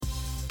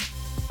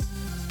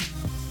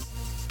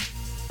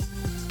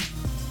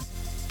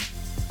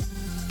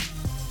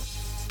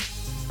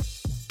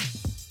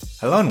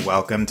Hello and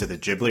welcome to the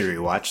Ghibli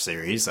Rewatch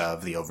series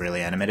of the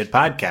Overly Animated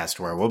Podcast,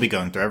 where we'll be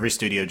going through every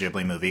Studio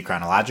Ghibli movie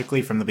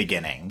chronologically from the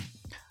beginning.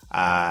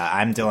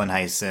 I'm Dylan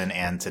Heisen,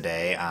 and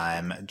today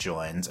I'm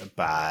joined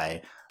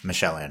by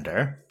Michelle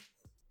Ander.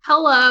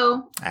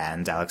 Hello.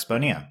 And Alex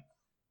Bonilla.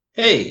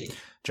 Hey.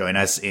 Join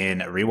us in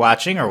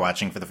rewatching or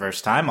watching for the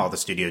first time all the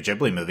Studio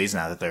Ghibli movies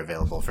now that they're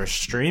available for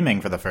streaming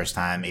for the first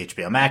time.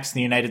 HBO Max in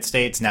the United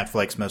States,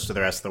 Netflix, most of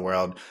the rest of the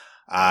world.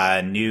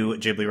 New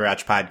Ghibli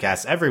Rewatch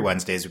podcast every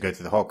Wednesdays. We go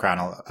through the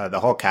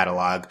whole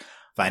catalog.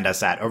 Find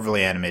us at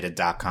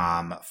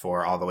overlyanimated.com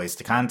for all the ways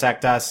to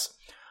contact us.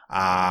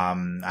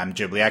 I'm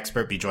Ghibli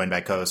expert, be joined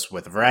by co-hosts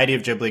with a variety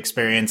of Ghibli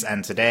experience.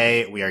 And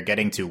today we are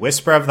getting to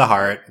Whisper of the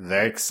Heart.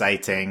 Very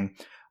exciting.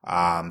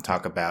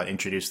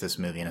 Introduce this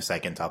movie in a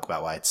second, talk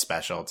about why it's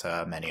special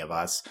to many of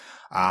us.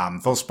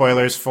 Full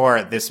spoilers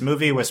for this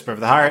movie, Whisper of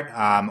the Heart.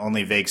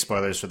 Only vague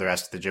spoilers for the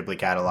rest of the Ghibli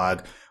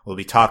catalog. We'll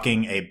be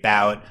talking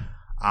about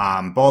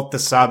both the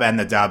sub and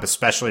the dub,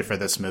 especially for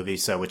this movie.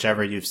 So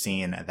whichever you've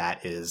seen,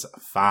 that is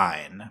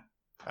fine.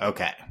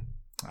 Okay.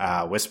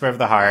 Whisper of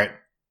the Heart.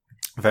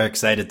 Very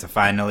excited to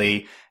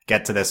finally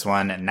get to this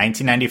one.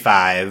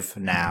 1995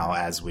 now,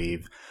 as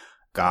we've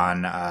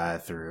gone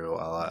through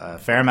a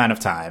fair amount of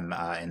time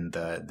in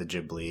the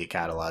Ghibli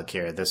catalog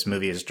here. This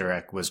movie was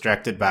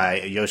directed by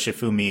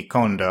Yoshifumi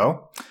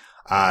Kondo,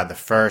 the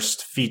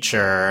first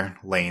feature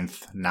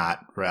length not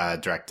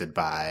directed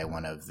by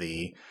one of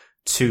the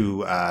two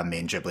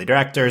main Ghibli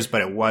directors,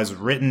 but it was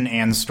written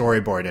and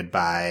storyboarded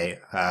by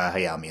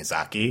Hayao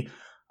Miyazaki.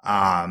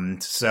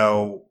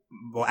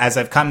 Well, as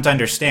I've come to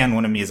understand,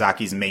 one of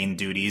Miyazaki's main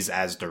duties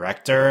as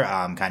director,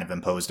 kind of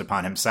imposed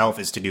upon himself,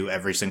 is to do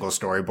every single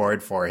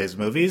storyboard for his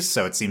movies.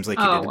 So it seems like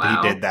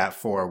he did that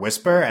for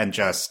Whisper and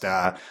just,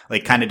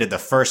 kind of did the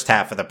first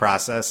half of the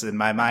process, in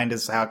my mind,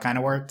 is how it kind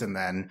of worked. And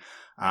then,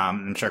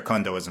 I'm sure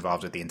Kondo was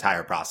involved with the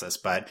entire process,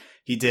 but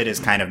he did his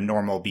kind of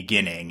normal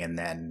beginning and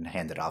then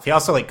handed off. He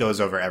also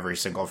goes over every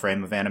single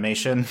frame of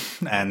animation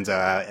and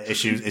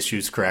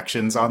issues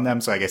corrections on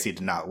them. So I guess he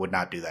would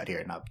not do that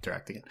here, not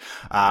directing it.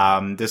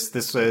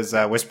 This was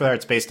Whisper.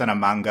 It's based on a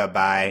manga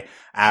by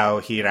Ao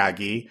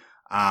Hiragi.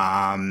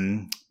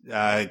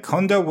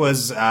 Kondo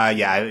was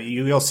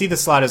you'll see the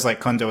slot as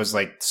Kondo was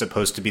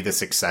supposed to be the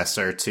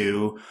successor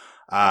to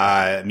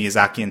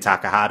Miyazaki and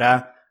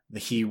Takahata.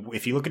 If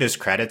you look at his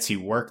credits, he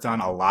worked on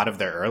a lot of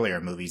their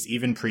earlier movies,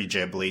 even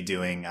pre-Ghibli,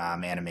 doing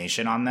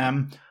animation on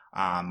them,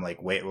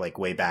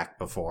 way back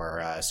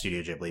before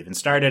Studio Ghibli even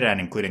started, and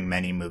including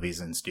many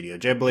movies in Studio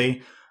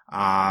Ghibli.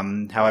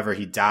 However,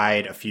 he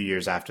died a few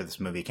years after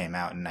this movie came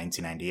out in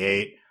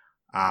 1998.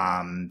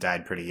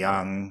 Died pretty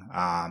young,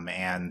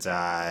 and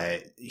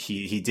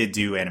he did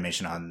do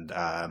animation on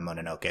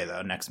Mononoke,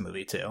 the next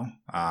movie too.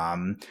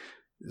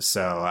 This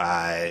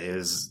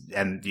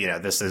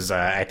is,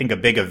 I think, a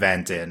big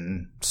event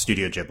in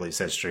Studio Ghibli's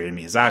history.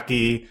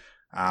 Miyazaki,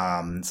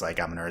 it's I'm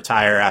going to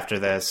retire after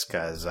this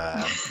because, is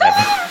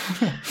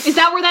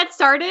that where that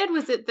started?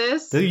 Was it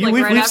this?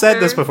 We've said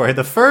this before.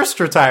 The first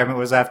retirement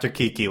was after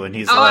Kiki when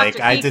he's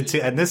I did too.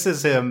 And this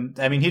is him.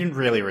 I mean, he didn't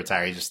really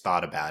retire. He just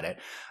thought about it.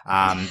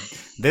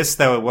 This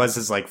though, it was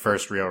his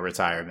first real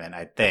retirement,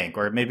 I think,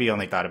 or maybe he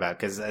only thought about it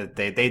because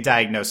they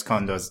diagnosed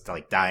Kondo as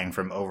dying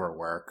from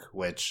overwork,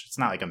 which it's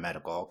not a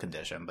medical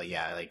condition, but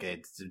yeah,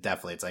 it's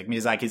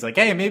Miyazaki's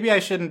hey, maybe I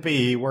shouldn't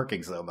be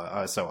working so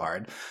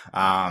hard.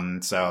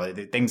 So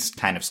things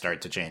kind of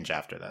start to change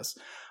after this.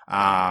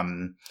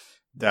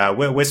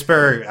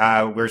 Whisper,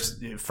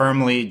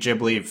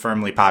 Ghibli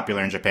firmly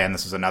popular in Japan.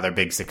 This was another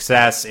big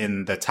success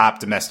in the top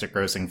domestic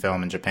grossing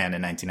film in Japan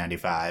in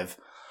 1995.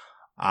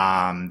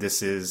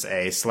 This is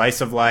a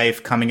slice of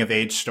life coming of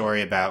age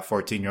story about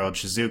 14-year-old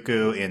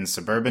Shizuku in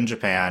suburban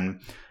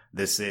Japan.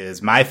 This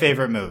is my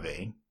favorite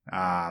movie.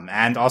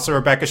 And also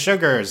Rebecca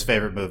Sugar's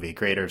favorite movie,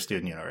 creator of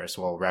Student Universe.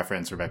 We'll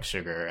reference Rebecca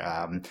Sugar.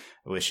 I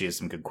wish she has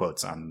some good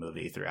quotes on the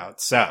movie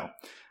throughout. So,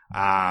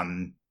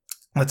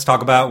 let's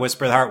talk about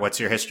Whisper of the Heart. What's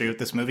your history with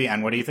this movie,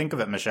 and what do you think of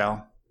it,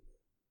 Michelle?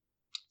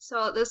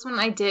 So this one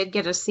I did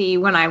get to see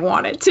when I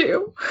wanted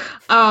to.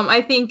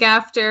 I think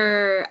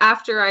after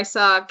I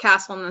saw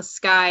Castle in the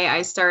Sky,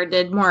 I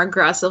started more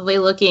aggressively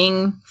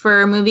looking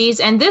for movies.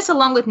 And this,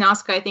 along with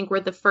Nausicaa, I think were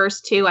the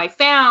first two I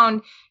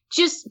found,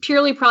 just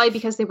purely probably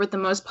because they were the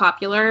most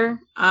popular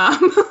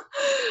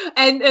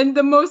and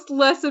the most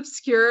less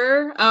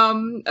obscure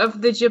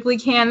of the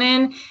Ghibli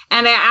canon.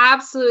 And I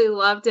absolutely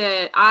loved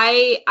it.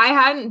 I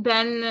hadn't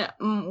been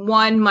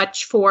one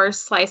much for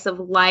slice of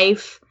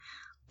life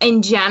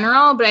in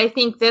general, but I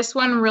think this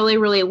one really,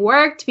 really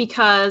worked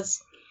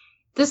because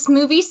this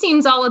movie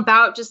seems all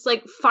about just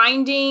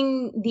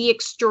finding the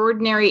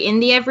extraordinary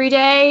in the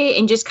everyday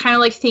and just kind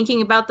of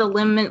thinking about the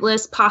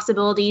limitless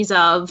possibilities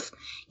of,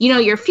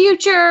 your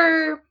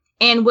future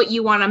and what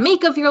you want to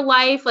make of your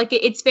life.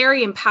 It's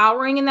very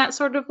empowering in that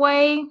sort of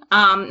way.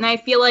 And I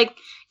feel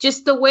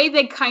just the way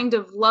they kind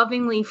of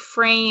lovingly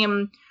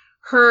frame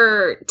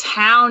her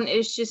town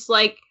is just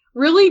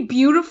really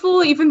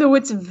beautiful, even though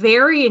it's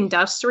very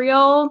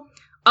industrial,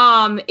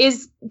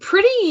 is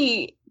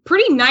pretty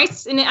pretty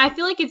nice, and I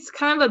feel like it's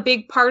kind of a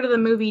big part of the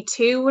movie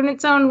too in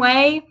its own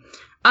way.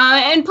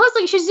 And plus,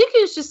 like,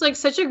 Shizuku is just like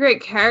such a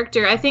great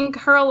character. I think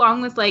her,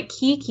 along with like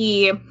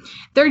Kiki,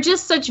 they're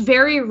just such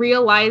very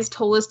realized,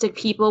 holistic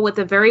people with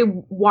a very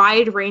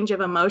wide range of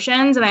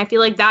emotions, and I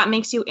feel like that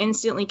makes you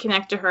instantly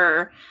connect to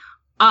her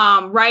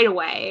right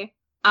away.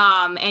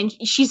 And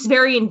she's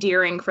very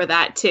endearing for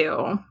that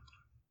too.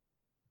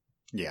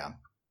 Yeah.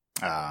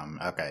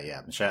 Okay,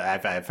 yeah. Michelle,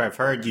 I've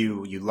heard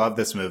you love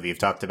this movie. You've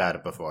talked about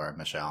it before,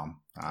 Michelle.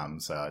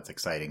 So it's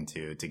exciting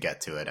to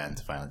get to it and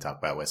to finally talk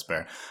about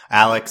Whisper.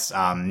 Alex,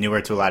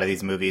 newer to a lot of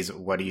these movies,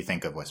 what do you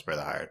think of Whisper of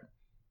the Heart?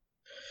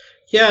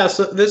 Yeah,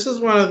 so this is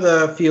one of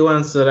the few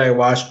ones that I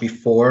watched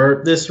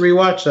before this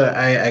rewatch.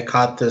 I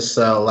caught this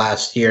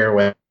last year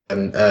when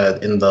in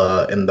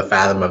the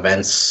Fathom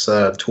Events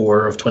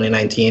tour of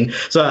 2019.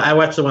 So I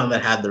watched the one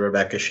that had the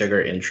Rebecca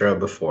Sugar intro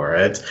before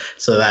it.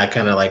 So that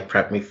kind of like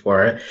prepped me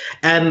for it.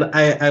 And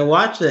I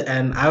watched it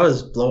and I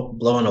was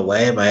blown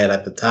away by it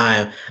at the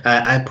time.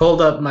 I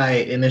pulled up my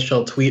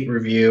initial tweet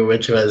review,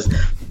 which was,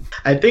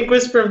 I think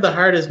Whisper of the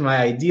Heart is my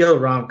ideal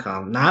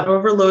rom-com. Not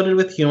overloaded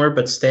with humor,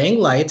 but staying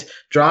light.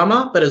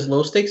 Drama, but as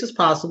low stakes as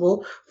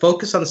possible.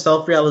 Focus on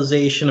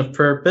self-realization of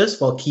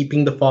purpose while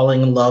keeping the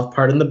falling in love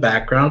part in the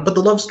background. But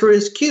the love story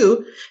is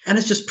cute, and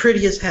it's just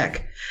pretty as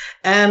heck.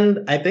 And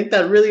I think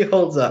that really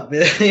holds up.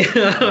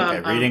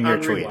 Okay, reading your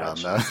tweet on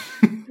that.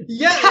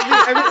 Yeah,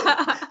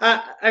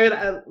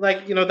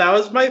 like, that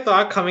was my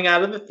thought coming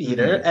out of the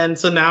theater. Mm-hmm. And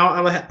so now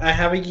I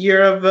have a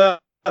year of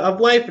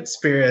life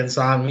experience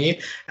on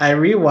me. I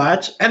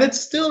rewatch, and it's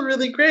still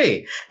really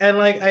great. And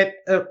like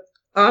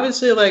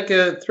obviously, like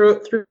through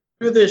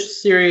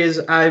this series,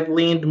 I've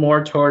leaned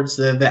more towards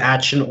the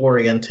action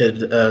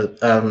oriented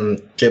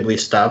Ghibli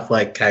stuff,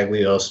 like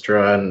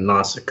Cagliostro and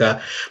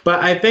Nausicaa.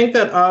 But I think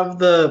that of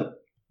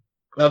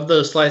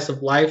the slice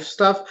of life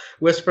stuff,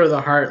 Whisper of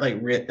the Heart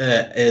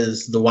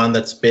is the one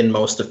that's been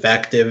most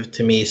effective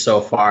to me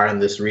so far in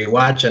this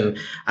rewatch, and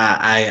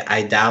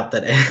I doubt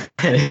that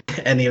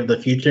any of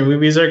the future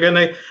movies are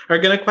gonna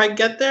quite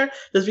get there,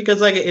 just because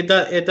like it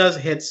does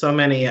hit so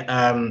many.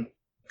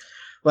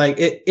 Like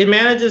it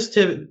manages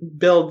to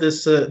build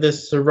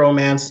this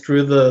romance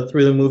through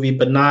the movie,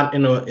 but not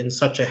in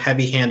such a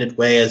heavy-handed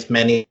way as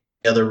many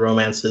other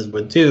romances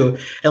would do,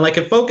 and like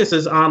it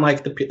focuses on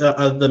like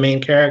the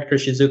main character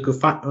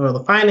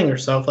Shizuku finding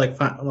herself,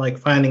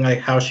 finding like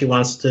how she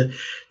wants to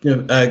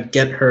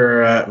get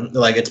her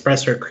like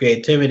express her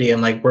creativity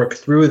and like work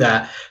through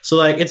that. So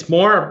like it's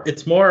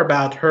more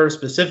about her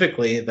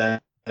specifically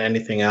than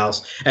anything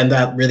else, and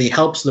that really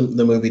helps the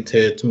movie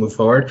to move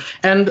forward.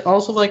 And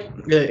also like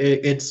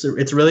it's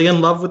really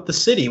in love with the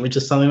city, which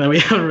is something that we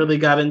haven't really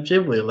got in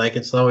Ghibli. Like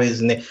it's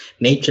always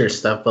nature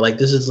stuff, but like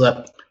this is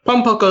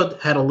Pom-Poko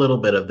had a little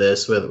bit of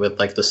this with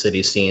like the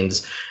city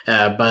scenes,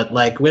 but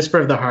like Whisper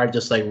of the Heart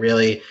just like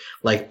really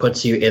like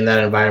puts you in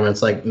that environment.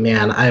 It's like,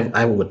 man,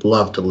 I would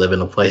love to live in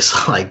a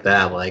place like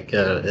that. Like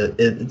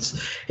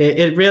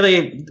it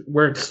really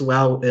works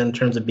well in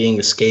terms of being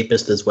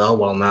escapist as well,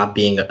 while not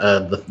being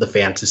the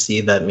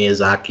fantasy that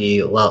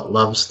Miyazaki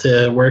loves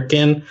to work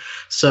in.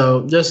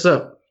 So just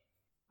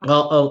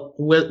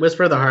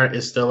Whisper of the Heart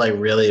is still like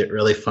really,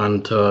 really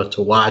fun to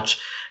watch.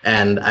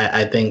 And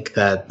I think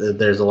that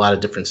there's a lot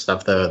of different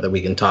stuff that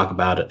we can talk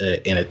about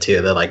in it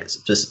too, that like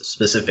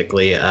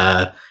specifically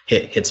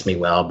hits me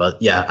well. But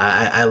yeah,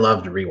 I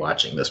loved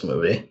rewatching this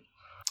movie.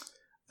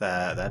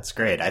 That's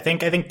great. I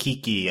think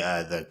Kiki,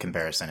 the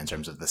comparison in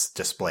terms of this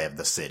display of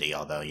the city,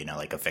 although,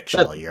 like a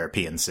fictional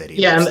European city.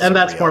 Yeah, and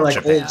that's more like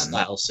Japan. Old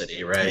style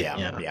city, right?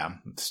 Yeah.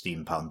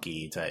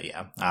 Steampunky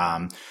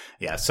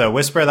yeah. So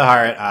Whisper of the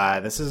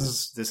Heart, this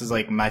is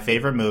like my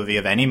favorite movie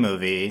of any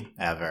movie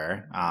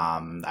ever.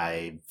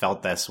 I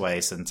felt this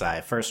way since I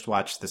first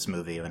watched this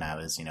movie when I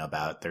was,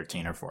 about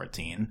 13 or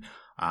 14.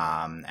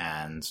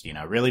 And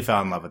really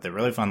fell in love with it,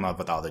 really fell in love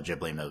with all the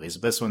Ghibli movies.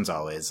 This one's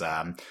always,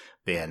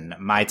 been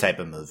my type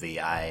of movie.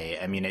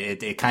 I mean,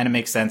 it kind of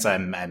makes sense.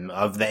 I'm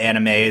of the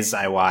animes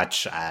I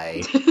watch.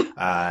 I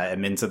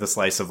am into the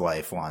slice of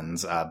life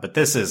ones. But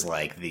this is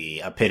like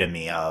the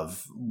epitome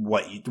of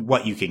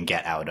what you can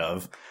get out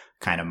of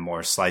kind of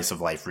more slice of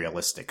life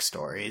realistic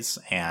stories.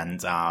 And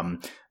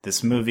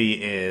this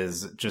movie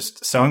is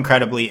just so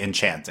incredibly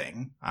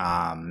enchanting.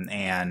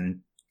 And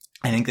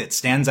I think it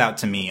stands out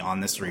to me on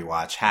this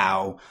rewatch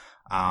how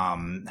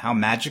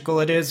magical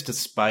it is,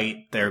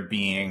 despite there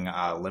being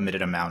a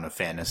limited amount of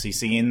fantasy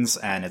scenes.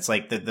 And it's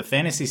like the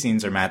fantasy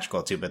scenes are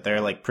magical too, but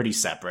they're like pretty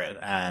separate.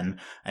 And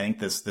I think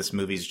this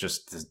movie's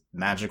just this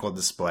magical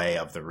display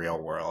of the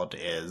real world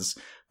is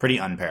pretty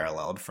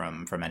unparalleled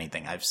from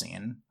anything I've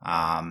seen.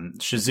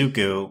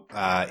 Shizuku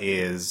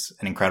is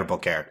an incredible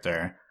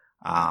character.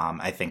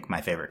 I think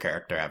my favorite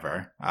character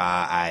ever.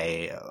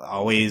 I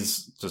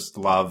always just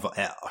love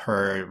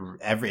her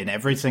in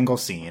every single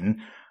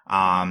scene.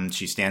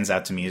 She stands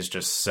out to me as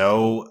just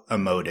so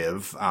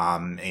emotive,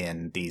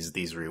 in these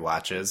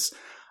rewatches.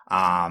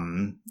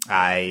 I've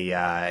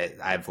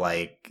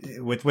like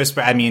with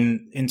Whisper. I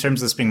mean, in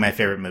terms of this being my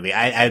favorite movie,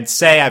 I'd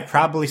say I've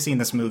probably seen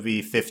this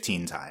movie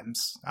 15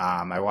 times.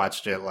 I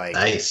watched it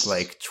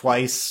like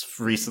twice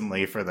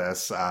recently for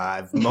this.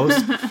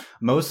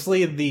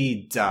 Mostly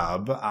the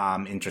dub.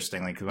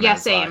 Interestingly, because when I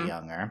was a lot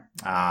younger.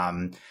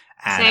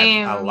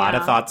 And a lot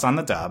of thoughts on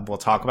the dub. We'll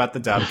talk about the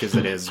dub because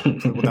it is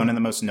one of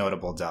the most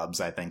notable dubs,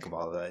 I think, of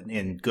all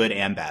in good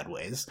and bad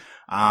ways.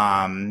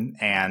 I've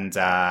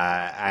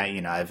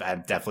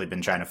definitely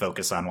been trying to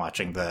focus on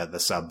watching the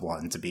sub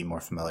one to be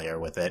more familiar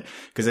with it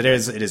because it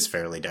is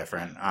fairly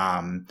different.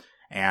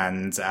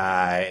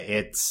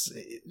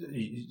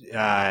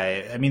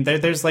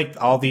 There's like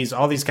all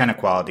these kind of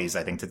qualities.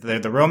 I think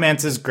the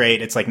romance is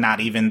great. It's like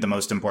not even the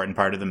most important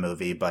part of the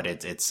movie, but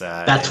that's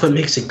what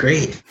makes it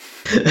great.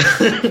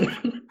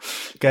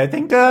 I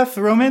think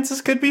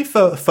romances could be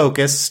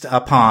focused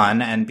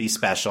upon and be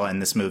special,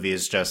 and this movie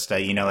is just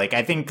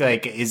I think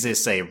is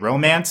this a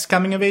romance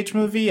coming of age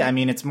movie? I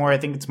mean, I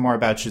think it's more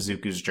about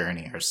Shizuku's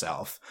journey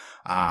herself,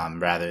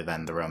 rather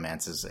than the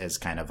romance is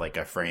kind of like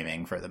a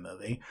framing for the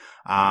movie.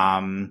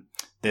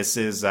 This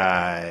is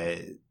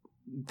the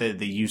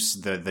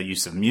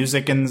use of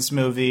music in this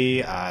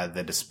movie,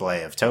 the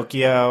display of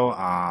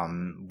Tokyo,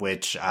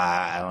 which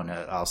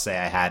I'll say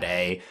I had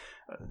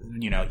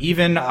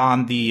even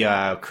on the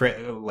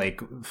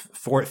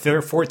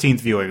 14th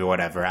viewing or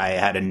whatever, I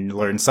had to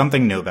learn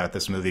something new about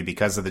this movie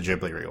because of the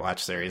Ghibli Rewatch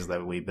series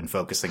that we've been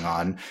focusing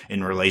on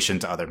in relation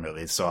to other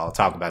movies. So I'll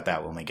talk about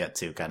that when we get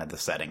to kind of the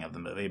setting of the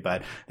movie.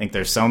 But I think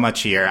there's so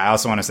much here. I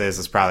also want to say this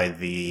is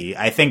probably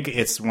I think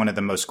it's one of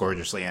the most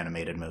gorgeously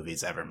animated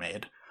movies ever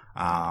made.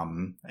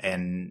 And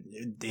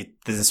the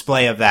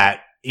display of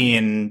that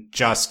in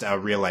just a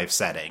real life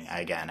setting,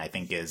 again, I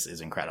think is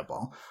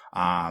incredible.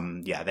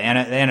 The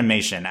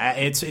animation,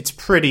 it's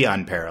pretty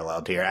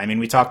unparalleled here. I mean,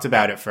 we talked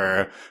about it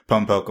for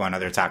Pompoko and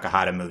other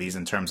Takahata movies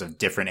in terms of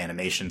different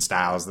animation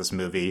styles. This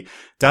movie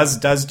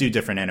does do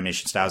different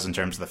animation styles in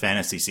terms of the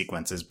fantasy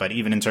sequences, but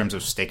even in terms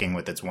of sticking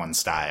with its one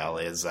style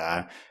it's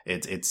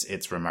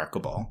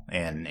remarkable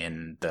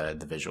in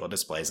the visual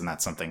displays. And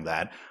that's something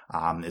that,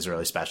 is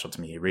really special to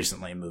me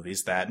recently in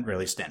movies that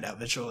really stand out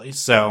visually.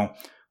 So,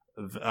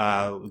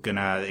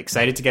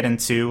 excited to get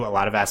into a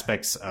lot of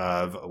aspects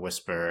of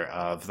Whisper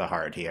of the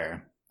Heart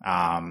here.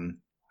 I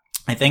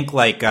think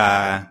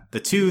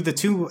the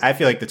two I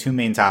feel like the two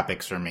main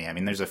topics for me, I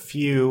mean, there's a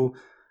few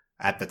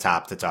at the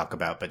top to talk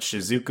about, but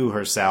Shizuku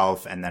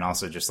herself and then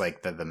also just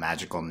like the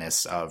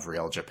magicalness of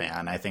real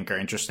Japan, I think are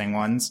interesting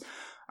ones.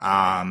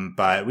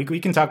 But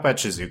we can talk about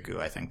Shizuku,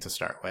 I think, to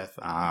start with.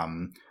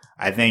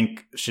 I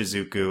think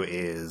Shizuku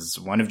is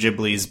one of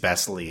Ghibli's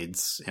best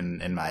leads,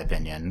 in my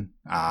opinion.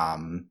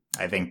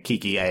 I think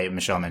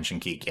Michelle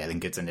mentioned Kiki. I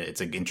think it's an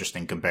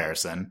interesting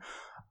comparison.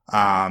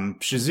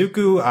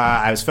 Shizuku,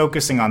 I was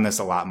focusing on this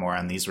a lot more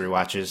on these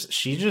rewatches.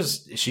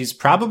 She's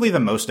probably the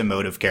most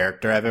emotive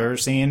character I've ever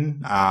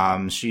seen.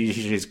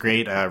 She's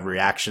great,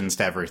 reactions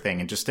to everything,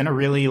 and just in a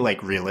really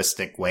like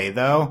realistic way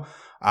though.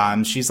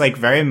 She's like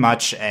very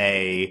much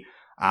a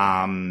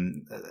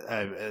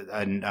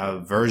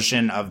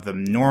version of the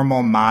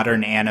normal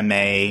modern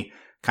anime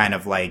kind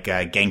of like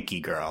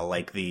Genki girl,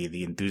 like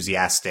the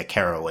enthusiastic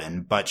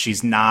heroine, but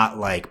she's not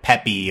like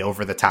peppy,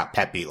 over the top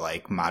peppy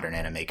like modern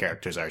anime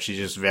characters are. She's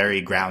just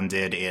very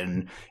grounded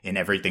in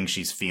everything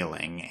she's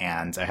feeling.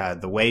 And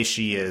the way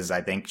she is,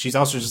 I think she's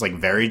also just like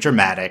very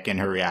dramatic in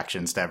her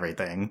reactions to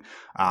everything.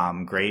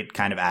 Great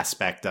kind of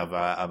aspect of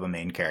a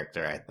main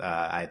character,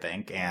 I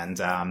think. And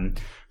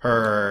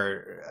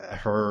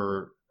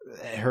her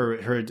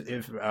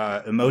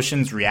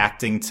emotions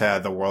reacting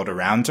to the world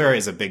around her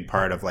is a big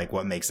part of like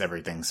what makes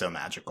everything so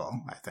magical,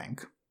 I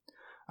think.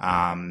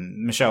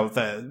 Michelle,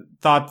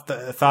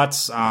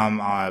 thoughts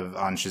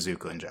on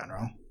Shizuku in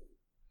general?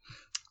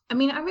 I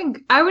mean,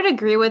 I would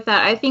agree with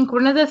that. I think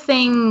one of the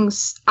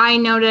things I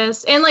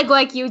noticed, and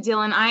like you,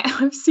 Dylan,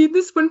 I've seen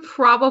this one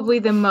probably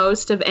the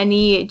most of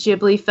any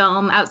Ghibli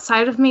film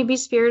outside of maybe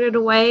Spirited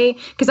Away,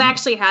 because I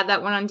actually had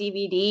that one on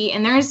DVD,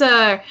 and there's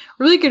a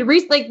really good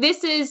reason. Like,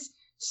 this is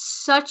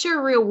such a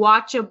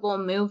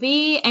rewatchable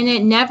movie, and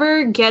it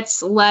never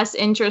gets less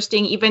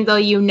interesting, even though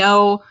you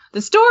know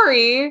the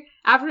story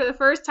after the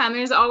first time.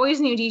 There's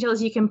always new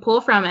details you can pull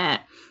from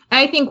it. And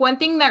I think one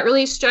thing that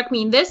really struck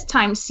me this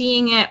time,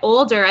 seeing it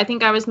older, I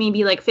think I was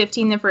maybe like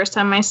 15 the first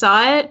time I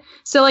saw it,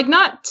 so like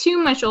not too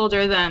much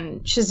older than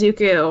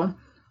Shizuku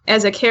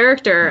as a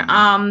character.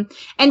 And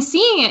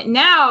seeing it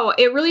now,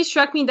 it really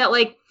struck me that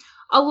like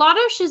a lot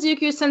of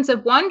Shizuku's sense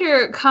of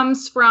wonder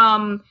comes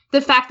from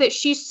the fact that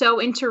she's so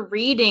into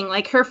reading.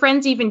 Like, her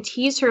friends even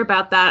tease her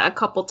about that a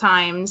couple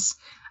times.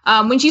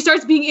 When she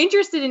starts being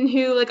interested in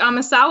who, like,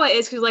 Amasawa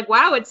is, she's like,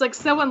 wow, it's, like,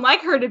 so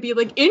unlike her to be,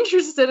 like,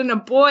 interested in a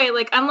boy.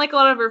 Like, unlike a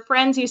lot of her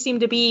friends who seem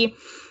to be,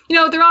 you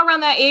know, they're all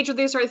around that age where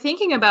they start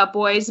thinking about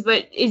boys,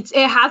 but it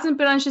hasn't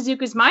been on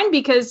Shizuku's mind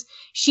because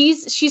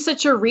she's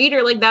such a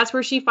reader. Like, that's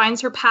where she finds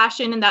her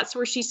passion, and that's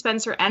where she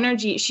spends her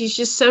energy. She's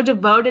just so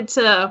devoted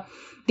to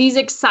these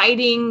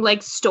exciting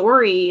like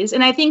stories,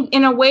 and I think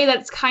in a way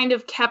that's kind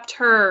of kept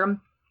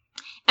her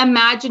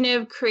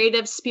imaginative,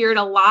 creative spirit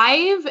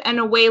alive and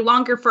a way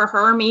longer for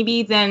her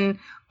maybe than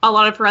a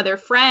lot of her other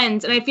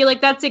friends. And I feel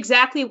like that's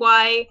exactly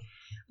why,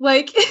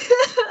 like,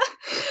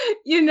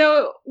 you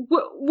know,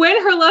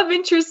 when her love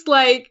interest,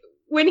 like,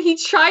 when he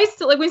tries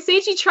to, like, when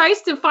Seiji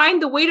tries to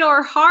find the way to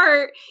her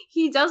heart,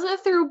 he does it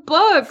through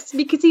books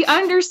because he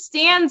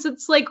understands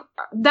it's like,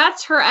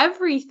 that's her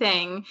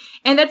everything.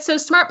 And that's so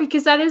smart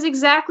because that is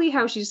exactly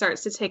how she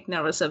starts to take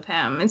notice of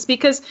him. It's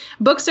because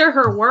books are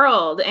her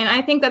world. And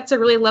I think that's a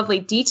really lovely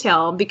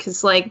detail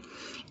because, like,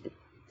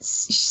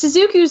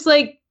 Shizuku's,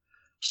 like,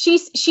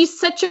 she's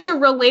such a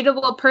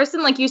relatable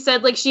person. Like you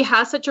said, like, she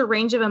has such a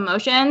range of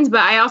emotions,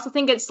 but I also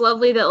think it's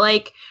lovely that,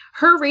 like,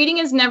 her reading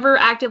is never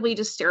actively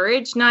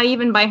discouraged, not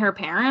even by her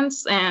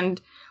parents.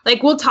 And,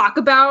 like, we'll talk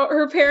about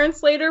her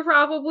parents later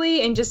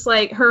probably and just,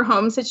 like, her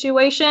home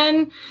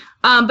situation.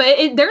 But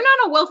they're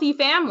not a wealthy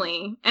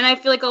family. And I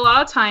feel like a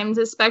lot of times,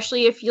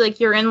 especially if you, like,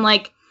 you're in,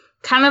 like,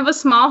 kind of a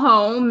small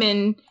home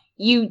and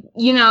you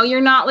know,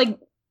 you're not, like,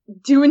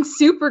 doing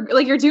super,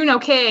 like, you're doing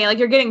okay, like,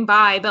 you're getting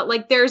by, but,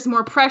 like, there's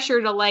more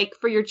pressure to, like,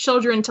 for your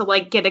children to,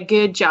 like, get a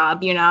good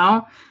job, you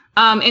know?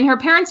 And her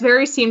parents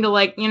very seem to,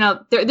 like, you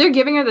know, they're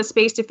giving her the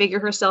space to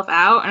figure herself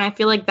out. And I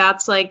feel like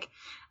that's, like,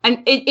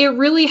 and it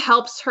really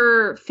helps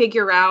her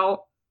figure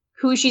out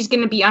who she's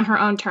going to be on her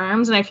own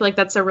terms. And I feel like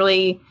that's a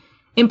really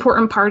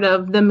important part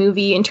of the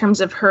movie in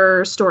terms of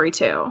her story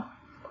too.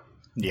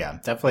 Yeah,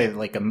 definitely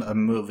like a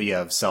movie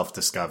of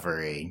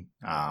self-discovery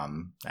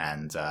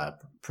and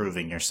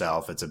proving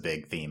yourself. It's a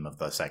big theme of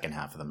the second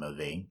half of the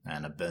movie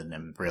and a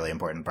really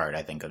important part,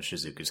 I think, of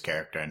Shizuku's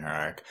character and her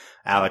arc.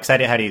 Alex, what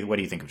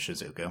do you think of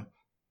Shizuku?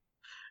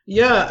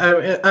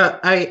 Yeah,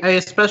 I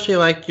especially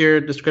like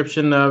your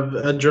description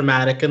of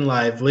dramatic and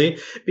lively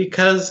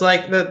because,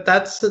 like,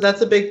 that's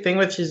a big thing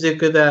with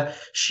Shizuku, that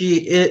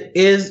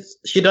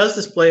she does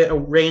display a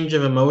range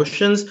of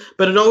emotions,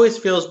 but it always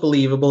feels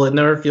believable. It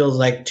never feels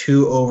like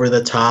too over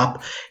the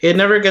top. It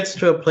never gets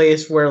to a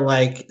place where,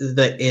 like,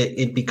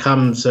 it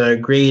becomes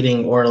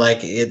grating, or like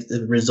it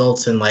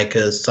results in, like,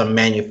 some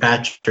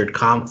manufactured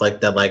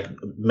conflict that, like,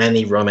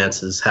 many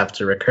romances have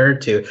to recur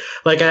to.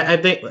 Like, I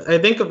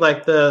think of,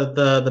 like,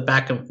 the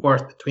back and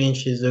forth between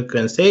Shizuku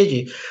and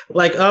Seiji.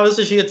 Like,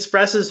 obviously she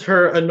expresses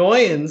her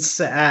annoyance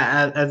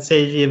at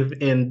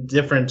Seiji in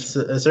different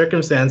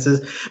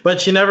circumstances,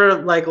 but she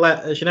never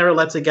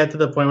lets it get to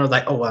the point where it's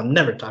like, oh, well, I'm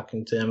never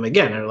talking to him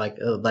again, or like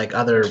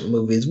other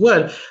movies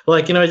would.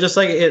 Like, you know, just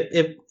like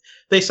it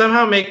they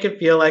somehow make it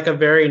feel like a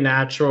very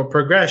natural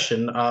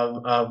progression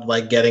of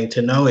like getting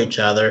to know each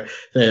other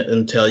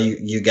until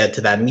you get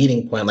to that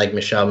meeting point, like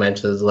Michelle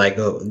mentions, like,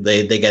 oh,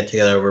 they get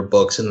together over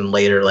books, and then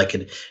later, like,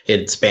 it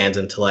expands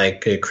into,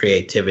 like,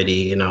 creativity,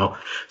 you know.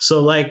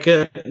 So, like,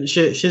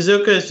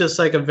 Shizuka is just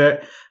like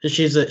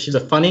she's a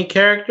funny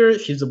character,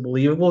 she's a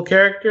believable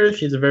character,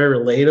 she's a very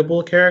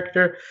relatable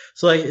character.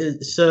 So, like,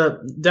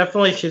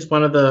 definitely she's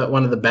one of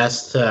the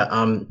best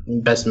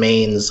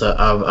mains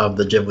of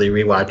the Ghibli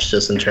rewatch,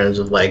 just in terms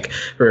of, like,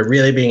 for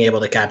really being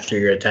able to capture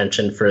your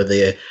attention for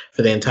the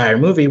entire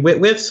movie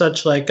with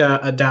such, like,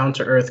 a down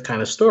to earth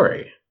kind of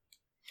story.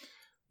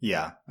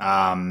 Yeah.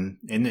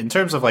 In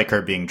terms of, like,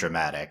 her being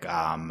dramatic,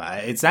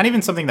 it's not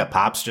even something that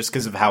pops just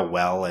because of how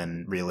well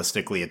and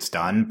realistically it's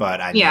done. But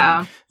I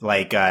mean,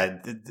 like,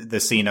 the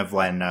scene of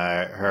when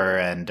her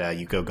and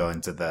Yuko go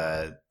into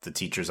the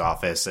teacher's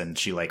office, and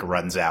she, like,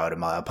 runs out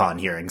upon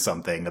hearing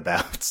something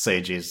about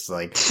Seiji's,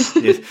 like,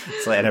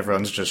 it's like, and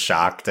everyone's just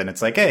shocked, and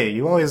it's like, hey,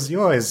 you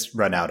always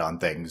run out on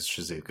things,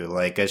 Shizuku.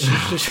 Like,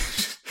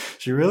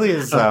 she really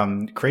is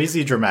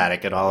crazy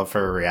dramatic in all of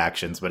her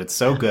reactions, but it's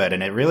so good,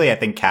 and it really, I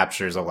think,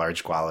 captures a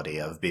large quality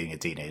of being a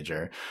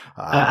teenager.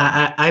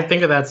 I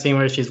think of that scene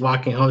where she's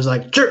walking home, she's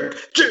like, jerk,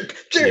 jerk,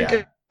 jerk.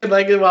 Yeah.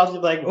 Like, while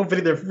she's, like,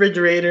 opening the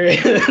refrigerator and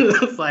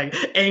it's, like,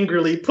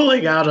 angrily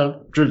pulling out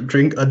a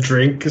drink.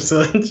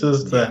 So it's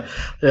just so,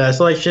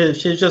 like,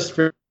 she's just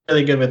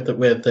really good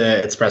with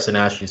expressing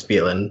how she's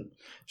feeling.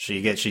 She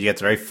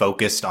gets very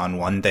focused on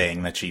one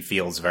thing that she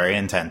feels very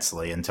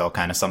intensely until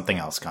kind of something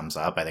else comes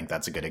up. I think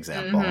that's a good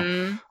example.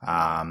 Mm-hmm.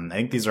 I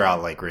think these are all,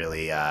 like,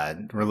 really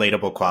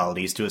relatable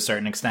qualities to a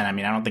certain extent. I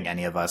mean, I don't think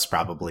any of us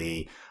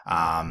probably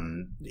are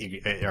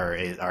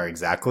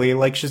exactly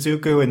like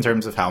Shizuku in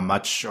terms of how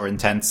much or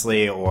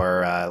intensely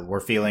or we're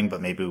feeling,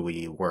 but maybe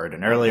we were at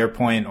an earlier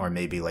point, or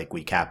maybe, like,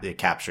 it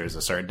captures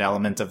a certain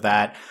element of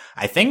that.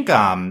 I think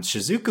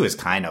Shizuku is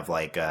kind of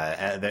like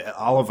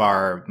all of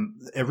a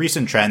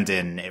recent trend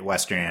in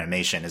Western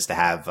animation is to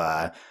have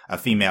a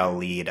female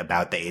lead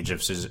about the age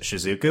of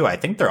Shizuku. I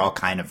think they're all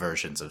kind of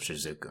versions of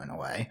Shizuku in a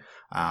way.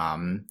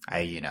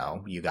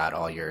 You got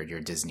all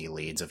your Disney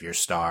leads of your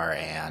Star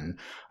and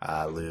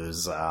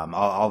Luz,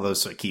 all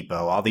those, Kipo,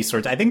 all these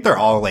sorts. I think they're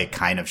all, like,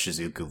 kind of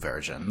Shizuku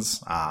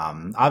versions.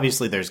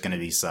 Obviously there's going to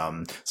be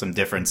some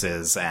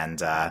differences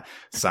and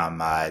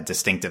some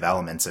distinctive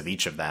elements of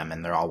each of them,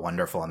 and they're all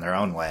wonderful in their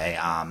own way.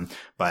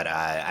 But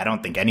I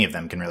don't think any of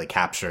them can really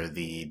capture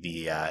the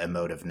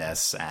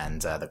emotiveness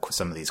and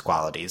some of these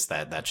qualities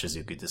that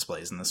Shizuku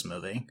displays in this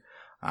movie.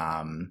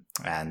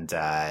 And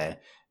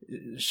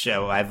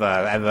show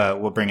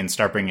we'll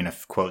start bringing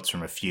quotes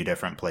from a few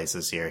different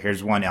places here.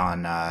 Here's one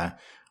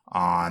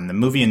on the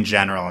movie in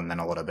general, and then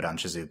a little bit on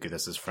Shizuku.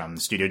 This is from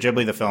Studio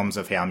Ghibli, the films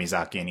of Hayao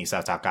Miyazaki and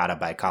Isao Takahata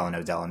by Colin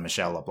Odell and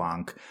Michel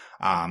LeBlanc.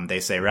 They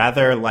say,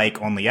 rather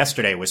like Only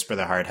Yesterday, Whisper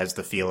the Heart has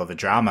the feel of a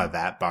drama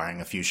that, barring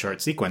a few short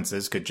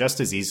sequences, could just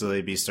as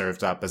easily be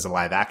served up as a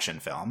live-action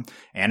film.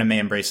 Anime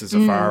embraces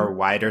a far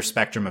wider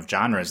spectrum of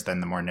genres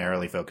than the more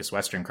narrowly focused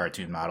Western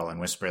cartoon model,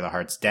 and Whisper the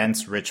Heart's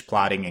dense, rich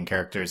plotting and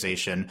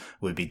characterization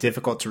would be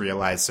difficult to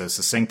realize so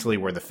succinctly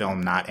were the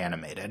film not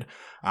animated.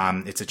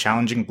 It's a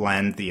challenging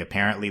blend, the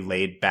apparently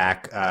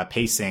laid-back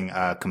pacing,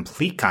 a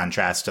complete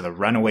contrast to the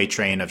runaway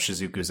train of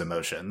Shizuku's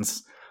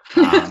emotions.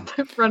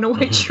 The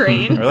runaway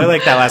train. I really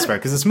like that last part,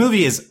 because this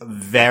movie is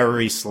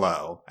very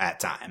slow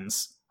at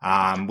times,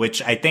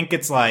 which I think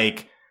it's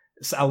like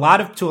to a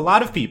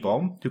lot of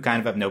people who kind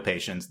of have no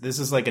patience, this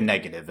is like a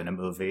negative in a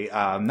movie.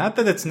 Not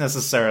that it's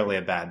necessarily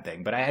a bad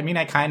thing, but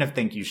I kind of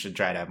think you should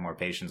try to have more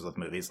patience with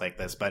movies like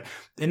this. But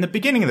in the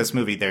beginning of this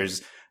movie,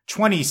 there's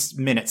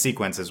 20-minute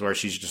sequences where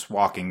she's just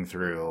walking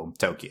through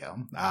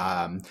Tokyo.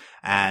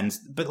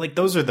 But like,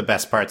 those are the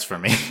best parts for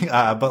me.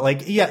 But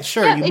like, yeah,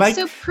 sure. Yeah, it's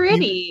so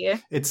pretty.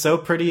 It's so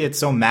pretty. It's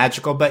so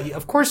magical. But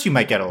of course you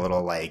might get a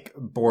little like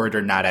bored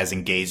or not as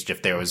engaged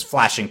if there was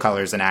flashing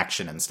colors and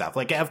action and stuff.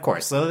 Like, of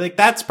course. So like,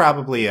 that's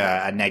probably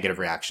a negative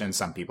reaction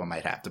some people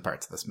might have to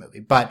parts of this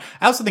movie. But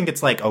I also think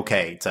it's like,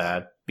 okay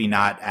to be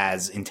not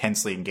as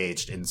intensely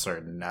engaged in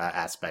certain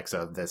aspects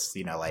of this,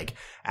 like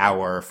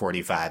hour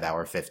 45,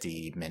 hour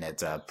 50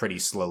 minute, pretty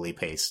slowly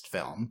paced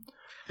film.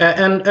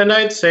 And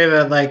I'd say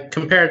that, like,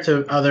 compared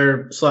to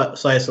other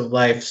slice of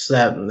life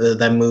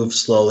that move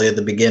slowly at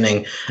the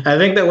beginning, I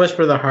think that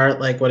Whisper the Heart,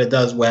 like, what it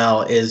does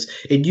well is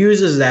it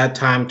uses that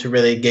time to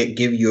really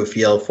give you a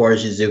feel for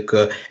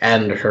Shizuku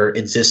and her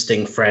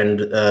existing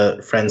friend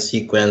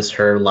sequence,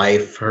 her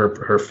life,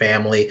 her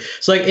family.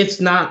 So like,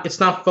 it's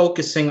not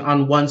focusing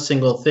on one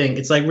single thing.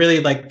 It's like really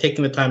like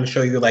taking the time to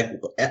show you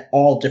like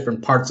all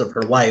different parts of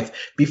her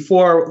life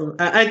before.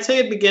 I'd say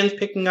it begins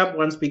picking up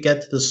once we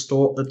get to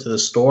the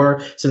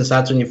store. Since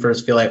that's when you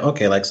first feel like,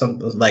 okay, like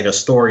something like a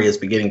story is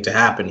beginning to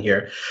happen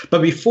here.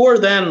 But before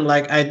then,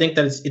 like, I think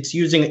that it's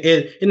using it.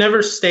 It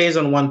never stays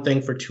on one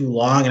thing for too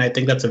long, and I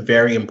think that's a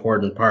very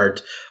important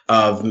part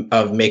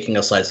of making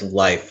a slice of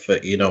life.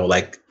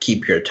 Like,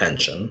 keep your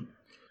attention.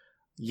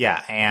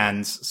 Yeah,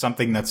 and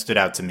something that stood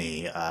out to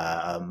me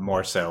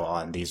more so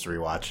on these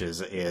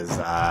rewatches is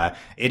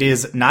it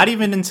is not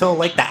even until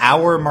like the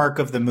hour mark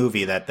of the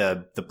movie that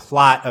the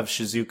plot of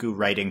Shizuku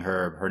writing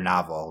her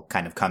novel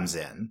kind of comes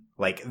in.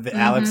 Like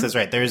Alex is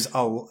right. There's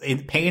a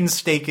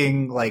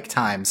painstaking like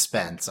time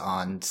spent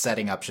on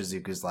setting up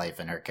Shizuku's life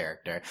and her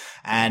character.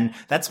 And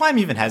that's why I'm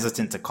even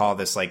hesitant to call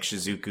this like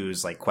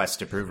Shizuku's like quest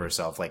to prove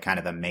herself, like kind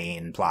of the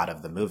main plot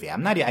of the movie.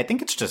 I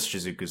think it's just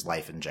Shizuku's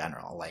life in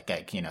general. Like,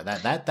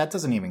 that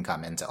doesn't even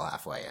come in till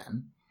halfway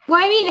in.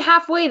 Well, I mean,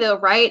 halfway though,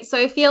 right? So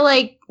I feel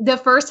like the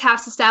first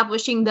half's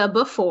establishing the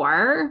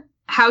before,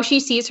 how she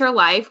sees her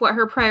life, what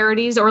her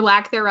priorities or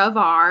lack thereof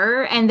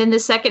are. And then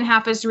the second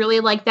half is really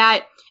like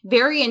that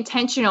very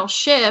intentional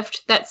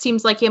shift that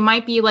seems like it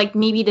might be like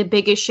maybe the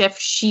biggest shift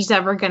she's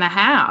ever going to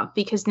have,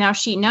 because now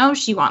she knows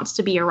she wants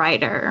to be a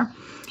writer.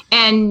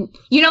 And,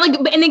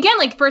 and again,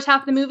 like first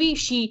half of the movie,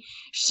 she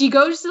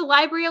goes to the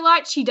library a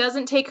lot. She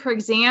doesn't take her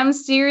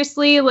exams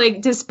seriously,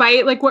 like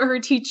despite like what her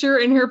teacher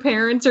and her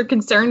parents are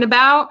concerned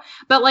about.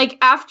 But like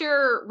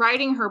after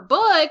writing her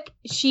book,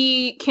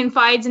 she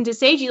confides into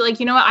Seiji, like,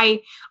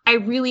 I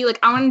really like,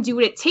 I want to do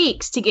what it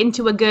takes to get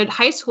into a good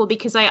high school,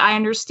 because I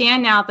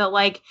understand now that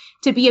like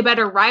to be a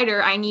better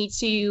writer, I need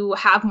to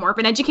have more of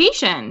an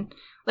education.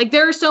 Like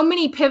there are so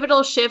many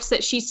pivotal shifts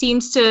that she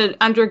seems to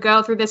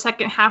undergo through the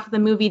second half of the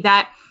movie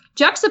that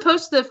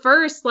juxtaposed to the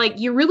first, like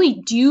you really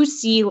do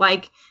see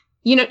like,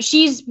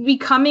 she's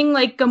becoming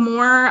like a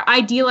more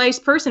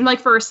idealized person,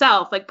 like for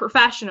herself, like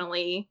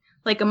professionally,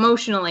 like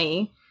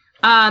emotionally.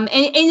 And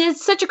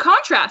it's such a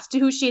contrast to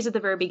who she is at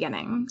the very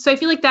beginning. So I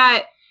feel like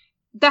that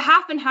the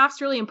half and half's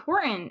really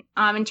important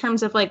in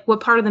terms of like what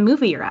part of the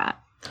movie you're at.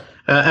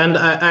 And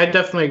I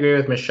definitely agree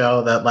with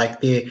Michelle that like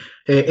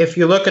if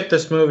you look at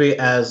this movie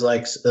as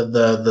like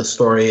the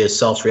story is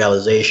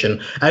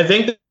self-realization, I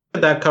think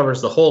that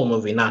covers the whole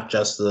movie, not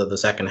just the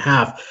second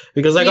half,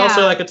 because like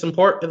also like it's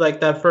important, like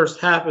that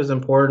first half is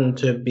important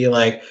to be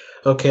like,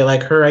 okay,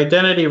 like her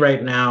identity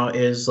right now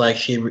is like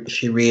she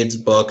reads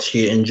books,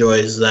 she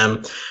enjoys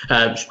them,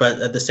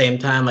 but at the same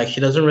time, like she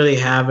doesn't really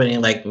have any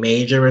like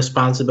major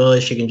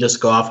responsibility. She can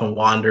just go off and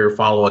wander,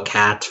 follow a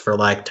cat for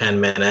like 10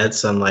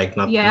 minutes, and like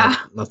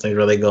nothing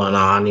really going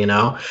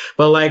on,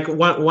 But like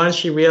once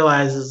she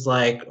realizes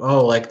like,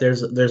 oh, like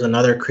there's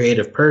another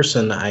creative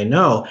person I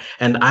know,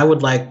 and I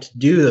would like to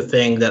do the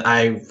thing that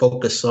I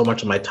focus so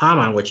much of my time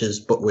on, which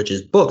is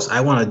books. I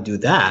want to do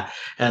that,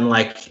 and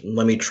like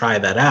let me try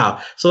that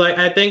out. So like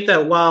I think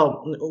that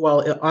while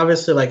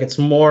obviously like it's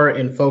more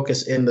in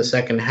focus in the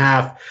second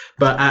half,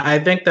 but I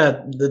think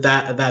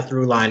that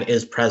through line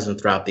is present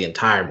throughout the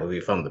entire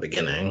movie from the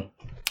beginning.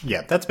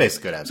 Yeah, that's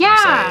basically what I was going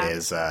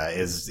to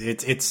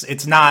say.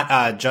 It's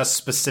not just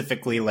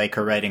specifically like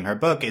her writing her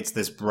book. It's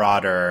this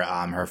broader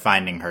her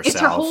finding herself.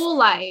 It's her whole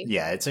life.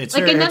 Yeah, it's like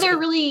her, another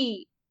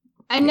really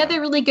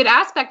really good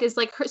aspect is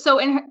like her. So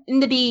in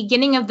the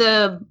beginning of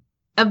the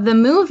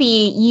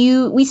movie,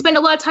 we spend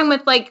a lot of time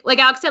with like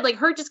Alex said, like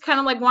her just kind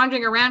of like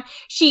wandering around.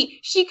 She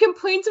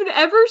complains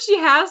whenever she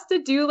has to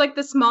do like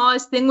the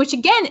smallest thing, which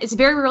again is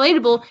very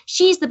relatable.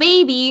 She's the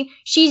baby.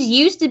 She's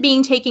used to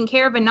being taken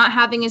care of and not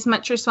having as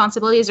much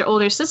responsibility as her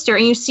older sister.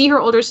 And you see her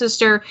older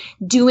sister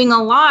doing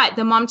a lot.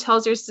 The mom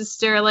tells her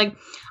sister, like,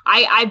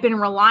 I've been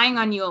relying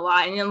on you a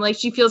lot. And then, like,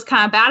 she feels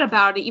kind of bad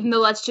about it, even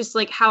though that's just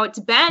like how it's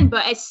been.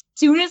 But as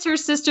soon as her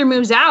sister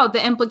moves out,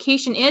 the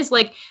implication is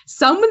like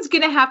someone's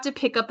going to have to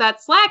pick up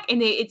that slack.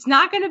 And it's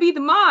not going to be the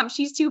mom.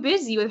 She's too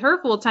busy with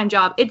her full-time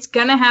job. It's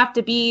going to have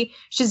to be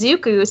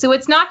Shizuku. So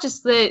it's not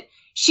just that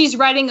she's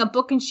writing a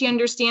book and she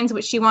understands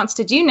what she wants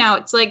to do now.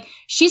 It's like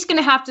she's going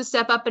to have to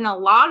step up in a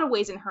lot of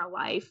ways in her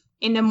life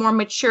in a more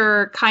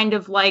mature kind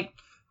of like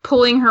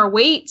pulling her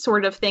weight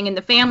sort of thing in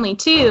the family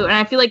too. And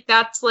I feel like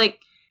that's like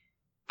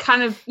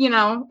kind of, you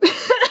know,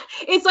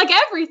 it's like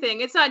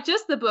everything. It's not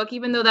just the book,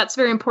 even though that's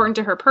very important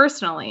to her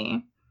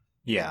personally.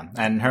 Yeah,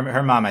 and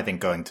her mom, I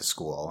think, going to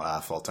school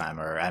full time,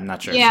 or I'm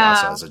not sure if she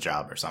also has a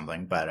job or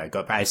something. But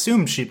I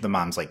assume the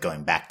mom's like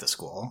going back to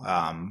school.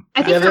 I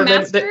think her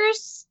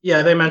master's.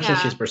 They mentioned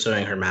she's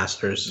pursuing her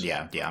master's.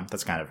 Yeah,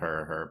 that's kind of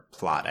her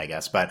plot, I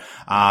guess. But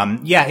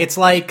it's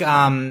like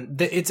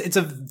it's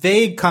a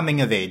vague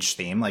coming of age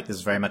theme. Like this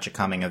is very much a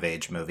coming of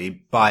age movie,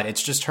 but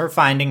it's just her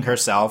finding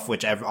herself,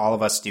 which all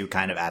of us do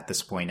kind of at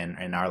this point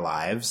in our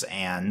lives,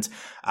 and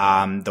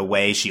the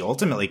way she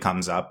ultimately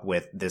comes up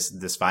with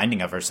this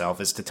finding of herself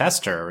is to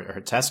test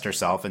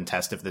herself and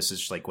test if this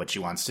is like what she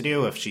wants to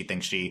do, if she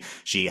thinks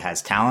she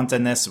has talent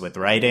in this with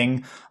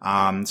writing.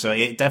 So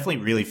it definitely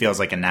really feels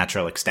like a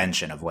natural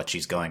extension of what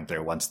she's going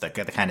through once the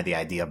kind of the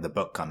idea of the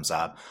book comes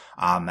up.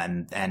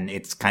 And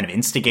it's kind of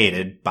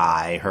instigated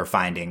by her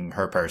finding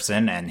her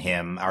person and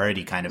him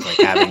already kind of like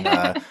having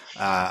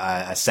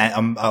a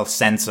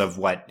sense of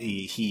what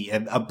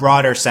a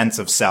broader sense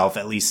of self.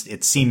 At least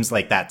it seems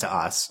like that to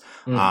us.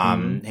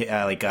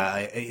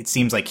 It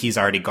seems like he's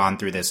already gone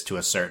through this to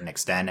a certain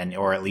extent,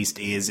 or at least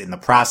is in the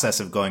process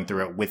of going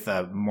through it with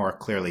a more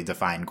clearly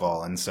defined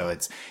goal. And so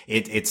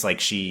it's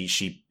like she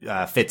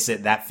fits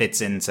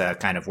into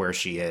kind of where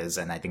she is.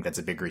 And I think that's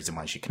a big reason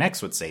why she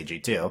connects with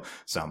Seiji too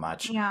so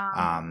much. Yeah.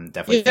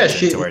 Definitely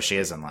fits into where she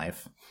is in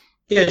life.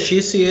 Yeah,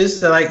 she sees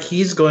that like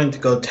he's going to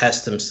go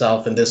test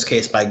himself in this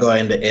case by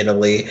going to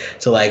Italy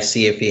to like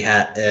see if he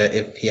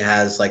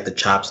has like the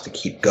chops to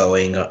keep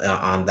going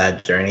on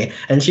that journey,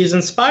 and she's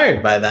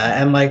inspired by that.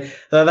 And like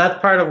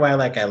that's part of why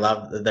like I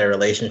love their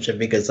relationship,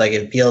 because like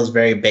it feels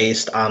very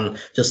based on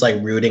just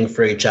like rooting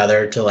for each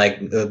other to like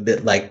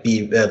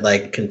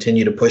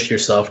continue to push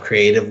yourself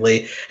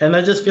creatively, and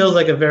that just feels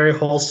like a very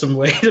wholesome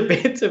way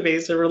to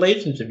base a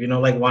relationship. You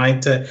know, like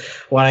wanting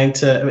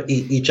to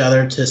each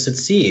other to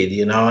succeed.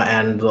 You know,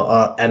 and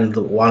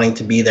wanting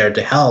to be there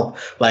to help.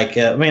 Like,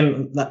 I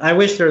mean, I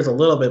wish there was a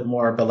little bit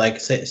more, but like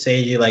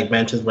Seiji like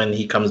mentions when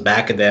he comes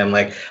back again,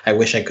 like, I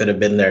wish I could have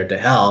been there to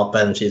help.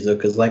 And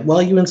Shizuka's like,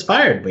 well, you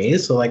inspired me.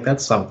 So like,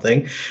 that's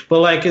something.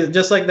 But like,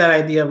 just like that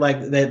idea of like,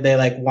 they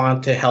like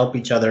want to help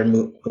each other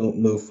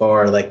move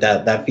forward. Like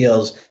that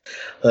feels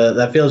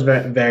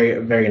very, very,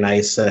 very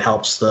nice. It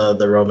helps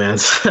the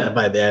romance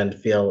by the end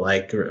feel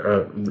like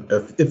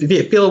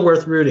feel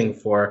worth rooting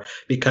for,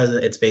 because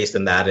it's based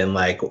in that, in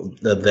like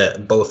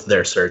both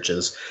their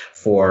searches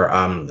for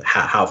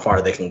how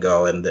far they can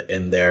go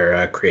in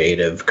their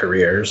creative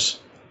careers.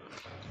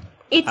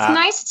 It's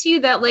nice too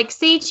that like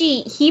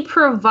Seiji, he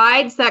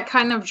provides that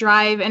kind of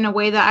drive in a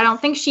way that I don't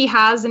think she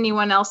has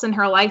anyone else in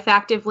her life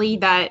actively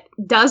that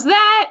does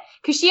that.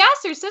 Because she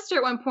asked her sister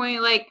at one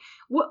point, like,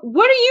 what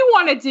do you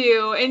want to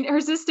do? And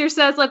her sister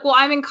says, like, well,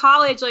 I'm in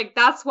college. Like,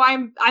 that's why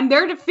I'm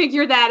there to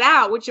figure that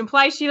out, which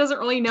implies she doesn't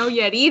really know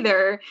yet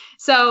either.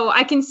 So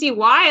I can see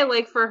why,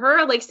 like, for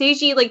her, like,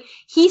 Seiji, like,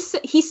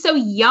 he's so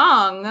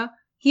young.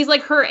 He's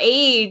like her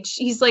age.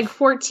 He's like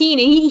 14,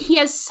 and he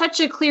has such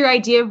a clear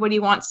idea of what he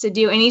wants to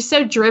do. And he's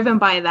so driven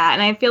by that.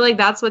 And I feel like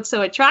that's what's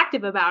so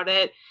attractive about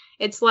it.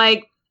 It's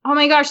like, oh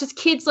my gosh, this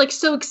kid's like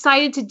so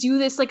excited to do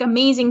this like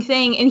amazing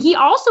thing. And he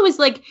also is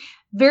like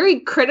very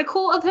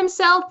critical of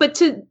himself,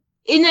 but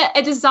in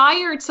a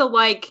desire to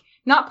like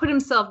not put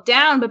himself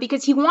down, but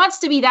because he wants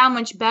to be that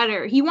much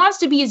better. He wants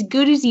to be as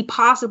good as he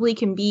possibly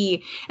can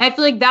be. And I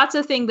feel like that's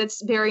a thing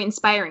that's very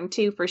inspiring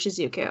too for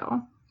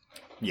Shizuku.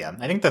 Yeah,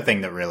 I think the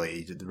thing that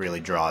really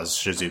draws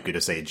Shizuku to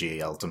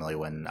Seiji ultimately,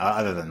 when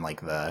other than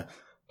like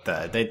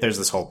there's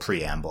this whole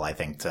preamble, I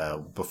think,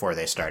 to before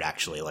they start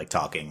actually like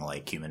talking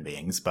like human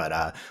beings,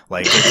 but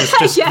like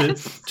just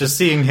yes. just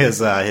seeing his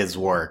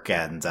work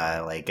and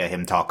like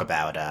him talk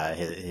about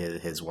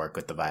his work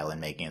with the violin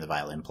making and the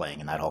violin playing,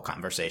 and that whole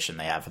conversation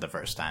they have for the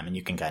first time, and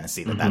you can kind of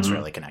see that that's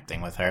really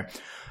connecting with her.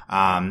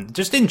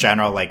 Just in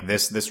general, like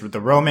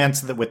the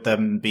romance with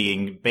them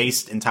being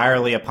based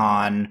entirely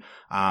upon,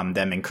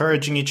 them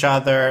encouraging each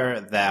other,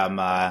 them,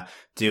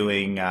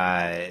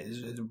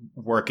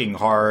 working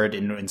hard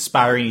and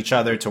inspiring each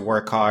other to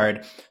work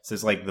hard. This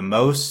is like the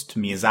most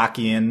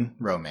Miyazakian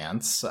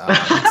romance. It's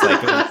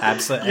like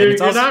absolutely.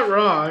 You're not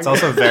wrong. It's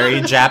also very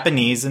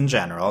Japanese in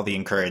general, the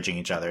encouraging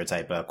each other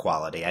type of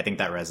quality. I think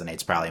that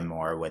resonates probably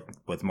more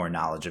with more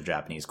knowledge of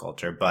Japanese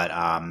culture. But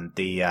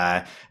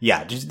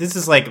this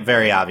is like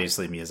very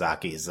obviously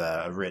Miyazaki's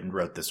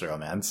wrote this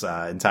romance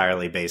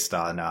entirely based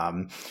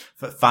on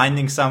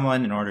finding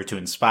someone in order to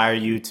inspire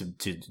you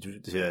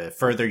to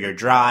further your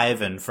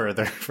drive and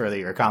further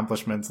your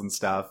accomplishments and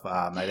stuff.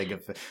 I think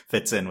it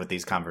fits in with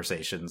these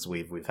conversations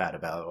we've had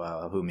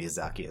about who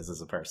Miyazaki is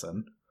as a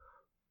person.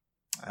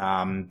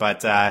 We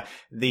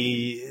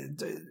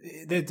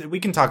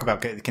can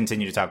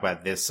continue to talk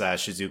about this,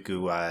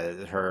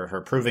 Shizuku,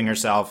 her proving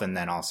herself, and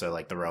then also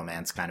like the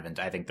romance kind of,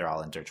 I think they're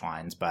all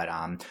intertwined, but,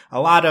 a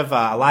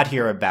lot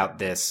here about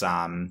this,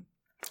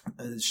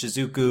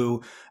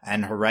 Shizuku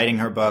and her writing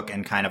her book,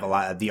 and kind of a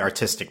lot of the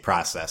artistic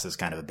process is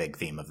kind of a big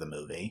theme of the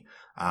movie.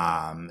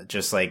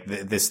 Just like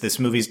this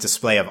movie's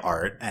display of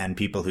art and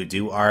people who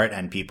do art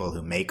and people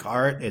who make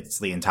art. It's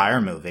the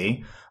entire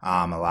movie.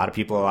 A lot of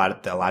people,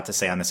 a lot to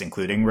say on this,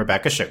 including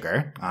Rebecca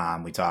Sugar.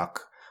 We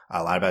talk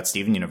a lot about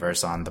Steven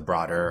Universe on the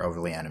broader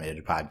Overly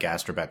Animated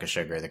podcast. Rebecca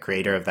Sugar, the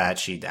creator of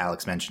that,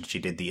 Alex mentioned she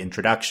did the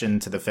introduction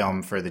to the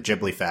film for the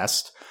Ghibli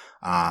Fest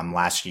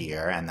last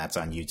year, and that's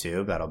on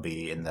YouTube. That'll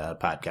be in the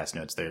podcast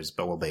notes.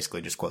 But we'll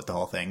basically just quote the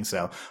whole thing.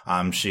 So,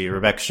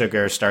 Rebecca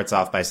Sugar starts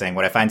off by saying,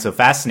 "What I find so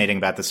fascinating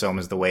about this film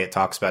is the way it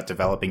talks about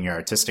developing your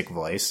artistic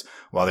voice.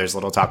 While there's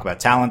little talk about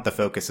talent, the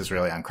focus is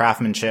really on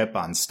craftsmanship,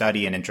 on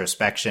study and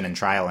introspection and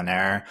trial and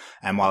error.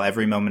 And while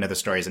every moment of the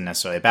story isn't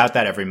necessarily about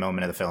that, every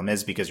moment of the film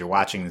is, because you're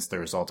watching this the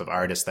result of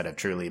artists that have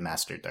truly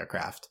mastered their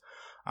craft."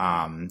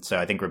 So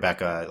I think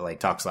Rebecca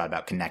talks a lot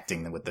about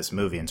connecting with this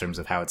movie in terms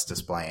of how it's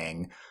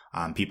displaying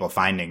people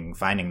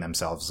finding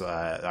themselves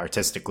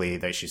artistically.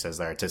 That she says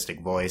their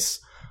artistic voice.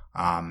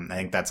 I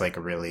think that's like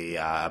a really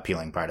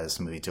appealing part of this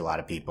movie to a lot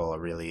of people. A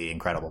really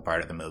incredible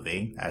part of the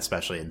movie,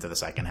 especially into the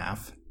second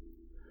half.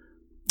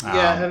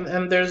 Yeah,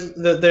 and there's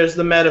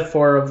the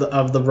metaphor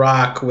of the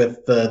rock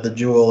with the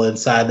jewel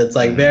inside. That's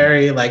like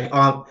very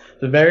on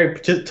the very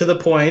to the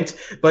point,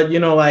 but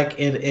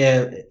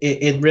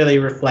it really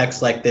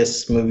reflects like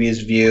this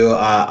movie's view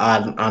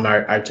on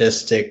our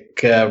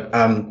artistic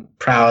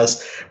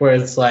prowess, where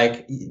it's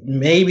like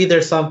maybe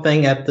there's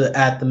something at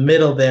the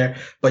middle there,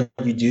 but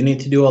you do need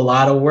to do a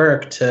lot of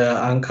work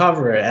to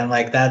uncover it, and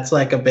like that's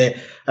like a big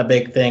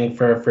thing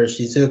for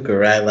Shizuku,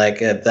 right? Like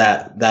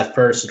that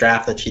first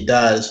draft that she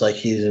does, like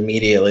she's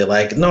immediately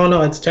like,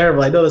 no, it's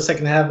terrible. I know the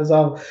second half is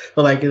all,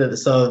 but like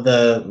so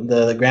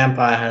the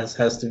grandpa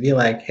has to be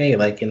like, hey,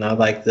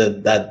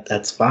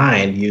 that's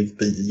fine.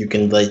 You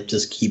can like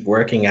just keep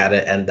working at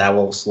it, and that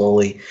will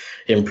slowly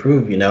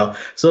improve,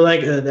 so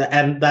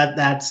and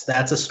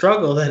that's a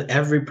struggle that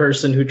every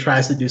person who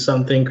tries to do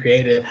something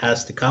creative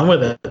has to come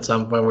with it at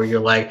some point, where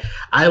you're like,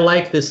 I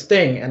like this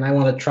thing and I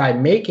want to try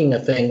making a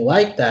thing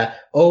like that.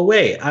 Oh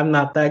wait, I'm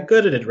not that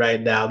good at it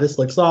right now. This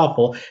looks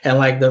awful. And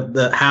like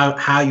the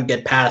how you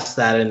get past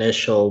that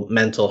initial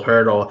mental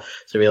hurdle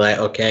to be like,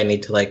 okay, I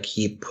need to like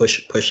keep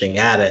pushing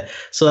at it.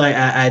 So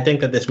I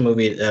think that this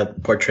movie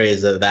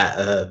portrays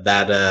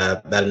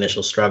that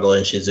initial struggle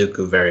in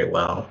Shizuku very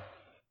well.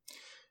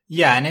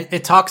 Yeah, and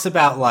it talks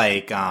about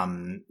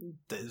the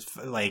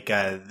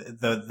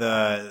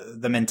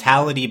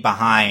mentality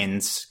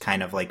behind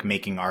kind of like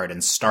making art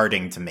and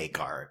starting to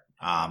make art,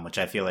 which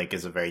I feel like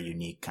is a very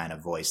unique kind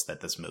of voice that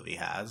this movie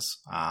has,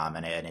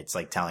 and it's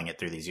like telling it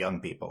through these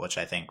young people, which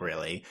I think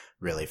really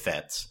really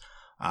fits.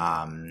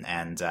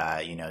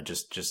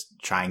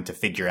 Just trying to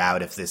figure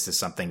out if this is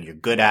something you're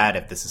good at,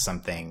 if this is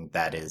something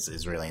that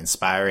is really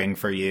inspiring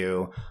for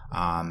you,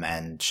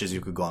 and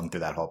Shizuku going through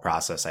that whole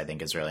process, I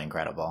think, is really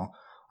incredible.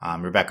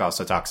 Rebecca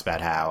also talks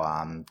about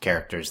how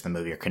characters in the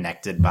movie are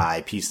connected by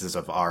pieces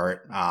of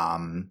art. I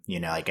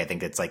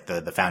think it's like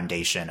the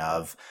foundation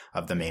of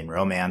the main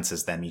romance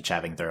is them each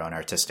having their own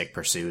artistic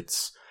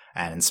pursuits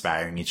and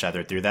inspiring each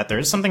other through that. There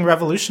is something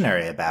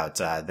revolutionary about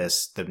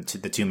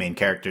the two main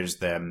characters,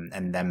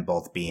 them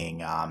both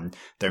being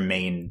their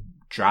main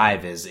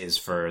drive is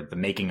for the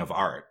making of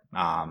art.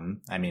 I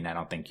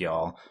don't think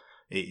y'all,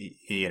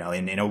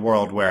 in a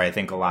world where I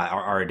think a lot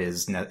our art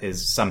is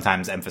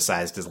sometimes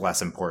emphasized as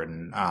less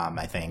important,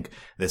 I think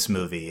this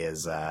movie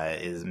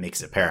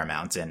makes it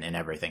paramount in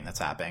everything that's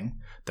happening,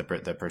 the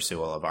pursuit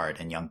of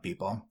art in young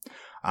people.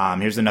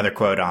 Here's another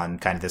quote on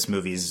kind of this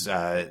movie's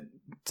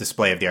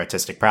display of the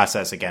artistic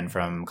process, again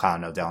from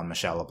Colin O'Dell and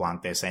Michelle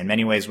LeBlanc. They say, in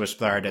many ways,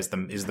 Wishbone is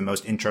the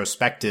most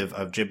introspective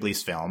of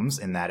Ghibli's films,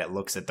 in that it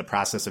looks at the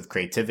process of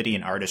creativity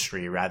and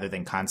artistry rather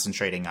than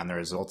concentrating on the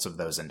results of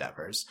those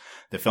endeavors.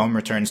 The film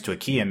returns to a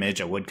key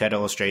image, a woodcut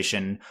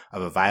illustration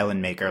of a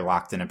violin maker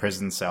locked in a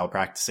prison cell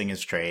practicing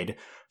his trade,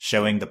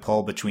 showing the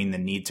pull between the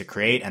need to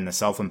create and the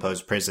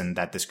self-imposed prison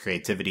that this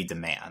creativity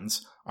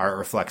demands. Art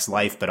reflects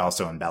life, but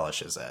also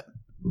embellishes it.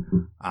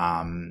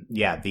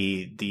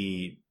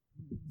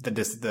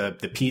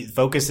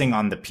 Focusing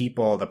on the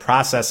people, the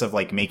process of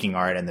like making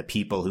art and the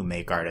people who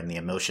make art and the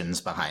emotions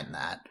behind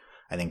that.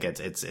 I think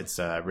it's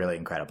a really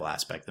incredible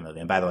aspect of the movie.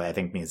 And by the way, I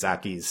think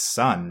Miyazaki's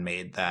son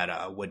made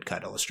that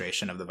woodcut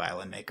illustration of the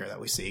violin maker that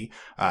we see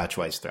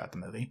twice throughout the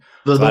movie.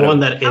 The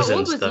one that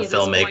isn't the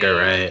filmmaker,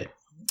 right?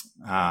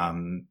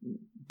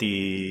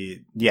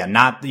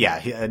 Not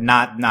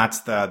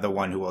the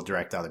one who will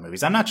direct other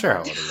movies. I'm not sure how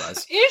old he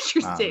was.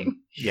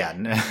 Interesting.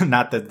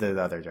 Not the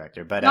other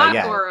director, but not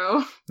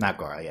Goro. Not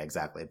Goro. Yeah,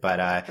 exactly.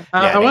 But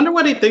I wonder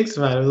what he thinks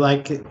about it.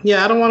 Like,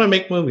 I don't want to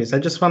make movies. I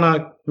just want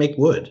to make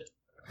wood.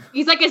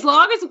 He's like, as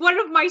long as one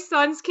of my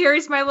sons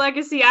carries my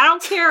legacy, I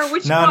don't care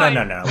which one.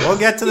 No. We'll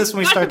get to this when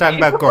we start talking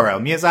about Goro.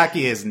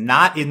 Miyazaki is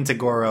not into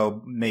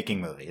Goro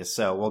making movies,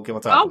 so we'll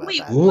talk about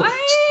that. What?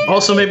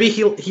 Also, maybe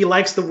he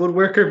likes the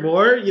woodworker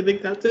more. You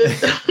think that's it?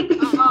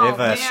 They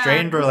have a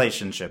strained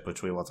relationship,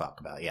 which we will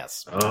talk about.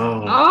 Yes.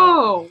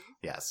 Oh.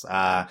 Yes. So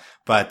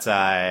the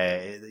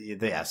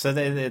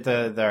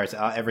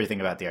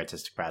everything about the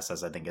artistic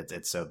process, I think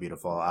it's so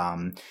beautiful.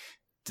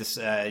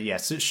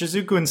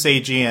 Shizuku and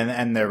Seiji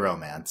and their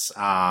romance.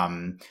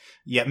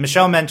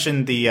 Michelle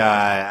mentioned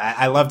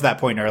I loved that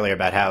point earlier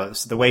about how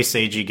the way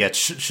Seiji gets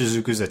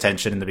Shizuku's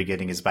attention in the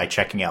beginning is by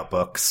checking out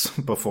books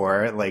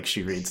before, like,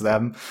 she reads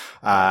them.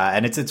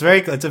 And it's a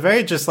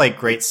very just, like,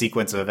 great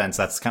sequence of events.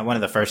 That's kind of one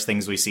of the first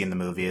things we see in the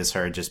movie is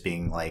her just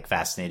being, like,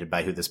 fascinated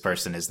by who this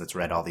person is that's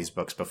read all these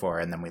books before.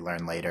 And then we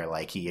learn later,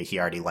 like, he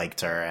already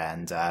liked her,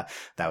 and that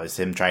was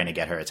him trying to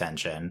get her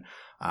attention.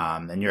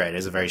 And you're right,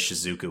 it's a very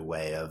Shizuku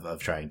way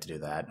of trying to do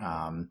that.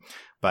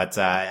 It's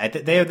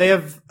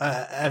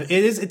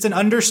an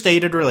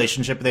understated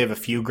relationship. They have a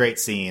few great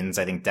scenes.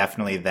 I think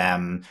definitely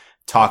them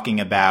talking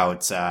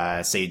about,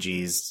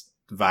 Seiji's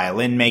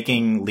violin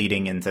making,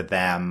 leading into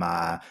them,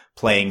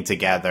 playing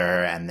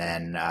together, and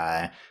then,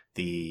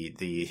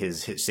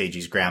 his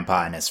Seiji's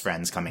grandpa and his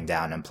friends coming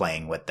down and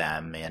playing with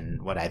them in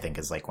what I think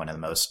is like one of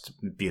the most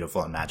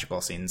beautiful and magical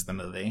scenes in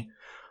the movie.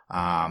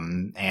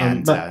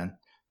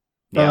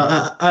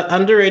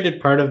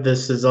 Underrated part of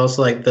this is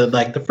also like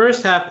the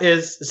first half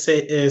is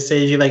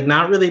Seiji like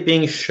not really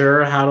being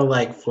sure how to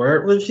like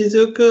flirt with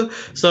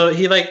Shizuku, so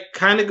he like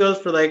kind of goes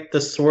for like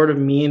the sort of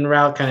mean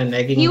route, kind of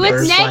negging. He was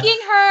first, negging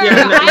her.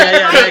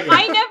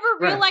 I never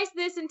realized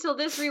this until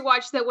this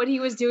rewatch that what he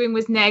was doing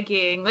was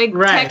negging, like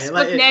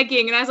textbook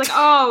negging, and I was like,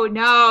 oh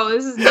no,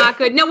 this is not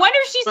good. No wonder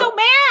she's so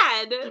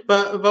mad.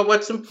 But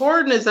what's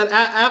important is that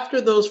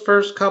after those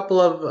first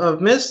couple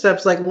of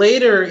missteps, like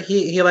later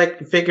he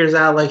like figures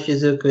out like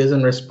Shizuku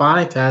isn't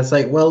responding to that. It's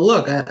like, well,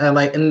 look, I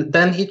like, and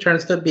then he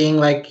turns to being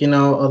like,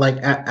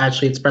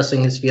 actually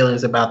expressing his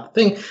feelings about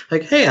the thing.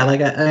 Like, hey,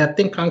 I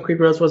think Concrete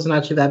Rose wasn't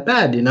actually that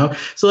bad,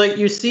 So like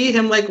you see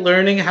him like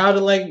learning how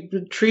to like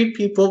treat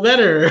people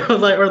better, or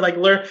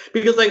learn,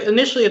 because like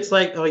initially it's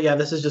like, oh yeah,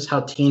 this is just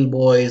how teen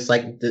boys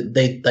like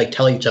they like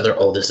tell each other,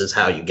 oh, this is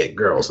how you get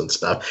girls and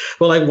stuff.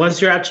 But like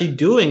once you're actually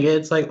doing it,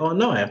 it's like, oh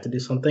no, I have to do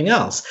something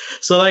else.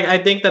 So like I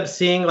think that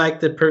seeing like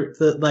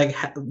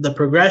the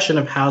progression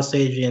of how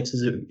Seiji and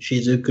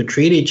Shizuku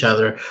treat each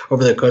other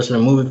over the course of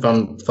the movie,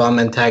 from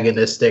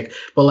antagonistic,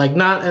 but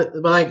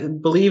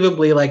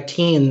believably like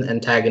teen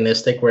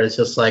antagonistic, where it's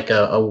just like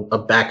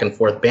a back and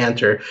forth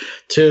banter,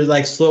 to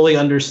like slowly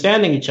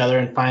understanding each other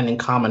and finding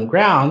common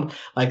ground,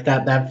 like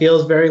that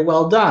feels very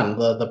well done.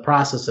 The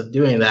process of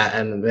doing that,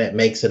 and it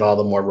makes it all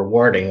the more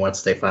rewarding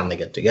once they finally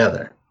get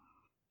together.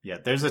 Yeah,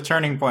 there's a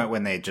turning point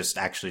when they just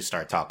actually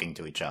start talking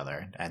to each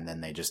other, and then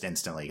they just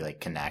instantly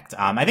like connect.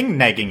 I think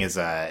negging is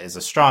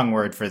a strong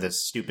word for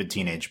this stupid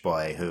teenage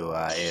boy who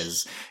I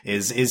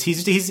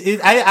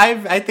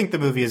think the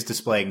movie is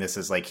displaying this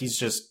as like he's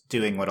just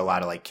doing what a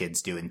lot of like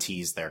kids do and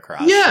tease their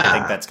crush. Yeah, I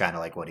think that's kind of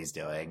like what he's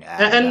doing.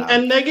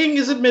 And negging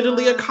is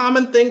admittedly a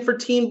common thing for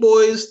teen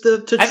boys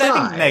to try. I think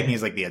negging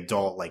is like the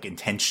adult like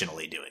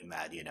intentionally doing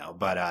that,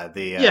 But I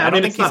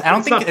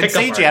don't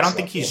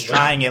think he's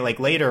trying it.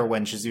 Like later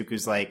when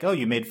Shizuku's like, oh,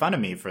 you made fun of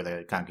me for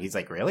the concrete. He's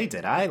like, really?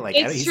 Did I? Like,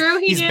 it's true.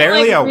 He's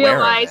barely like, aware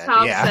realize of it.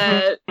 how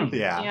Yeah.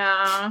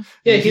 yeah.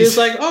 Yeah, he was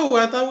like, oh,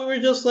 I thought we were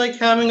just like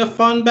having a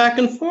fun back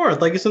and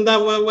forth. Like, isn't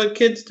that what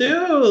kids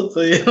do?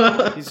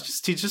 He's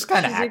just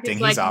kind of acting.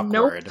 He's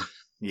awkward. Nope.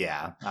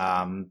 Yeah,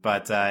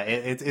 but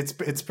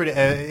it's pretty.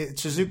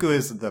 Shizuku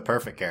is the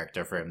perfect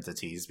character for him to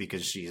tease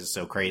because she is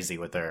so crazy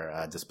with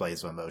her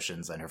displays of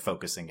emotions and her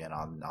focusing in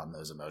on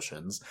those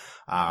emotions.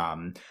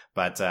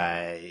 But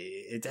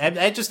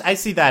I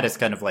see that as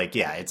kind of like,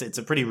 yeah, it's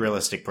a pretty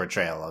realistic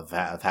portrayal of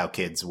how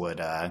kids would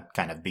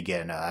kind of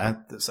begin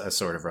a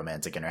sort of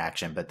romantic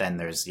interaction. But then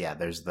there's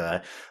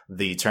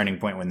the turning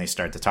point when they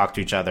start to talk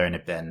to each other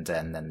and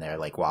then they're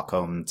like walk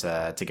home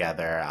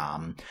together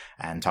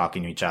and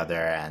talking to each other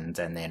and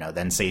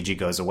then Seiji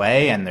goes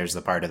away, and there's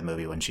the part of the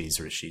movie when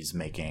she's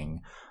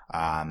making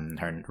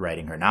her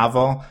writing her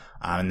novel,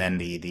 and then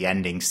the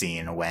ending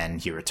scene when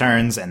he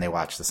returns and they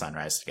watch the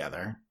sunrise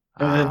together.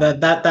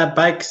 That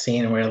bike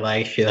scene where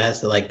like she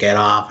has to like get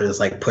off and is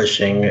like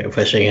pushing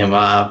him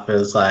off.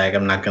 It's like,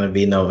 I'm not gonna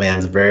be no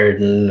man's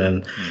burden,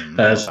 and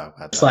it's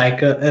like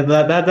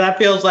that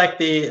feels like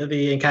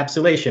the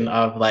encapsulation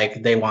of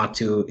like they want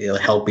to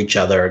help each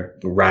other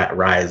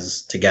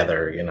rise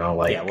together.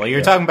 Like yeah. Well,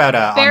 you're talking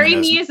about very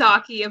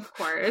Miyazaki, of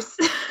course.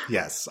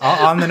 Yes,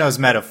 on the nose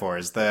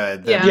metaphors. The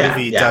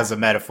movie does a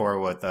metaphor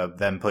with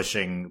them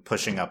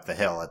pushing up the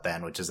hill at the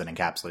end, which is an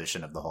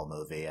encapsulation of the whole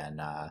movie, and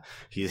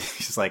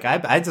he's like,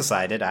 I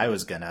decided I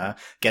was gonna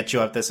get you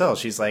up this hill.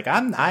 She's like,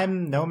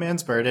 I'm no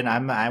man's burden.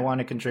 I want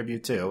to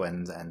contribute too,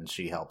 and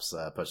she helps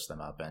push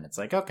them up. And it's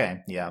like,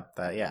 okay, yeah.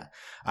 But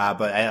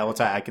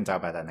I can talk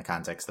about that in the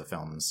context of the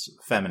film's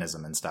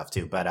feminism and stuff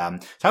too. But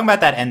talking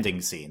about that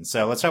ending scene.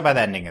 So let's talk about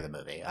that ending of the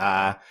movie.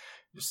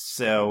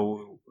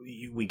 So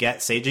we get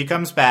Seiji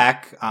comes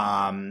back.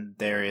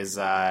 There is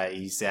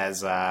he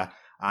says,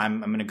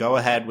 I'm going to go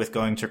ahead with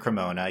going to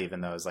Cremona,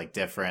 even though it's like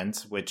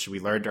different, which we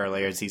learned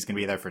earlier is he's going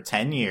to be there for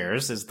 10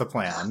 years is the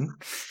plan.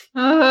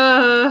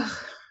 And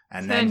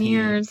 10 then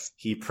years.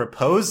 He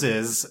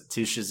proposes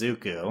to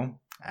Shizuku,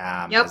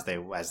 yep.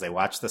 as they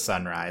watch the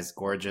sunrise.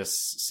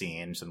 Gorgeous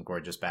scene, some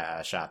gorgeous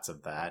shots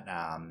of that.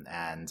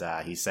 And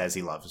he says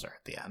he loves her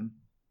at the end.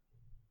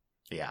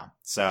 Yeah.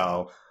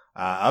 So,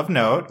 of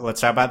note,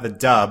 let's talk about the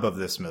dub of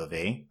this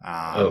movie.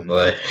 Oh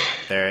boy.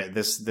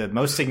 The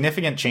most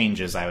significant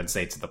changes, I would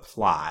say, to the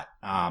plot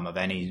of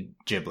any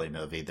Ghibli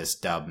movie this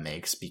dub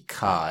makes,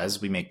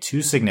 because we make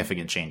two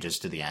significant changes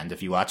to the end.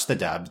 If you watch the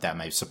dub, that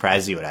might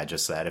surprise you what I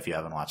just said if you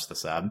haven't watched the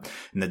sub.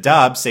 In the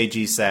dub,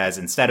 Seiji says,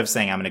 instead of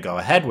saying I'm going to go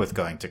ahead with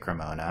going to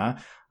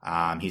Cremona,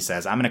 he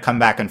says, I'm going to come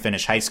back and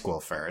finish high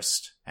school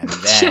first. And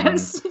then...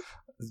 Yes.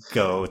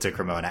 Go to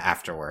Cremona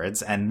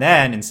afterwards. And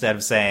then instead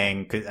of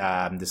saying,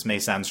 this may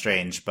sound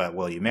strange, but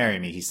will you marry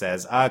me? He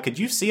says, could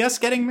you see us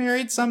getting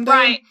married someday?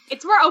 Right.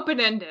 It's more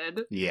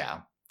open-ended. Yeah.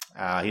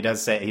 He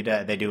does say,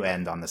 they do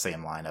end on the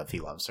same line of he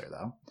loves her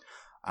though.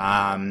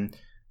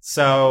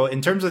 So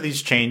in terms of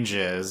these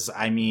changes,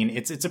 I mean,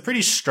 it's a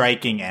pretty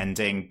striking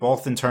ending,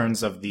 both in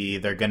terms of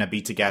they're going to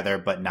be together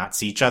but not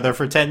see each other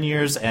for 10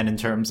 years, and in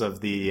terms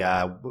of the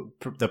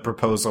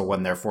proposal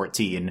when they're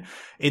 14.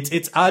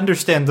 It's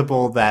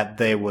understandable that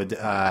they would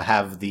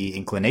have the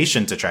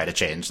inclination to try to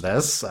change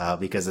this,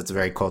 because it's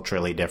very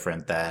culturally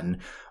different than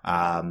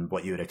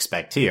what you would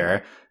expect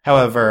here.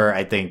 However,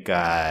 I think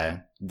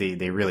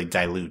they really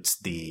dilute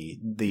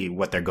the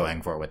what they're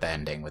going for with the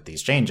ending with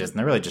these changes, and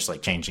they're really just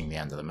like changing the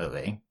end of the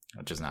movie,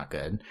 which is not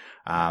good.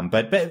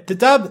 But the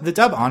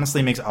dub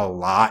honestly makes a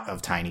lot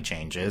of tiny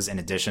changes in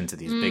addition to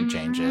these big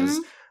changes.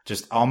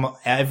 Just almost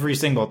every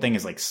single thing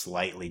is like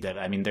slightly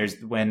different. I mean, there's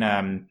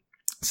when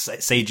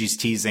Seiji's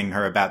teasing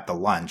her about the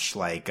lunch,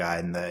 like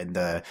in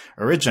the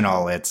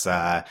original, it's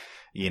that's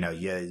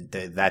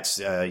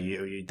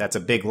a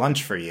big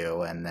lunch for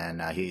you, and then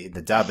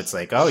the dub, it's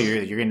like, oh,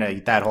 you're gonna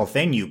eat that whole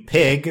thing, you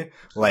pig.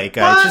 Like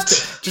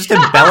just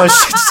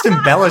embellishes a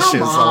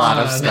lot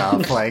of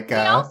stuff. Like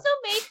they also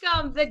make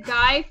the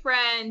guy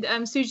friend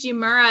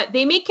Sujimura,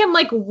 they make him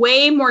like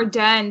way more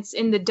dense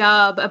in the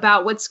dub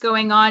about what's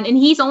going on, and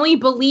he's only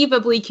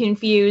believably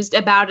confused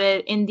about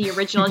it in the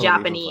original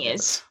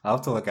Japanese. I'll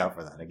have to look out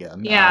for that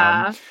again.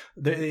 Yeah.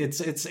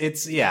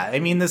 It's yeah. I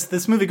mean,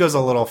 this movie goes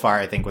a little far,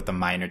 I think, with the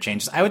minor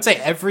changes. I would say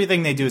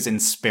everything they do is in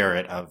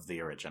spirit of the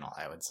original.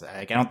 I would say,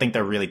 like, I don't think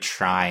they're really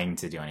trying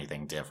to do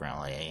anything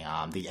differently.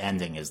 The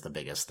ending is the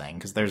biggest thing,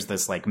 because there's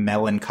this like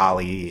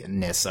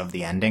melancholiness of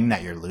the ending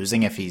that you're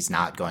losing if he's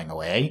not going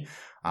away.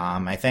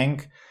 I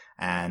think.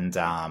 And,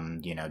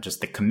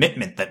 just the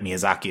commitment that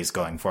Miyazaki is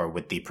going for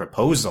with the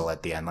proposal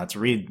at the end. Let's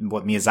read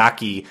what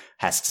Miyazaki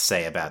has to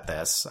say about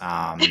this.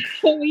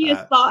 His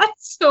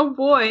thoughts? Oh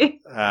boy.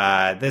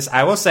 This,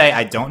 I will say,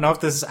 I don't know if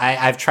this,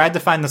 I've tried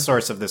to find the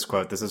source of this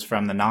quote. This is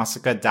from the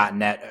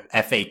Nausicaa.net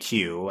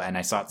FAQ, and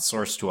I saw it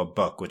sourced to a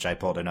book, which I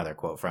pulled another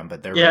quote from,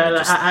 but they're really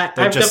just, I've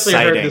definitely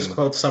heard this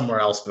quote somewhere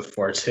else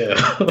before too.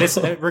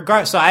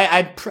 So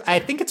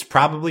I think it's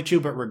probably true,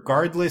 but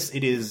regardless,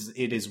 it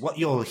is what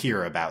you'll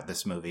hear about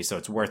this movie. So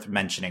it's worth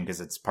mentioning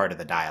because it's part of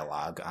the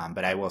dialogue.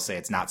 But I will say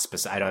it's not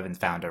specific. I haven't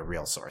found a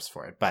real source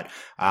for it. But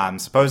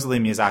supposedly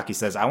Miyazaki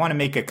says, I want to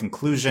make a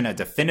conclusion, a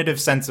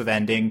definitive sense of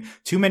ending.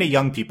 Too many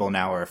young people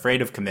now are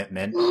afraid of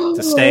commitment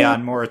to stay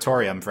on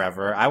moratorium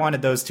forever. I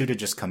wanted those two to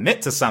just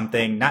commit to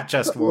something, not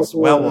just,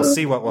 we'll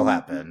see what will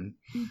happen.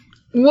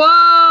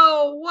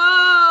 Whoa!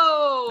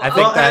 I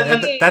think Okay. I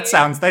think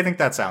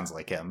that sounds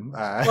like him.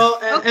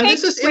 And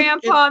this is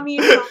Grandpa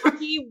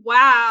Miyazaki.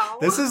 Wow.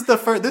 This is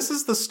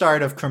the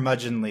start of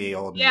curmudgeonly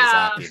old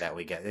Miyazaki that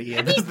we get.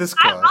 Yeah, this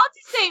quote. I'll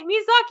just say,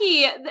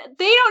 Miyazaki,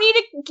 they don't need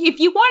if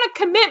you want a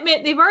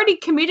commitment, they've already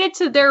committed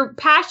to their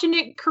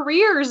passionate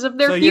careers of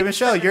their So future.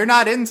 Michelle, you're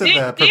not into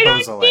the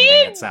proposal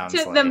ending, it sounds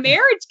like. The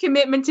marriage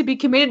commitment to be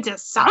committed to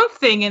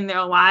something in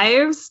their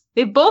lives.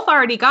 They both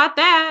already got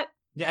that.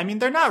 Yeah, I mean,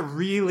 they're not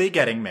really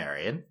getting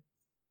married.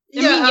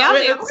 They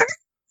were.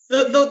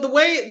 The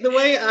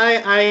way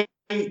I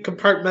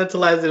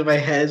compartmentalize it in my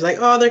head is like,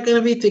 oh, they're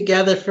gonna be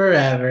together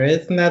forever.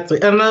 Isn't that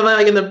sweet? And then,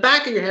 like, in the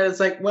back of your head,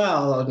 it's like,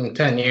 well, in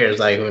 10 years,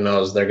 like, who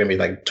knows? They're gonna be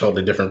like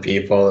totally different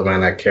people. They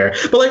might not care.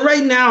 But like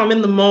right now, I'm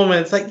in the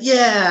moment. It's like,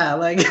 yeah,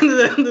 like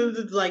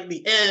it's like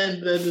the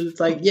end, and it's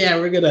like, yeah,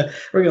 we're gonna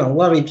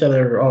love each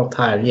other all the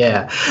time.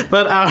 Yeah.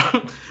 But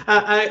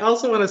I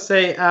also want to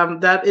say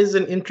that is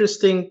an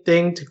interesting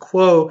thing to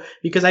quote,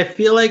 because I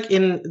feel like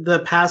in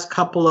the past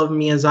couple of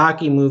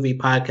Miyazaki movie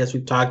podcasts,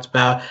 we've talked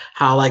about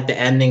how like the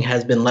ending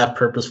has been left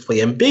purposefully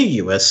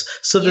ambiguous.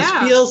 So this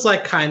feels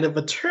like kind of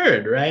a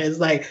turn, right? It's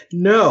like,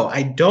 no,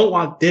 I don't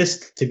want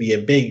this to be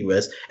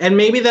ambiguous. And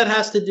maybe that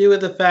has to do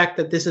with the fact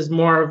that this is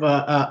more of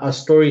a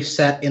story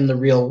set in the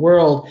real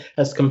world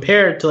as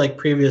compared to like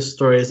previous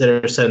stories that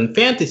are set in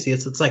fantasy.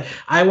 So it's like,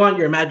 I want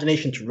your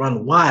imagination to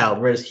run wild.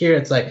 Whereas here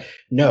it's like,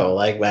 no,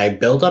 like I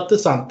built up to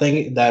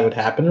something that would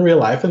happen in real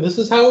life, and this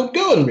is how it would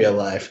go in real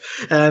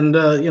life. And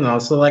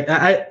so like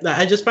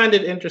I just find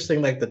it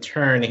interesting, like the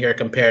turn here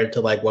compared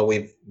to like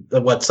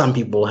what some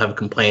people have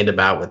complained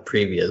about with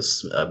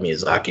previous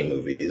Miyazaki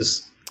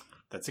movies.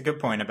 That's a good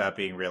point about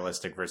being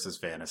realistic versus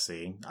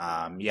fantasy.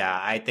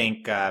 I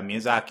think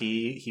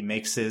Miyazaki, he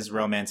makes his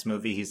romance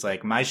movie. He's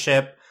like, my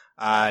ship.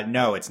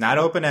 No, it's not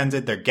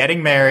open-ended. They're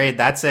getting married.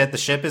 That's it. The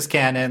ship is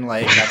canon.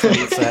 Like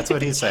that's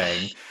what he's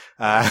saying.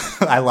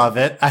 I love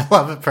it. I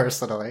love it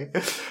personally.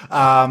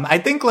 I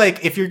think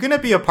like if you're going to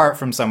be apart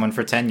from someone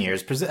for 10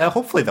 years,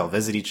 hopefully they'll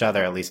visit each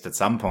other at least at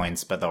some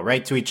points, but they'll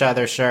write to each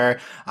other. Sure.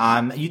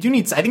 I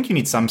think you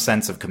need some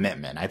sense of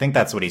commitment. I think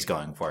that's what he's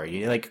going for.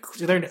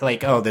 They're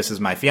like, oh, this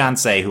is my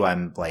fiance who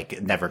I'm like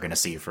never going to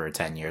see for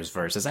 10 years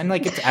versus, and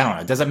like, I don't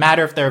know. Does it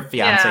matter if they're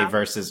fiance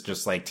versus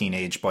just like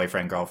teenage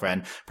boyfriend,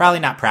 girlfriend?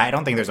 Probably not. I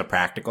don't think there's a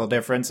practical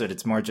difference, but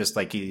it's more just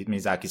like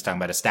Miyazaki's talking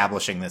about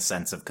establishing this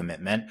sense of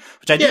commitment,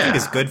 which I do think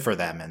is good for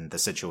them and the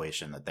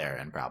situation that they're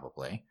in,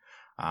 probably.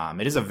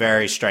 It is a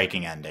very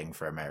striking ending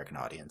for American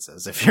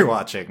audiences. If you're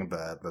watching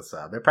the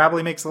sub, it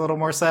probably makes a little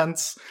more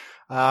sense.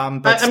 But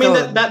I mean,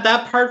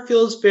 that part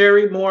feels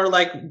very more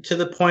like to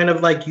the point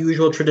of like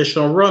usual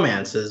traditional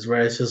romances,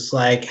 where it's just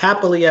like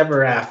happily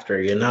ever after,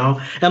 and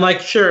like,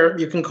 sure,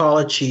 you can call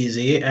it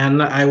cheesy,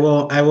 and I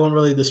won't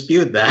really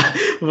dispute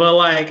that. But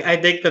like, I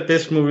think that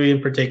this movie in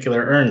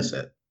particular earns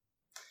it.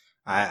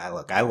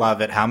 I love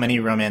it. How many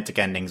romantic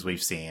endings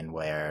we've seen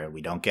where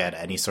we don't get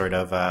any sort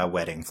of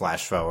wedding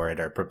flash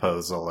forward or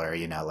proposal or,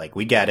 like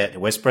we get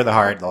it. Whisper of the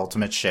Heart, the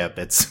ultimate ship.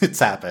 It's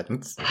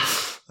happened.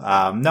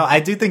 No,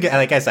 I do think,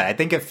 like I said, I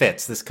think it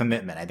fits this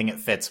commitment. I think it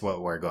fits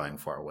what we're going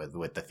for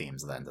with the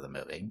themes of the end of the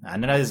movie.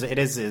 And it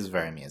is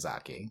very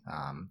Miyazaki.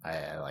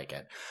 I like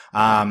it.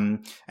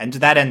 And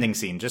that ending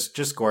scene,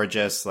 just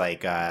gorgeous.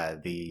 Like,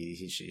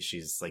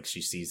 she's like,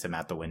 she sees him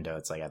out the window.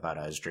 It's like, I thought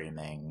I was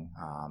dreaming.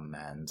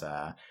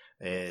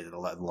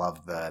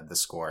 Love the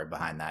score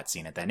behind that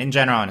scene at the end. In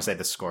general, I want to say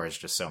the score is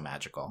just so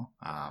magical.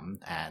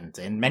 And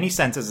in many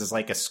senses, it's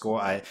like a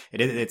score.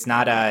 It's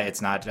not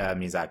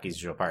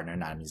Miyazaki's usual partner,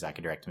 not a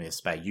Miyazaki director.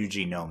 It's by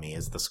Yuji Nomi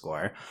is the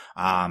score.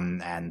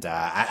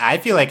 I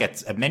feel like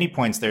at many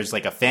points there's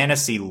like a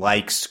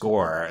fantasy-like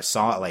score,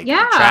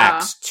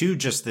 tracks to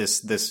just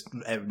this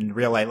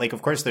real life. Like,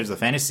 of course, there's the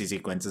fantasy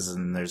sequences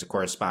and there's a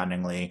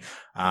correspondingly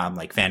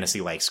like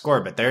fantasy-like score,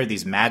 but there are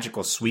these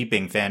magical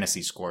sweeping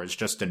fantasy scores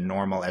just in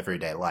normal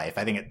everyday life.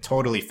 I think it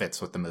totally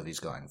fits what the movie's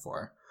going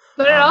for.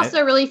 But it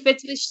also really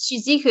fits with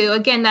Shizuku.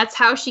 Again, that's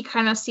how she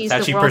kind of sees the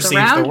world around her. She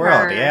perceives the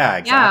world. Yeah,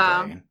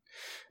 exactly.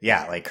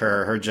 Yeah, like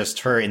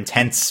her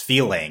intense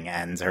feeling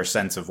and her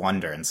sense of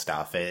wonder and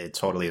stuff. It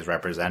totally is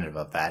representative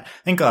of that.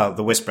 I think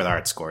the Whisper of the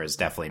Heart score is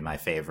definitely my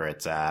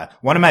favorite.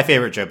 One of my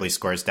favorite Ghibli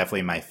scores,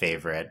 definitely my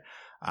favorite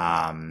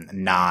non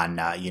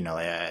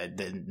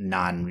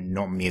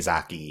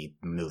Miyazaki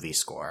movie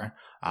score.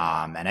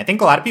 And I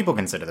think a lot of people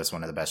consider this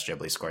one of the best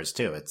Ghibli scores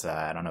too. It's,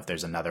 I don't know if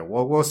there's another,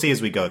 we'll see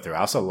as we go through. I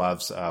also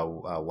love,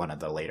 one of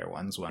the later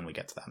ones when we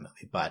get to that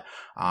movie, but,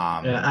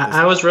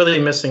 I was really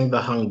missing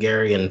the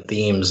Hungarian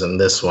themes in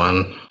this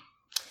one.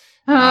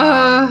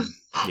 But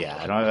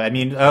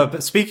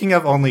speaking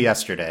of Only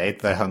Yesterday,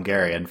 the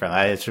Hungarian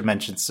I should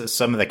mention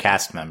some of the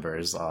cast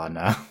members on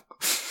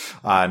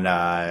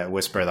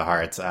Whisper of the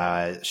Heart.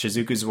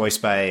 Shizuku's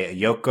voiced by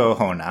Yoko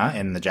Hona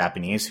in the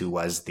Japanese, who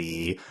was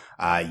the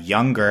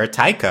younger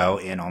Taiko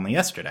in Only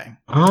Yesterday.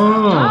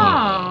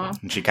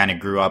 And she kind of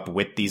grew up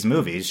with these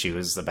movies. She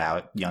was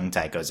about young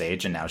Taiko's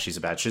age, and now she's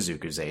about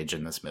Shizuku's age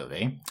in this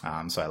movie.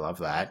 So I love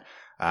that.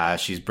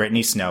 She's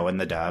Brittany Snow in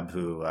the dub,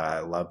 who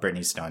love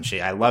Brittany Snow, and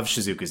I love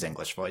Shizuku's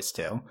English voice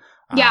too.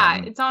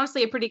 Yeah, it's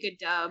honestly a pretty good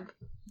dub.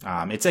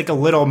 It's like a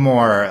little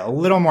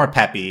more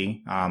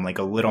peppy, like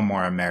a little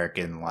more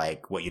American,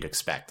 like what you'd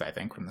expect, I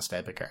think, from this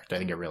type of character. I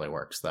think it really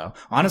works, though.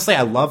 Honestly,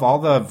 I love all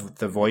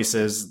the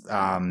voices,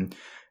 in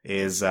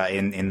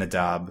the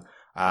dub.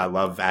 I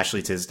love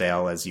Ashley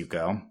Tisdale as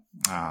Yuko.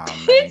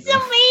 It's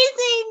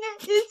amazing.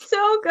 It's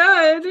so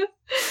good.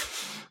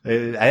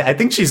 I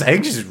think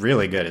she's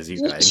really good as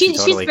Yuka.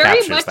 She's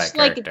very much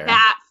like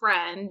that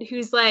friend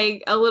who's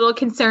like a little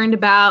concerned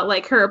about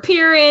like her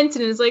appearance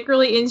and is like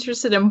really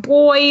interested in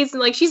boys, and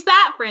like she's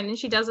that friend and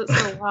she does it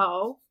so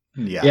well.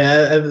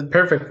 Yeah,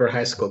 perfect for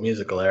High School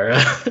Musical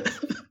era.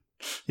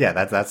 Yeah,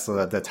 that's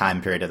the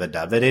time period of the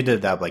dub. They did a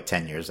dub like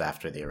 10 years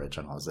after the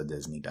original as a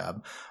Disney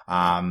dub.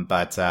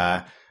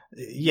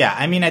 Yeah,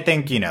 I mean, I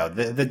think,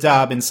 the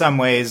dub in some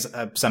ways,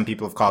 some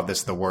people have called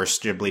this the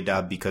worst Ghibli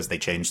dub because they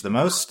changed the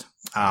most.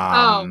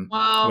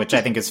 Which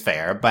I think is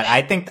fair, but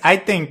I think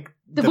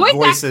the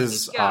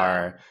voices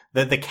are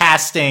the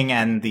casting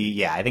and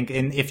I think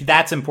if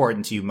that's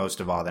important to you most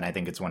of all, then I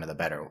think it's one of the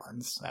better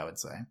ones, I would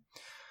say.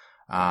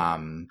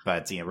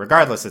 But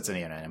regardless, it's an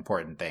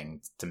important thing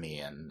to me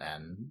and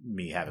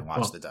me having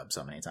watched the dub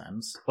so many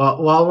times.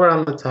 Well, while we're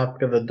on the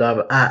topic of the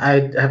dub,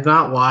 I have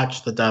not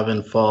watched the dub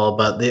in full,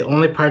 but the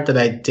only part that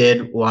I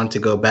did want to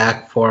go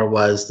back for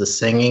was the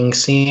singing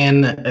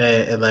scene, when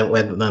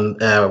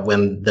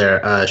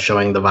they're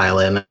showing the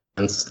violin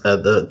and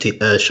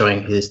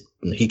showing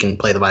he can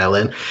play the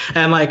violin,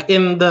 and like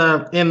in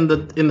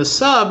the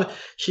sub,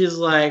 she's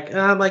like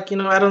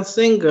I don't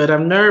sing good,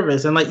 I'm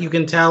nervous, and like you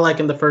can tell like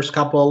in the first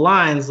couple of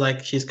lines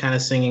like she's kind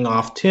of singing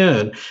off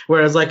tune,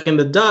 whereas like in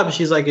the dub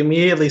she's like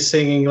immediately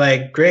singing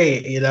like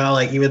great,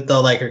 like even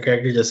though like her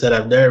character just said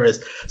I'm nervous.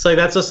 So like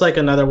that's just like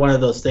another one of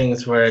those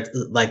things where it's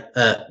like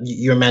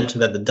you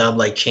mentioned that the dub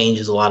like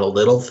changes a lot of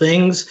little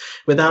things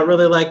without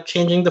really like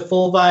changing the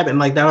full vibe, and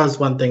like that was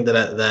one thing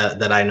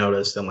that I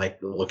noticed in like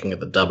looking at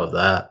the dub of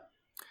that.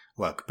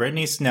 Look,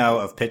 Brittany Snow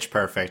of Pitch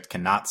Perfect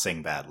cannot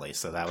sing badly,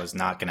 so that was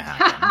not going to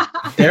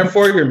happen.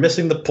 Therefore, you're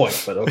missing the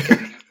point, but okay.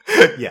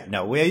 Yeah,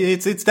 no,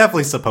 it's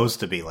definitely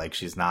supposed to be like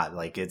she's not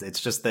like it's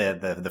just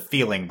the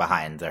feeling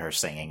behind her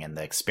singing and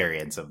the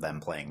experience of them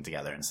playing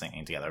together and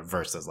singing together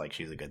versus like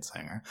she's a good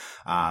singer.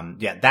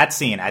 Yeah, that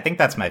scene, I think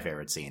that's my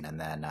favorite scene,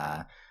 and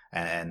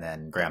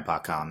then Grandpa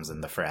comes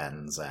and the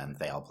friends and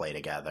they all play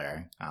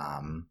together.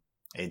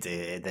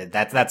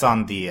 That's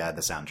on the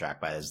soundtrack,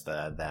 but is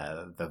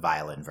the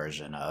violin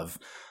version of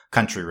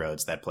Country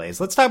Roads that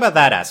plays. Let's talk about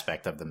that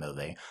aspect of the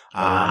movie.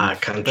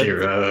 Country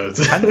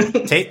Roads.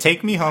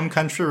 Take Me Home,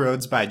 Country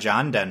Roads by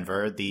John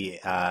Denver.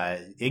 The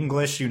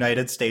English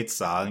United States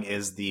song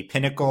is the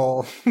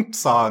pinnacle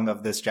song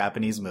of this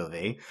Japanese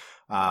movie.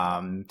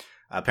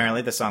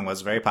 Apparently the song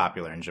was very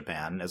popular in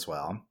Japan as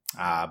well.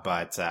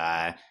 But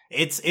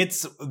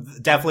it's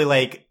definitely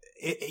like,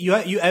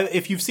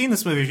 if you've seen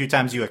this movie a few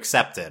times, you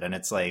accept it, and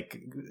it's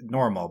like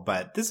normal.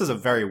 But this is a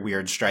very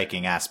weird,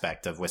 striking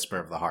aspect of Whisper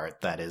of the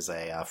Heart that is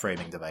a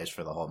framing device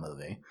for the whole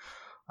movie.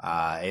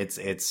 I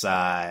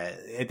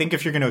think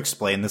if you're going to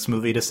explain this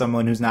movie to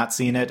someone who's not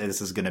seen it,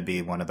 this is going to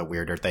be one of the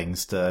weirder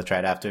things to try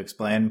to have to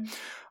explain.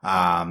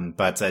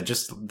 But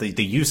just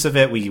the use of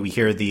it, we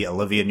hear the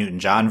Olivia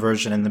Newton-John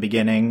version in the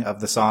beginning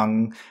of the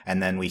song,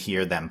 and then we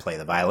hear them play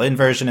the violin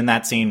version in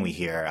that scene. We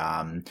hear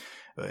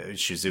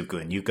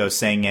Shizuku and Yuko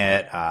sing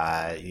it.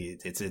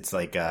 It's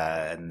like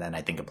and then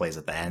I think it plays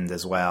at the end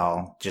as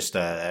well. Just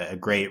a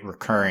great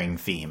recurring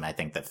theme, I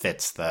think, that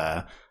fits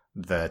the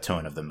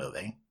tone of the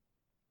movie.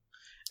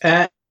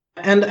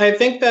 And I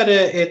think that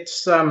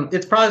it's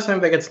probably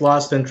something that gets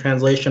lost in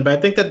translation, but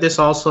I think that this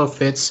also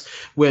fits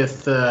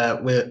with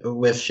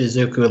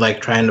Shizuku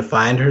like trying to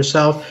find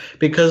herself,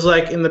 because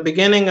like in the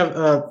beginning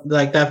of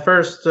like that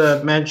first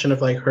mention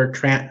of like her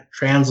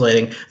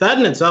translating, that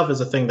in itself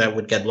is a thing that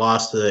would get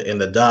lost in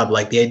the dub.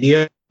 Like the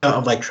idea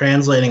of like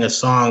translating a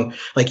song,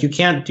 like you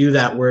can't do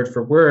that word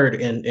for word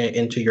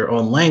into your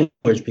own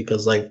language,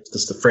 because like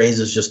just the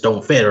phrases just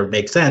don't fit or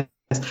make sense.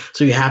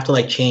 So you have to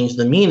like change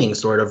the meaning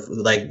sort of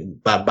like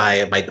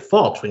by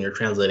default when you're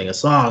translating a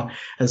song.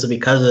 And so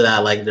because of that,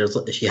 like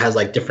she has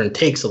like different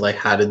takes of like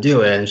how to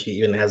do it. And she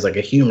even has like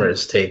a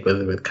humorous take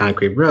with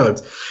Concrete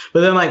Roads.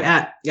 But then like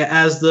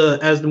as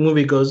the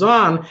movie goes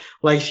on,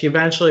 like she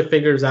eventually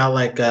figures out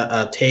like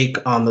a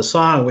take on the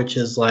song, which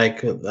is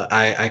like,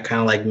 I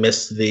kind of like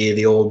miss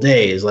the old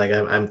days. Like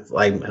I'm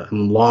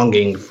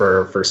longing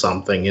for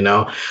something,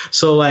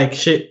 So like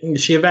she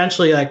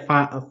eventually like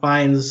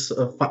finds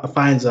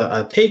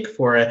a take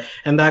for it,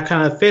 and that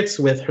kind of fits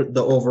with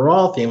the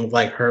overall theme of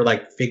like her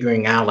like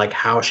figuring out like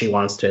how she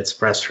wants to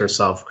express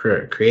herself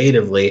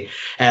creatively,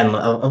 and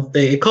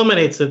it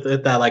culminates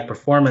at that like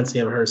performance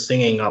of her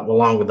singing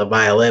along with the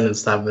violin and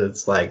stuff.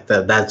 It's like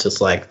that's just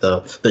like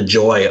the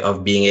joy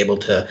of being able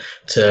to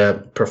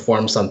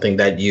perform something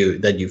that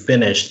you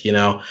finished,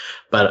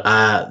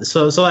 But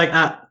so like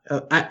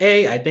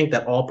I think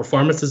that all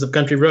performances of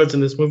Country Roads in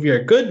this movie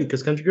are good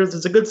because Country Roads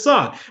is a good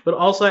song, but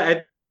also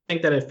I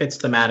think that it fits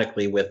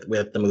thematically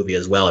with the movie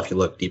as well if you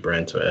look deeper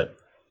into it.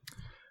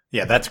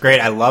 Yeah, that's great.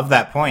 I love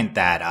that point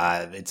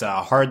that it's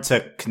a hard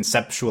to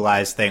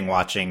conceptualize thing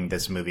watching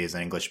this movie as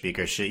an English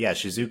speaker.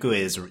 Shizuku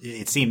is,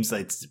 it seems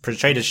like it's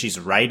portrayed as she's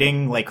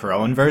writing like her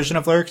own version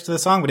of lyrics to the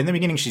song, but in the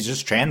beginning she's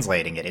just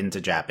translating it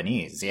into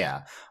Japanese.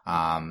 Yeah.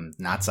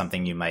 Not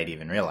something you might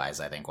even realize,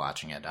 I think,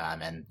 watching it.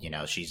 And, you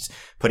know, she's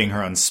putting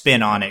her own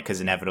spin on it because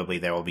inevitably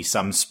there will be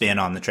some spin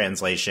on the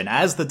translation,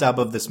 as the dub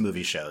of this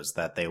movie shows,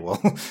 that they will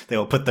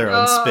put their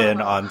own spin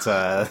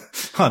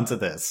onto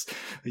this.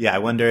 Yeah, I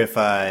wonder if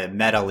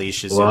Metal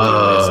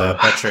Shizuku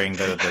is butchering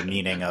the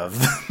meaning of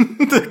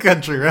the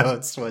country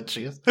roads. I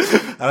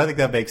don't think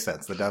that makes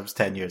sense. The dub's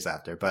 10 years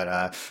after,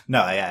 but no,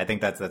 yeah, I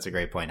think that's a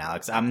great point,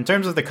 Alex. In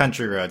terms of the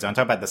country roads, I'm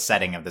talking about the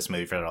setting of this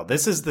movie for it all.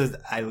 This is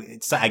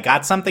I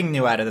got something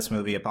new out of this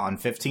movie upon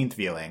 15th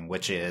viewing,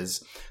 which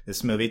is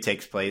this movie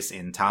takes place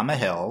in Tama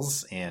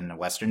Hills in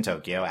Western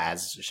Tokyo,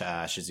 as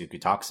Shizuku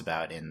talks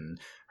about in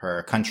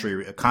her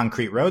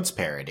Concrete Roads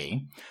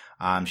parody.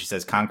 She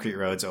says concrete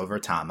roads over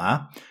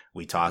Tama.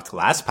 We talked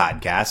last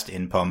podcast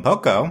in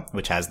Pompoko,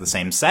 which has the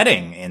same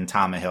setting in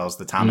Tama Hills,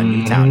 the Tama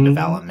Newtown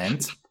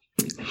development.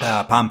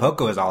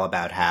 Pompoko is all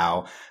about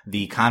how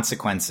the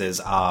consequences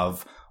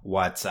of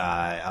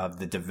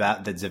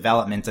the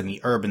development and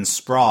the urban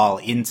sprawl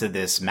into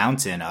this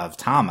mountain of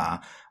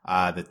Tama,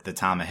 the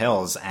Tama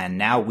Hills, and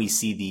now we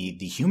see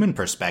the human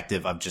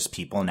perspective of just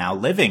people now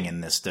living in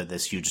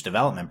this huge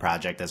development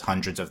project, as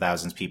hundreds of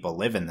thousands of people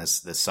live in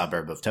this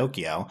suburb of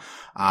Tokyo.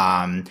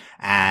 And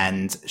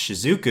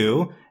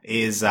Shizuku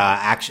is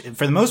actually,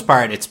 for the most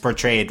part, it's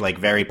portrayed like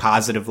very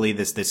positively.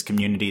 This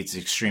community, it's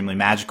extremely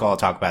magical. I'll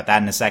talk about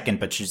that in a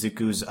second. But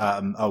Shizuku's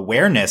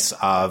awareness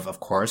of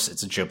course,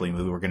 it's a Ghibli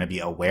movie. We're going to be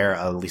aware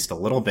at least a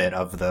little bit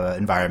of the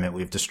environment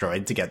we've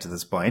destroyed to get to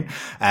this point.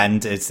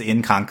 And it's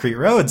in Concrete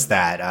Roads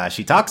that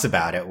she talks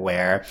about it,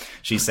 where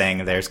she's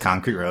saying there's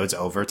concrete roads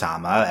over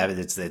Tama.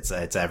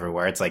 It's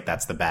everywhere. It's like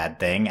that's the bad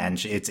thing,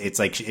 and it's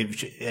like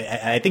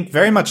I think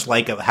very much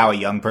like how a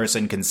young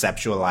person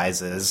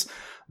conceptualizes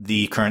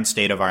the current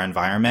state of our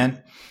environment,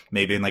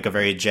 maybe in like a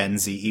very Gen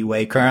Z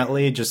way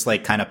currently, just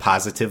like kind of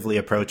positively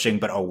approaching,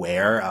 but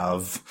aware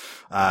of,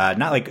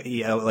 not like,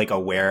 you know, like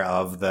aware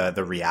of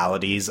the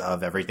realities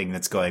of everything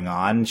that's going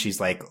on.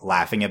 She's like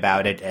laughing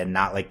about it and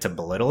not like to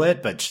belittle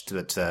it, but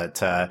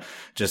to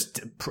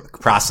just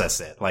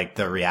process it, like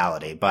the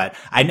reality. But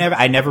I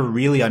never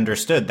really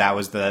understood that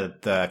was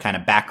the kind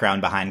of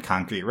background behind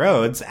Concrete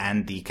Roads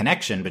and the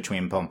connection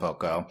between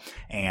Pompoko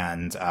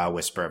and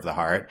Whisper of the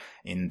Heart,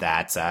 in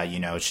that, you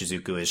know,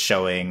 Shizuku is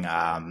showing,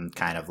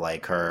 kind of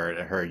like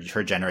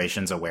her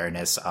generation's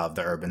awareness of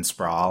the urban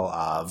sprawl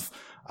of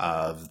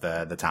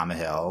the Tama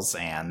Hills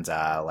and,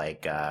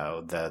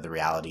 the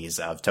realities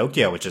of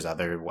Tokyo, which is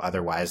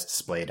otherwise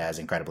displayed as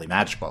incredibly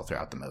magical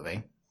throughout the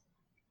movie.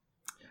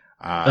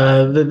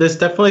 This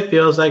definitely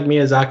feels like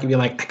Miyazaki being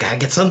like, I gotta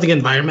get something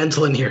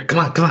environmental in here. Come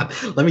on,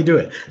 let me do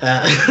it.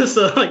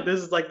 So like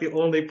this is like the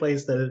only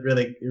place that it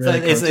really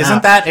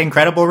isn't that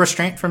incredible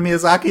restraint from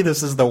Miyazaki?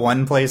 This is the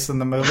one place in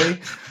the movie.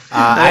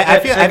 I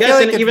feel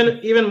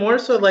like even more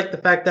so like the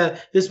fact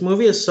that this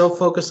movie is so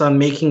focused on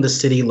making the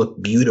city look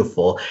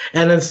beautiful,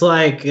 and it's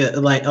like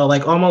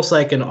almost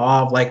like an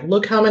awe of like,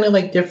 look how many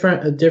like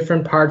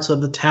different parts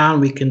of the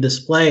town we can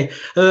display.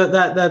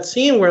 That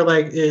scene where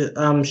like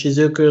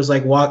Shizuku is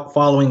like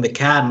following the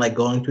cat and like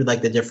going through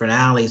like the different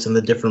alleys and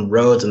the different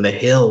roads and the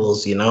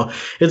hills, you know,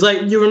 it's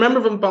like you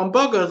remember from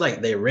Pompoko, it's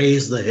like they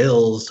raised the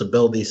hills to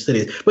build these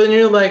cities, but then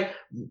you're like,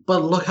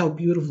 but look how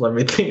beautiful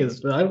everything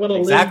is. I want to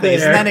live there.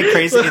 Isn't that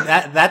crazy?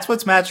 That's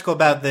what's magical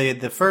about the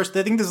first.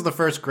 I think this is the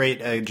first great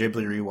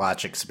Ghibli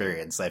rewatch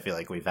experience I feel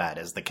like we've had,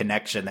 is the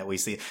connection that we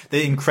see,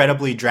 the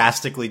incredibly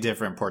drastically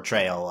different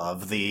portrayal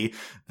of the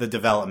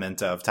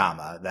development of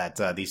Tama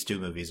that these two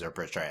movies are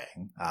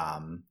portraying.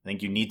 I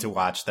think you need to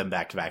watch them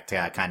back to back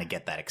to kind of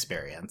get that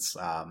experience.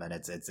 And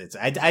it's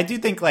I do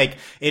think like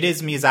it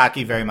is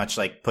Miyazaki very much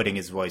like putting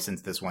his voice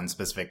into this one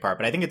specific part,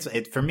 but I think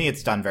for me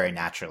it's done very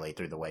naturally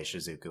through the way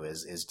Shizuku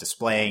is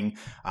displaying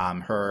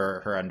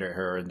her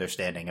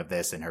understanding of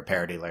this and her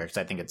parody lyrics.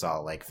 I think it's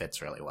all like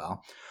fits really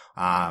well.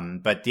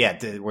 But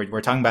yeah,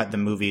 we're talking about the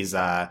movie's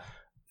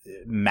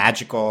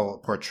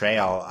magical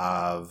portrayal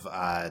of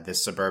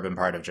this suburban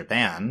part of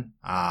Japan.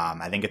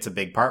 I think it's a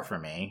big part for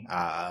me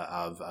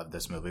of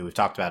this movie. We've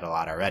talked about it a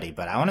lot already,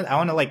 but I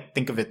want to like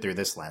think of it through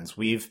this lens.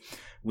 We've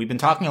been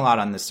talking a lot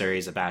on this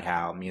series about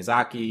how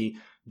Miyazaki,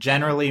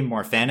 generally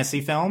more fantasy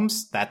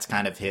films, that's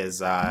kind of his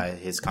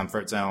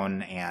comfort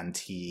zone, and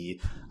he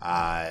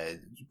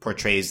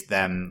portrays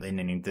them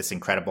in this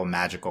incredible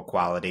magical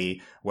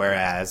quality,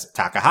 whereas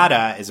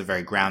Takahata is a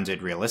very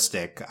grounded,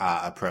 realistic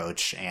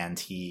approach, and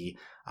he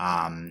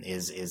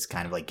is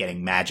kind of like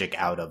getting magic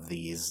out of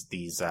these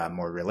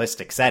more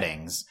realistic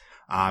settings.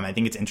 I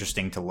think it's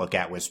interesting to look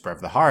at Whisper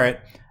of the Heart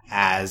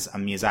as a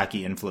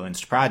Miyazaki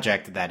influenced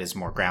project that is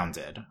more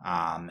grounded.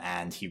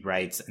 And he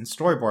writes and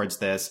storyboards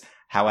this.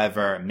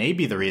 However,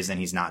 maybe the reason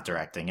he's not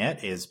directing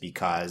it is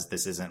because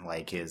this isn't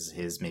like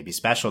his maybe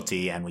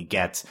specialty, and we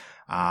get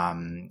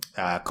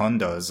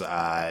Kondo's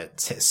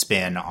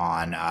spin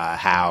on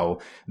how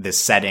this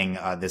setting,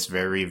 this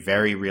very,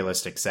 very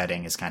realistic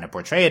setting is kind of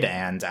portrayed.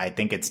 And I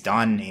think it's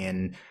done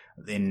in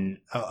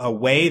a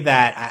way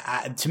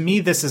that to me,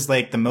 this is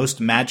like the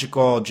most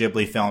magical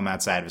Ghibli film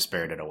outside of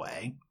Spirited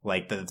Away.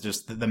 Like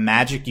the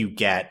magic you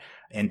get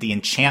and the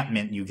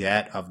enchantment you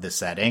get of the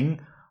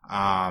setting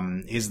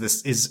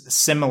is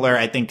similar.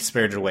 I think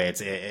Spirited Away,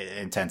 it's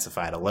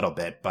intensified a little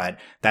bit, but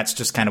that's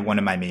just kind of one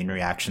of my main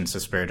reactions to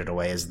Spirited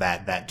Away is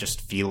that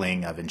just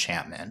feeling of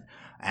enchantment.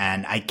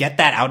 And I get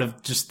that out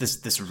of just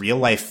this real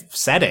life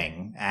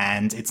setting,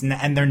 and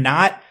and they're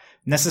not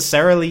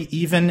necessarily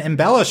even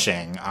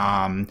embellishing.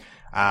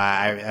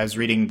 I was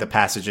reading the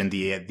passage in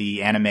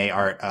the anime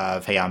art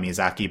of Hayao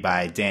Miyazaki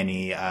by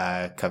Danny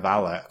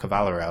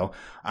Cavallaro,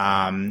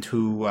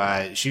 who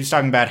she was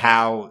talking about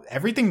how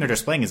everything they're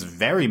displaying is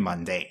very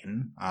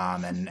mundane,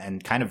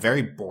 and kind of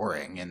very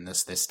boring in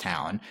this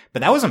town.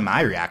 But that wasn't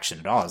my reaction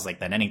at all. It's like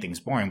that anything's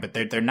boring, but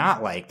they're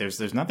not like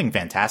there's nothing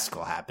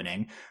fantastical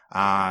happening.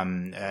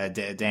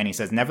 Danny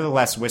says,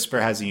 nevertheless, Whisper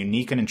has a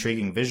unique and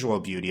intriguing visual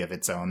beauty of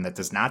its own that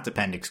does not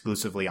depend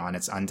exclusively on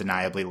its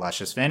undeniably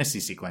luscious fantasy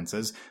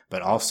sequences,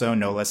 but also,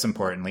 no less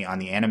importantly, on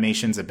the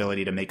animation's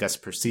ability to make us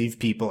perceive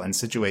people and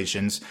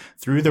situations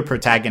through the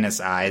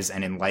protagonist's eyes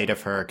and in light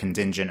of her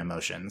contingent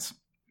emotions.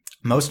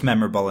 Most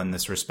memorable in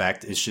this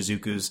respect is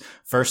Shizuku's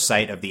first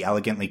sight of the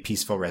elegantly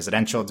peaceful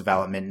residential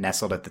development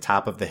nestled at the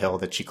top of the hill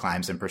that she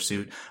climbs in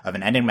pursuit of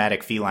an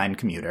enigmatic feline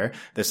commuter.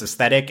 This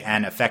aesthetic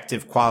and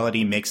effective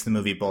quality makes the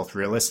movie both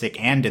realistic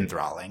and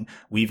enthralling,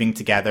 weaving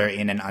together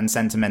in an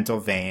unsentimental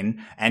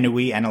vein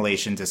ennui and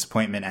elation,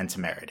 disappointment and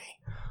temerity.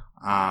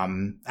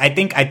 I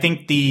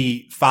think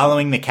the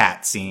following the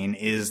cat scene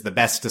is the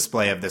best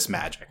display of this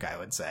magic, I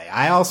would say.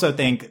 I also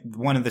think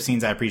one of the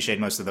scenes I appreciate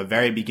most of the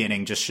very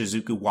beginning, just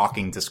Shizuku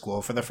walking to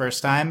school for the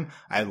first time.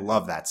 I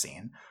love that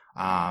scene.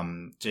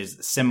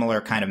 Just similar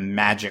kind of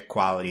magic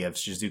quality of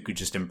Shizuku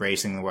just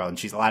embracing the world.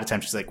 And a lot of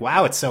times she's like,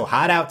 wow, it's so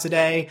hot out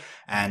today.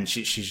 And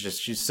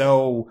she's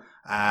so,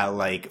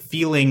 like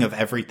feeling of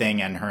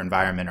everything and her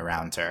environment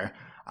around her.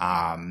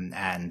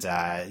 Let's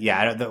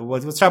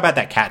talk about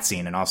that cat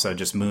scene and also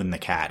just Moon the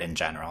cat in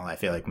general. I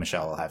feel like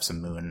Michelle will have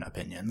some Moon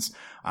opinions.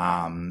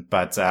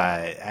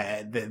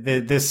 I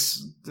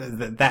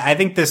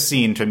think this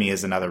scene to me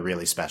is another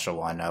really special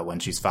one, when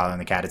she's following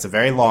the cat. It's a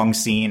very long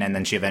scene, and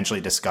then she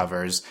eventually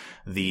discovers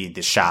the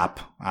shop,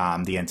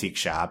 the antique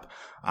shop.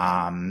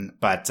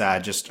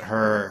 Just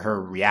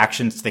her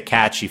reactions to the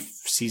cat. She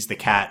sees the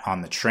cat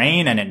on the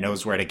train and it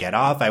knows where to get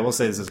off. I will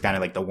say this is kind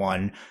of like the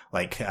one,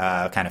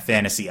 kind of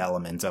fantasy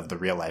element of the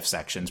real life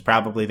sections.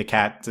 Probably the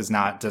cat does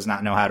not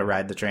know how to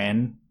ride the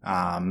train,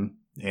 in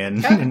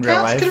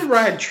real life. Cats can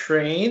ride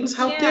trains.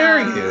 How dare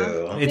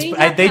you?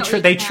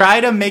 They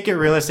try to make it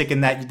realistic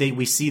in that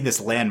we see this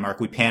landmark.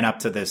 We pan up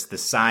to this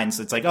sign.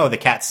 So it's like, oh, the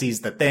cat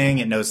sees the thing.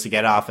 It knows to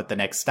get off at the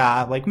next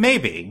stop. Like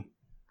maybe.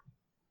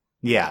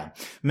 Yeah.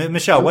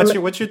 Michelle,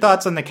 what's your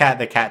thoughts on the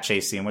cat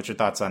chase scene? What's your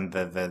thoughts on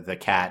the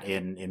cat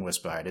in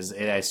Whisper? I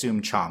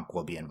assume Chonk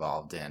will be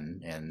involved in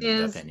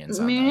the opinions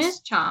on Moon this.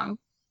 is Chonk.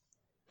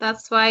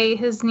 That's why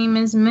his name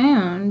is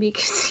Moon,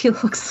 because he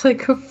looks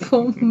like a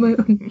full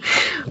moon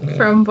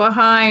from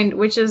behind,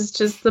 which is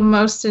just the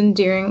most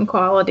endearing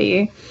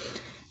quality.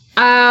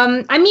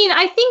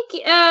 I think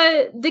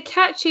the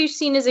cat chase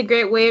scene is a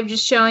great way of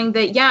just showing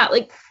that,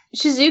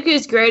 Shizuku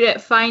is great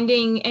at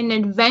finding an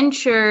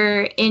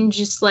adventure in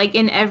just like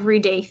an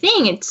everyday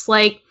thing. It's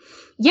like,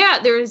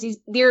 there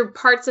are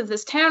parts of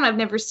this town I've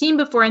never seen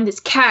before, and this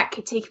cat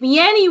could take me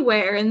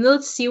anywhere, and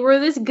let's see where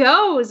this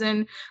goes.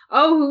 And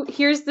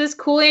here's this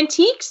cool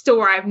antique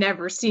store I've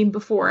never seen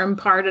before in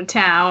part of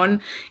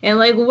town, and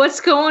like,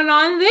 what's going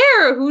on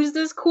there? Who's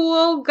this cool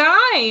old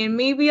guy? And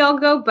maybe I'll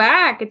go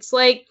back. It's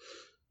like,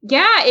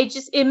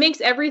 it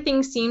makes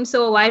everything seem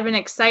so alive and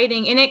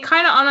exciting, and it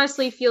kind of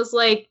honestly feels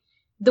like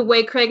the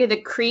way Craig of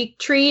the Creek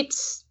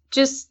treats,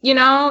 just,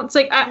 it's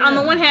like, on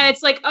the one hand,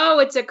 it's like, oh,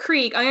 it's a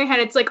creek. On the other hand,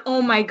 it's like,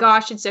 oh my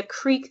gosh, it's a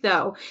creek,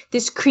 though.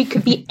 This creek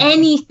could be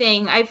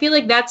anything. I feel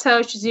like that's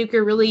how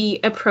Shizuku really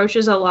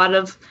approaches a lot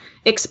of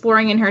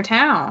exploring in her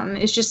town.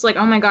 It's just like,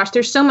 oh my gosh,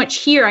 there's so much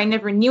here I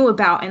never knew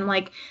about. And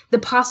like, the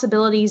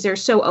possibilities are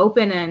so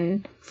open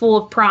and full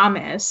of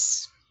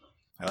promise.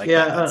 I like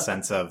that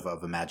sense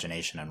of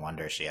imagination and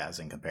wonder she has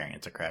in comparing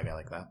it to Craig. I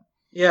like that.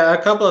 Yeah,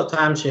 a couple of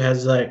times she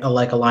has like a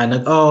line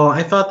like, "Oh,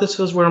 I thought this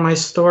was where my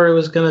story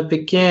was gonna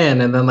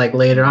begin," and then like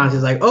later on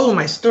she's like, "Oh,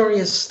 my story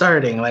is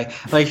starting." Like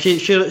she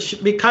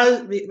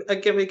because of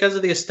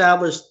the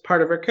established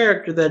part of her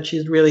character that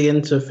she's really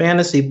into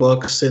fantasy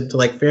books, into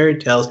like fairy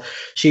tales.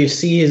 She's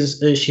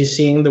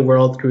seeing the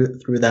world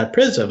through that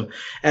prism,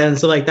 and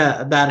so like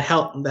that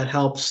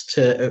helps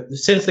to,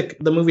 since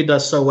the movie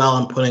does so well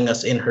in putting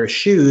us in her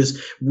shoes,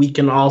 we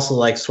can also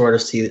like sort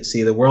of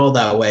see the world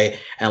that way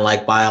and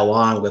like buy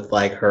along with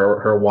like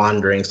her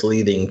wanderings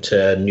leading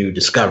to new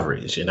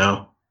discoveries,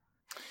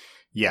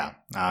 Yeah,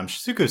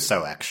 Shizuku's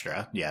so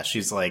extra. Yeah,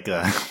 she's like,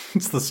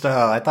 it's the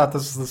start. I thought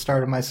this was the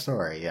start of my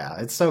story.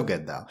 Yeah, it's so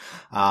good though.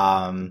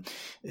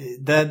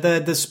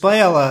 The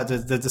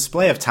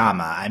display of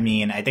Tama. I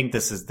mean, I think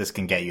this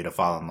can get you to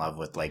fall in love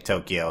with like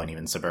Tokyo and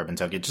even suburban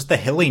Tokyo. Just the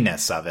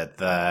hilliness of it,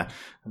 the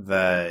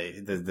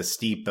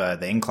steep,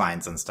 the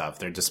inclines and stuff.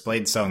 They're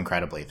displayed so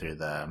incredibly through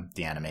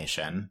the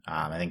animation.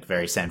 I think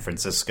very San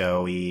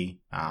Francisco-y,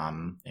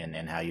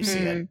 in how you see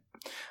it.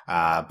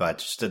 But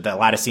just a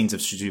lot of scenes of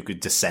Shizuku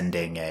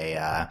descending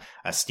a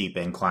steep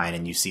incline,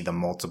 and you see the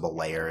multiple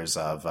layers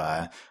of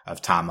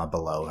Tama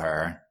below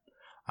her.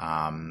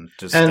 I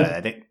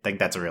think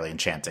that's a really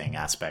enchanting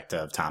aspect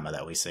of Tama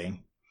that we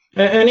see.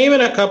 And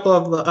even a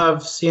couple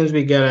of scenes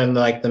we get in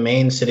like the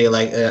main city,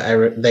 like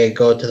they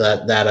go to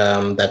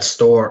that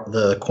store,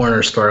 the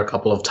corner store, a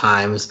couple of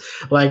times.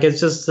 Like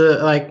it's just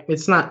like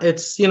it's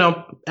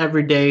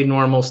everyday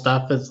normal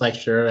stuff. It's like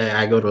sure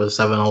I go to a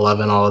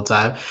 7-Eleven all the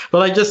time, but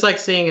like just like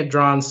seeing it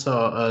drawn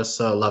so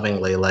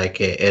lovingly, like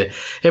it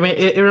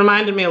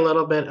reminded me a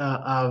little bit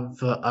of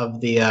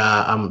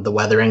the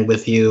Weathering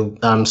with You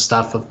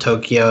stuff of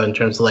Tokyo in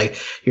terms of like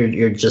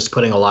you're just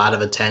putting a lot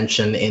of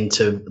attention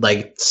into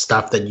like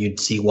stuff that you'd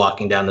see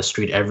walking down the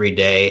street every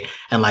day,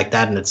 and like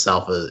that in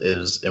itself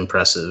is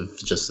impressive,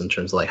 just in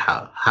terms of like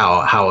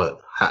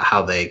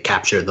how they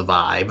capture the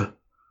vibe.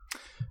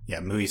 Yeah,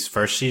 movies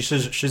first see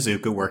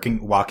Shizuku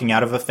walking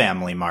out of a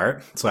Family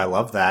Mart. So I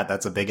love that.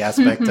 That's a big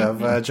aspect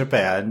of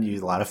Japan. A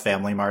lot of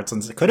Family Marts,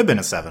 and it could have been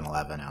a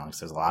 7-Eleven, Alex.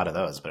 There's a lot of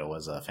those, but it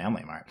was a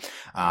Family Mart.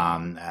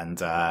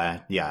 I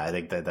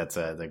think that's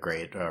the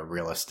great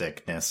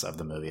realisticness of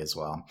the movie as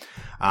well.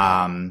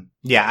 I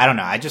don't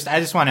know. I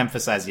just want to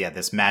emphasize,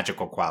 this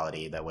magical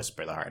quality that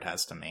Whisper the Heart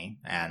has to me.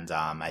 And,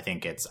 I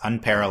think it's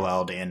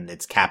unparalleled in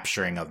its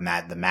capturing of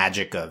the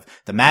magic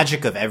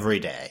of every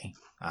day.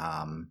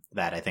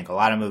 That I think a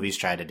lot of movies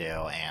try to do,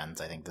 and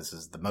I think this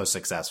is the most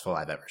successful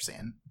I've ever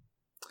seen.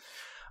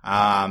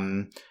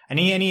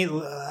 Any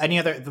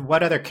other,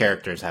 what other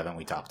characters haven't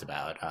we talked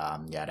about,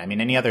 yet? I mean,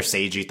 any other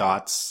Seiji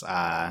thoughts?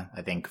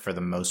 I think for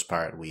the most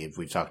part,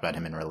 we've talked about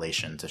him in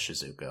relation to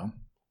Shizuku.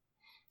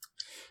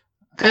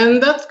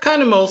 And that's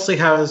kind of mostly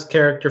how his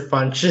character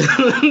functions.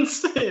 I think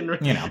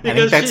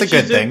that's a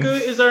good thing.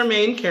 Shizuku is our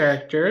main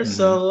character,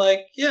 so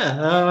like,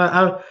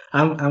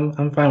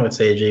 I'm fine with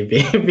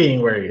Seiji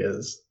being where he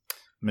is.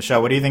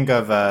 Michelle, what do you think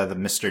of the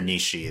Mr.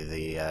 Nishi,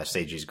 the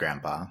Seiji's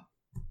grandpa?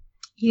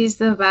 He's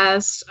the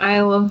best.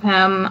 I love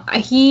him.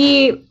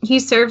 He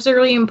serves a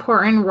really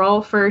important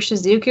role for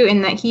Shizuku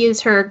in that he is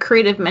her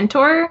creative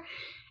mentor,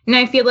 and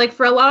I feel like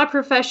for a lot of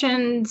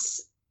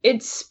professions,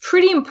 it's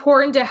pretty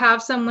important to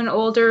have someone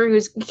older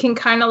who can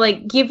kind of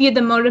like give you the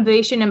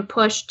motivation and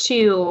push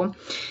to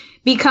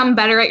become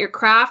better at your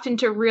craft and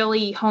to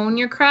really hone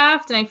your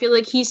craft. And I feel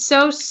like he's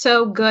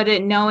so good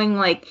at knowing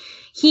like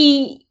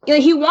he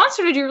wants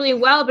her to do really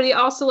well, but he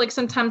also like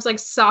sometimes like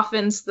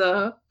softens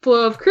the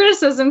flow of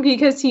criticism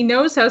because he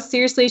knows how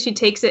seriously she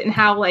takes it and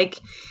how like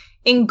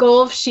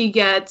engulfed she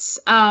gets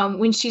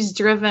when she's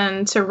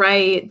driven to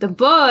write the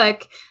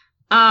book.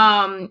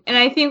 And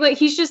I think like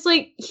he's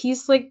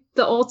like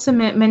the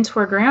ultimate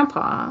mentor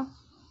grandpa.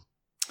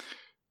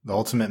 The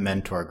ultimate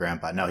mentor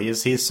grandpa. No,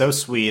 he's so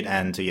sweet,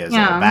 and he has a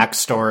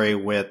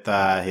backstory with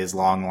his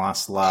long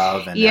lost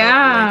love, and how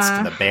it relates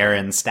to the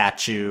Baron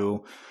statue,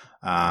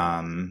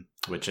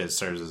 which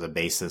serves as a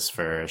basis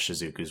for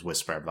Shizuku's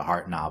Whisper of the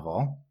Heart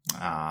novel.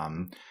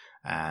 I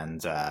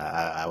want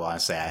to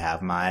say I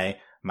have my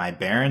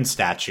Baron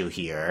statue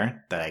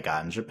here that I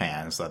got in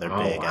Japan. So they're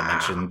big. Wow.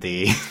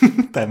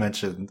 I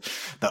mentioned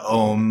the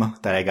Ohm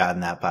that I got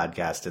in that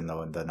podcast in the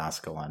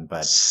Nazca one, but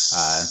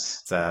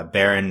it's a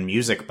Baron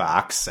music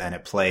box, and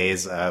it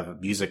plays a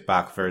music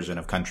box version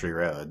of Country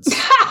Roads.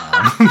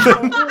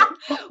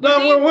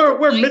 No,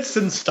 we're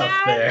mixing stuff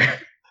there.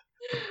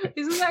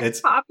 Isn't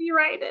that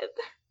copyrighted?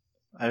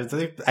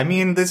 I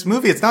mean, this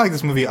movie, it's not like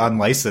this movie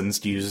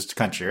unlicensed used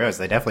Country Roads.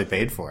 They definitely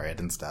paid for it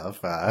and stuff.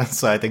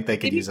 So I think they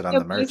could use it on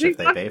the merch if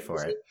they pay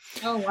for it.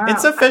 Oh, wow.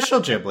 It's official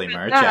Ghibli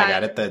merch. Yeah, I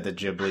got it at the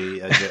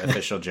Ghibli,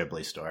 official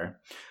Ghibli store.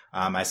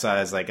 I saw it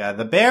as like,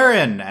 the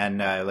Baron, and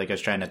like I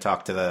was trying to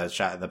talk to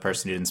the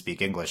person who didn't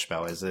speak English,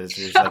 but it was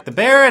like, the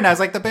Baron! I was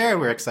like, the Baron!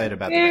 We're excited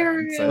about the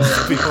Baron.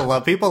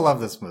 So people love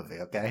this movie,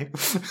 okay?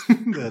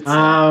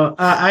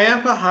 I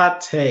have a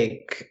hot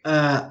take.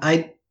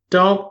 I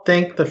don't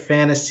think the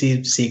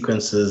fantasy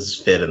sequences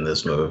fit in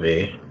this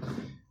movie.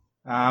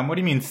 What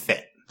do you mean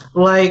fit?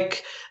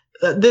 Like,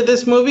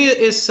 this movie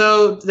is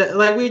so,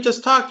 like we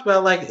just talked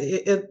about, like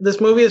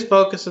this movie is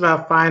focused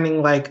about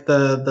finding like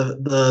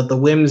the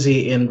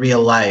whimsy in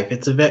real life.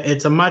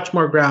 It's a much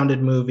more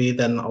grounded movie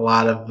than a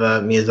lot of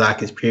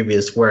Miyazaki's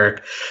previous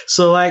work.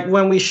 So like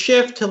when we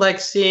shift to like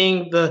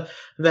seeing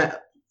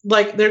that.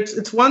 Like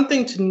it's one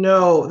thing to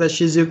know that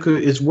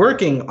Shizuku is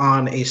working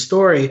on a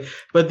story,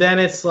 but then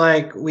it's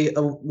like we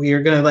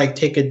are gonna like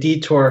take a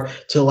detour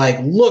to like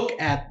look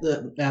at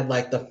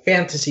the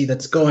fantasy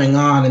that's going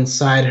on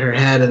inside her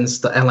head and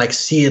like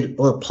see it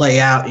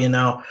play out, you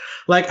know.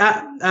 Like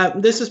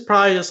this is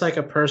probably just like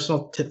a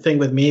personal thing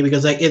with me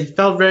because like it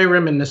felt very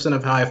reminiscent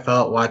of how I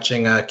felt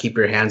watching Keep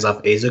Your Hands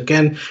Off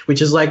Eizouken,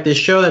 which is like this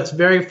show that's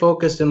very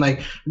focused and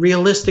like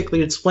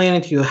realistically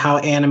explaining to you how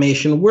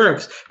animation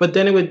works, but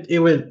then it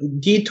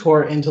would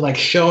detour into like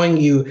showing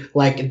you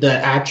like the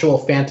actual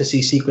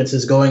fantasy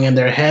sequences going in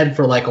their head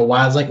for like a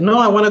while. It's like, no,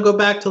 I want to go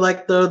back to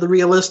like the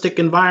realistic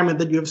environment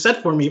that you have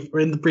set for me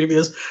in the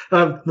previous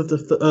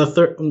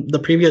the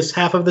previous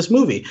half of this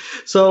movie.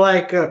 So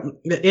like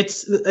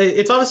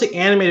it's obviously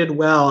animated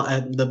well,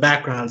 and the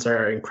backgrounds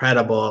are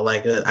incredible.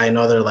 Like I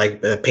know they're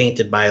like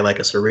painted by like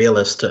a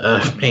surrealist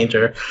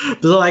painter,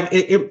 so like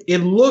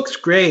it looks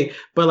great.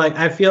 But like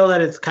I feel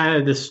that it's kind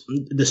of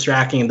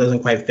distracting and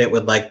doesn't quite fit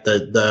with like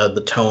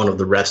the tone of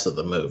the rest of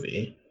the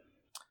movie.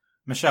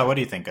 Michelle, what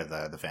do you think of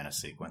the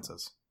fantasy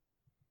sequences?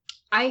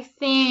 I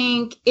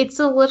think it's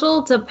a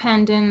little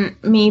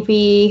dependent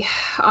maybe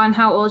on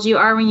how old you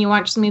are when you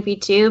watch the movie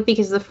too,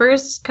 because the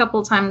first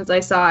couple times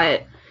I saw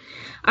it,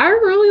 I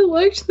really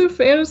liked the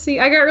fantasy.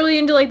 I got really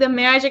into like the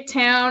magic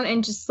town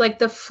and just like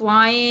the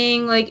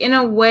flying, like in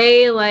a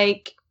way,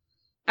 like,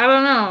 I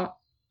don't know.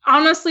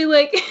 Honestly,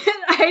 like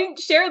I didn't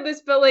share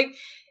this, but like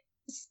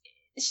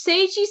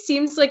Seiji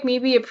seems like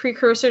maybe a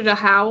precursor to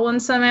Howl in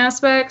some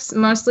aspects,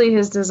 mostly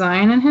his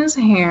design and his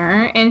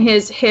hair and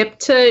his hip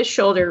to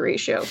shoulder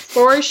ratio,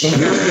 for sure.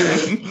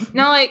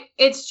 Now, like,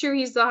 it's true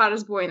he's the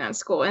hottest boy in that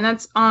school, and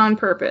that's on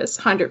purpose,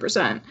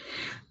 100%.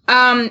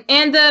 And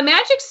the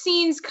magic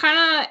scenes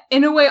kind of,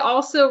 in a way,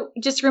 also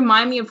just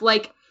remind me of,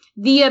 like,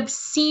 the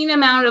obscene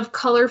amount of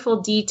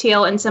colorful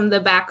detail in some of the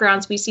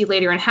backgrounds we see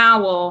later in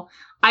Howl.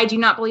 I do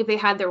not believe they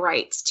had the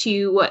rights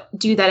to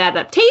do that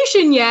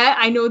adaptation yet.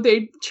 I know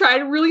they tried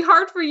really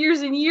hard for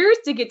years and years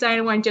to get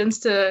Diana Wynne Jones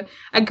to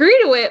agree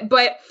to it,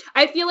 but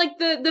I feel like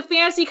the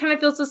fantasy kind of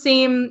feels the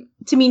same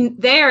to me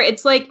there.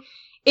 It's like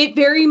it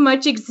very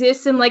much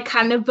exists in like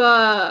kind of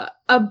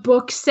a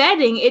book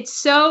setting. It's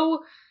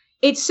so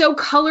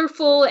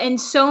colorful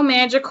and so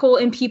magical,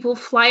 and people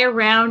fly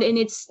around, and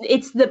it's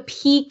the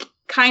peak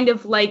kind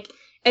of like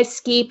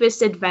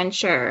escapist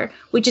adventure,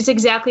 which is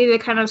exactly the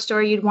kind of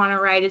story you'd want to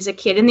write as a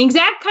kid, and the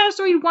exact kind of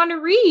story you'd want to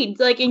read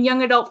like in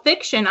young adult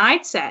fiction.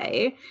 I'd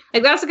say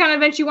like that's the kind of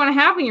adventure you want to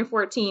have when you're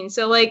 14.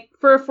 So like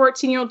for a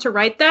 14-year-old to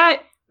write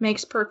that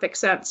makes perfect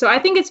sense. So I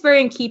think it's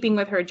very in keeping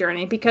with her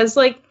journey, because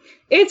like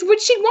it's what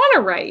she'd want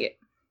to write.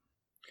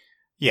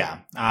 Yeah.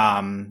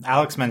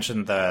 Alex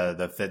mentioned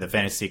the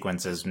fantasy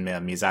sequences.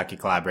 Miyazaki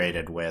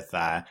collaborated with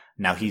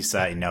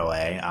Naohisa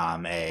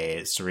Inoue,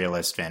 a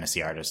surrealist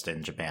fantasy artist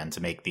in Japan, to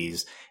make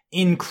these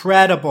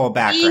incredible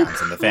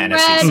backgrounds in the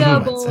fantasy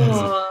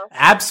sequences.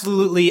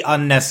 Absolutely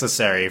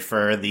unnecessary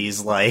for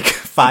these like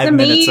 5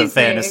 minutes of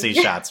fantasy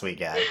shots we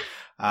get.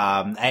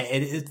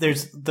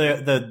 There's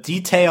the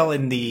detail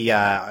in the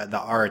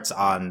arts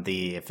on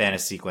the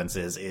fantasy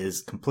sequences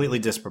is completely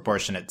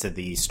disproportionate to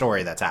the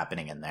story that's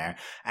happening in there.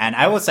 And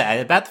I will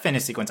say about the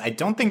fantasy sequence, I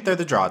don't think they're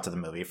the draw to the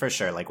movie for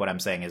sure. Like what I'm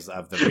saying is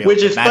of the real,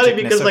 which is funny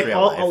because like a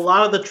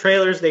lot of the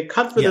trailers they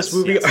cut for this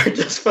movie are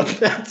just from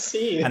that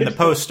scene. And the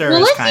poster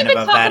is kind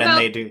of that, and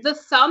they do the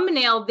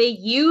thumbnail they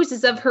use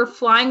is of her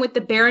flying with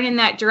the Baron in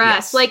that dress.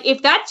 Yes. Like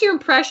if that's your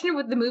impression of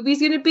what the movie's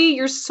going to be,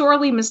 you're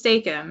sorely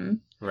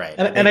mistaken. Right.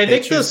 And I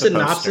think the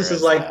synopsis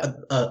is like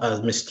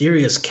a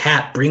mysterious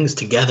cat brings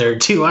together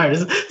two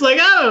artists. It's like,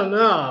 I don't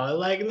know.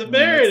 Like, the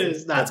Baron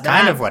is not That's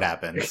kind of what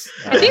happens.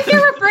 I think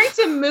they're referring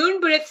to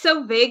Moon, but it's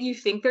so vague you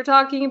think they're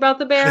talking about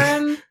the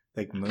Baron.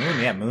 Like Moon,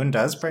 yeah, Moon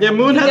does bring. Yeah,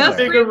 Moon has a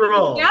bigger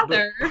role.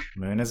 Together.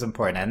 Moon is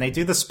important, and they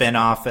do the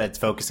spin-off that's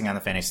focusing on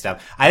the fantasy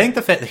stuff. I think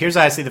here's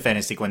how I see the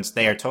fantasy sequence.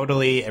 They are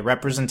totally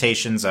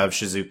representations of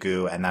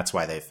Shizuku, and that's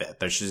why they fit.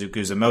 There's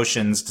Shizuku's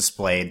emotions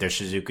displayed. There's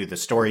Shizuku, the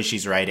story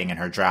she's writing, and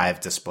her drive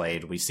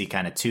displayed. We see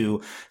kind of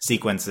two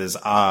sequences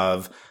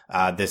of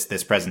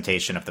this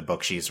presentation of the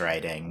book she's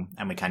writing,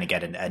 and we kind of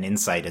get an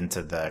insight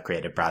into the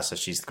creative process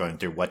she's going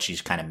through, what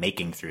she's kind of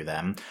making through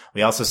them.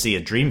 We also see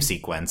a dream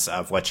sequence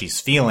of what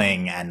she's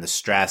feeling and the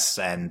stress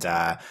and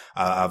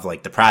of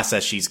like the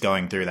process she's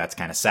going through. That's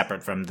kind of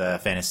separate from the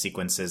fantasy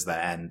sequences,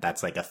 and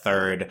that's like a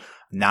third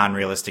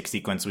non-realistic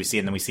sequence we see.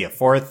 And then we see a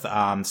fourth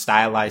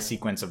stylized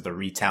sequence of the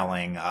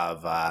retelling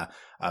of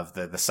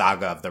the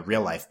saga of the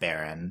real life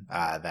Baron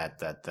that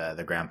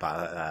the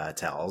grandpa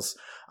tells.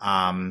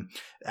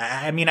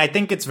 I mean, I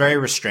think it's very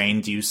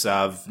restrained use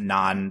of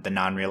the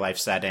non-real life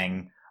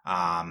setting.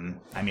 I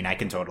mean, I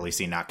can totally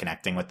see not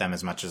connecting with them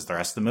as much as the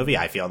rest of the movie.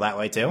 I feel that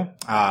way too.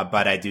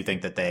 But I do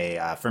think that they,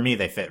 for me,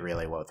 they fit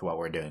really well with what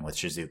we're doing with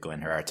Shizuku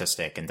and her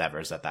artistic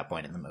endeavors at that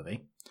point in the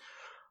movie.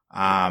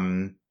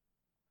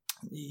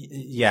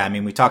 Yeah, I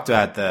mean, we talked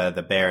about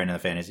the Baron and the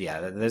fantasy.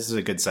 Yeah, this is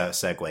a good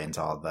segue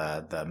into all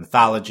the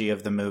mythology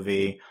of the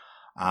movie.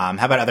 How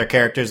about other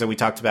characters that we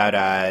talked about?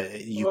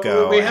 Yuko.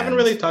 Well, we haven't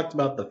really taled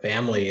about the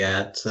family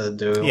yet.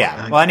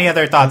 Yeah. Well, any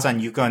other thoughts on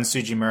Yuko and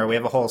Sujimura? We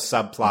have a whole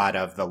subplot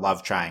of the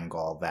love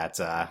triangle that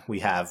we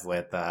have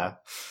with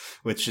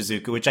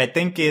Shizuku, which I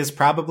think is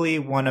probably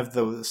one of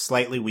the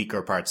slightly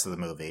weaker parts of the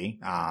movie.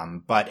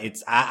 But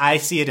I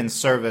see it in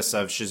service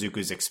of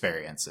Shizuku's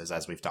experiences,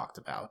 as we've talked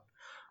about.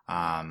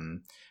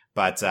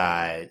 But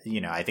I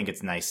think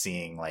it's nice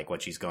seeing like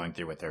what she's going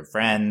through with her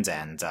friend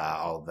and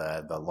all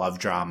the love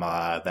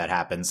drama that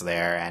happens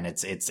there, and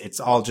it's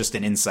all just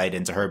an insight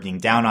into her being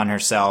down on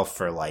herself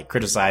for like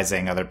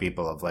criticizing other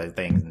people of like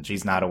things, and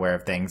she's not aware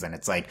of things, and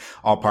it's like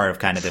all part of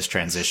kind of this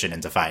transition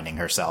into finding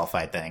herself.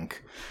 I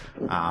think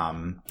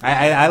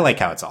I like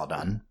how it's all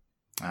done.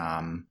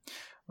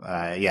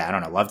 I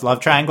don't know.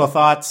 Love triangle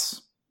thoughts.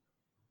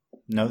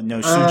 No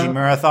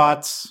Sujimura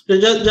thoughts?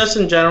 Just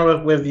in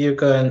general with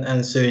Yuko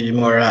and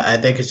Sujimura, I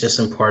think it's just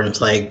important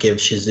to like give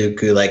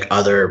Shizuku like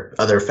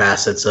other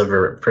facets of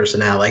her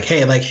personality. Like,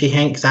 hey, like she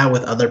hangs out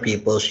with other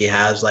people. She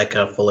has like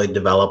a fully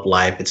developed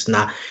life. It's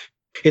not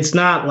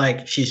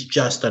like she's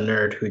just a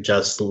nerd who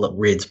just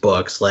reads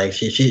books. Like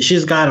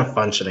she's got a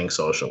functioning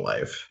social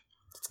life.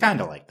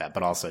 Kind of like that,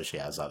 but also she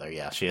has other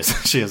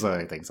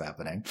other things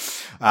happening.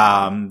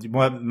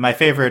 My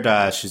favorite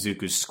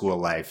Shizuku's school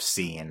life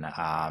scene,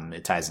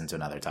 it ties into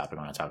another topic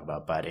I want to talk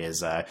about, but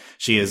is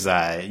she is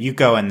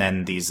Yuko and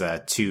then these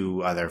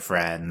two other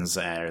friends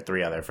or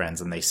three other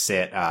friends, and they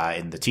sit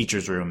in the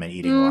teacher's room and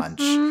eating lunch.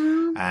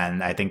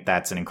 And I think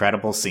that's an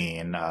incredible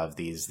scene of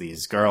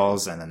these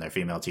girls and then their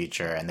female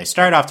teacher. And they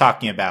start off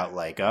talking about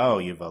like, oh,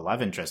 you have a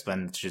love interest. But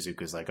then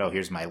Shizuku's like, oh,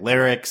 here's my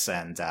lyrics.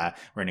 And we're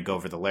going to go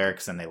over the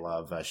lyrics. And they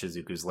love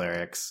Shizuku's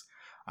lyrics.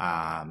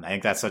 I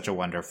think that's such a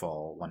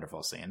wonderful,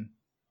 wonderful scene.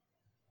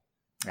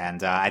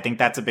 And I think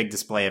that's a big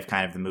display of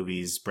kind of the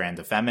movie's brand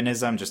of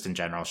feminism, just in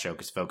general,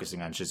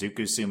 focusing on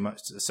Shizuku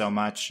so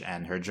much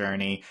and her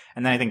journey.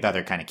 And then I think the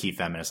other kind of key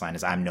feminist line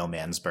is "I'm no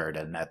man's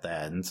burden" at the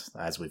end,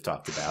 as we've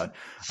talked about.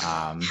 So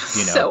on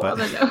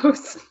the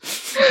nose.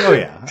 Oh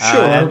yeah,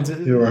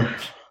 Sure.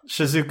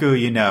 Shizuku,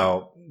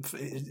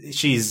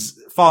 she's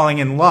falling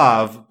in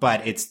love,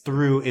 but it's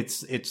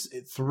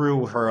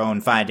through her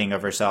own finding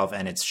of herself,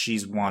 and she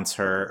wants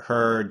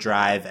her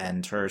drive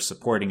and her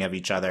supporting of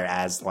each other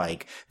as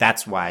like,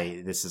 that's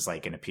why this is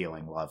like an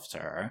appealing love to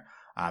her.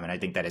 And I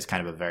think that is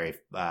kind of a very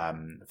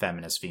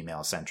feminist,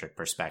 female centric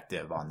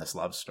perspective on this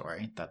love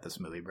story that this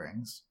movie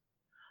brings.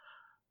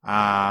 The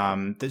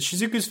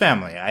Shizuku's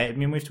family. I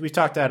mean, we've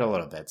talked about it a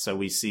little bit. So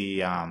we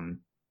see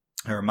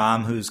her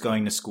mom who's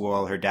going to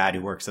school, her dad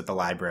who works at the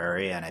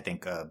library, and I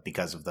think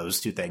because of those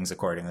two things,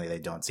 accordingly, they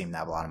don't seem to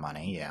have a lot of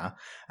money. Yeah,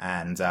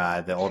 and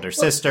the older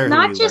sister.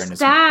 Not just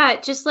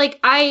that, just like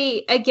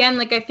I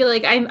feel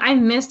like I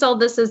missed all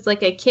this as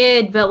like a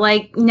kid, but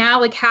like now,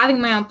 like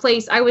having my own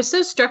place, I was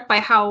so struck by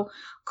how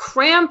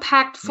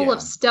cram-packed full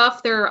of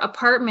stuff their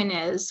apartment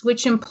is,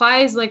 which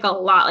implies like a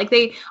lot. Like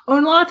they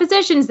own a lot of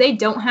possessions, they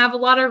don't have a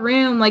lot of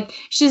room. Like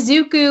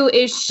Shizuku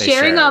is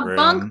sharing a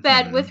bunk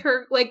bed with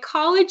her like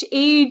college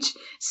age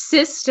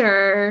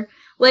sister.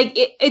 Like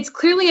it's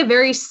clearly a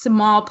very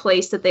small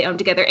place that they own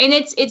together, and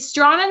it's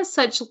drawn in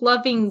such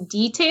loving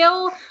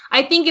detail.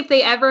 I think if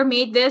they ever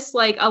made this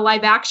like a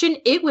live action,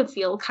 it would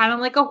feel kind of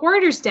like a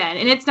hoarder's den,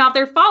 and it's not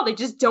their fault. They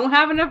just don't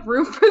have enough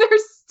room for their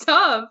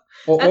stuff.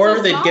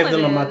 Or they'd give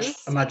them a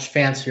much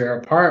fancier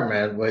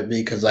apartment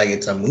because like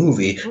it's a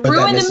movie, but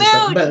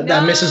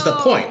that misses the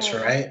point,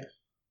 right?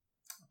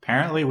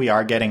 Apparently, we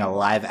are getting a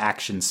live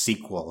action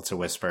sequel to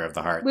Whisper of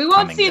the Heart. We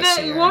won't see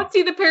We won't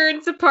see the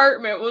parents'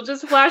 apartment. We'll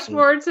just flash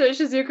forward to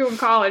Shizuku in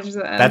college.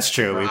 Then. That's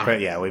true. We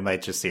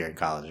might just see her in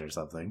college or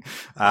something.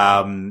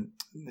 The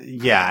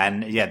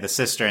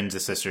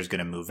sister is going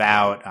to move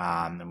out.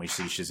 And we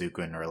see Shizuku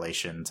in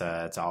relation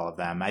to all of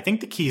them. I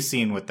think the key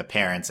scene with the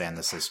parents and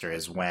the sister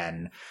is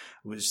when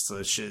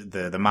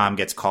the mom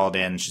gets called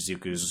in.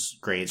 Shizuku's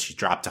great. She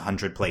dropped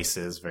 100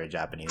 places, very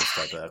Japanese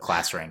type of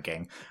class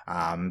ranking.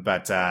 So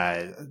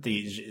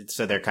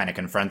they're kind of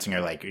confronting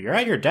her like, you're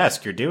at your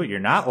desk. You're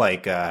not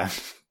like,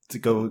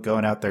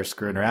 going out there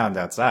screwing around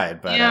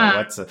outside, but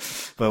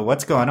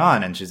what's going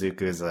on? And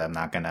Shizuku's, I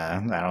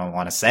don't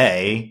want to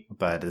say,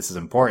 but this is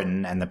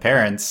important. And the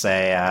parents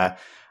say,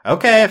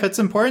 okay, if it's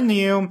important to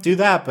you, do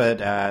that. But,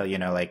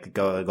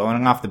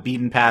 going off the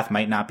beaten path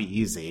might not be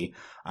easy.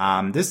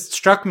 This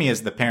struck me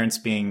as the parents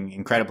being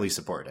incredibly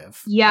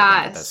supportive.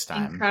 Yes, at this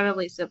time.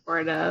 Incredibly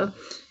supportive.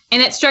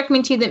 And it struck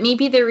me too that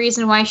maybe the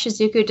reason why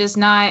Shizuku does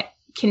not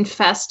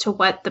confess to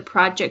what the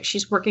project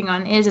she's working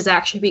on is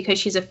actually because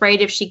she's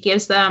afraid if she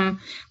gives them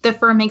the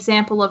firm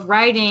example of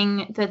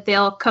writing that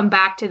they'll come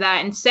back to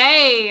that and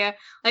say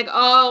like,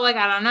 oh, like,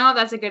 I don't know,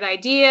 that's a good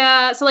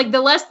idea. So like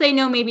the less they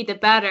know, maybe the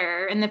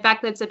better. And the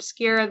fact that it's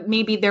obscure,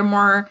 maybe they're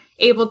more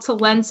able to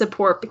lend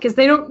support because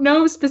they don't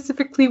know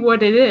specifically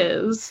what it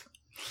is.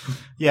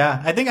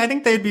 Yeah, I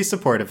think they'd be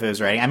supportive if it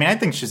was writing. I mean, I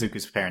think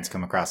Shizuku's parents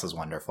come across as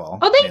wonderful.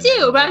 Oh, they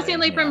do, but I'm saying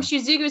like from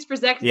Shizuku's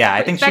perspective. Yeah,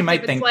 I think she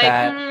might think like,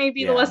 that.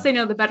 Maybe the less they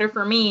know, the better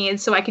for me, and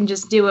so I can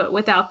just do it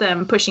without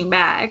them pushing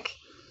back.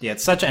 Yeah,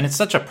 it's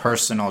such a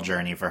personal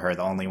journey for her.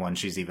 The only one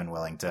she's even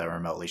willing to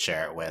remotely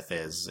share it with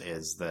is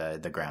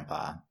the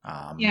grandpa.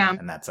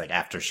 And that's like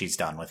after she's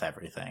done with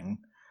everything.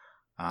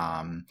 But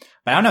I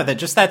don't know,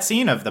 that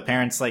scene of the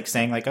parents like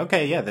saying like,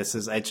 okay, yeah,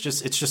 it's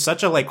just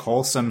such a like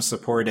wholesome,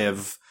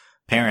 supportive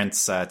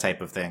parents type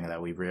of thing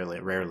that we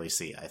really rarely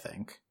see, I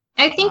think.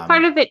 I think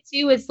part of it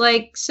too is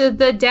like, so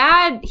the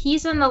dad,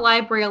 he's in the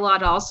library a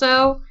lot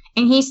also,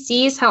 and he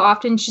sees how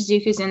often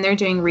Shizuku's in there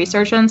doing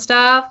research and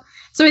stuff.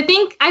 So I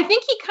think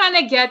he kind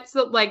of gets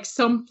that like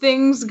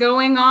something's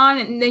going on,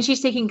 and then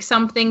she's taking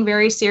something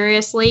very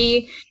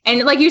seriously.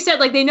 And like you said,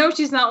 like they know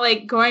she's not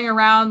like going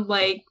around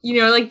like,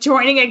 like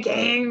joining a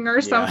gang or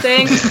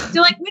something.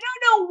 So like we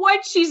don't know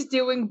what she's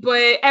doing,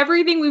 but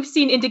everything we've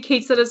seen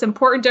indicates that it's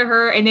important to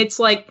her, and it's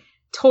like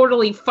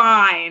totally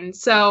fine.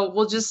 So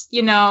we'll just,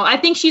 I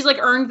think she's like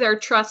earned their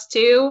trust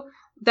too,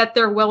 that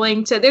they're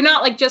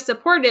not like just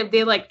supportive,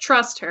 they like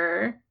trust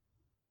her.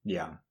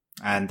 Yeah.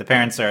 And the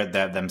parents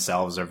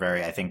themselves are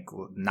very, I think,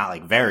 not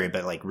like very,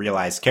 but like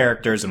realized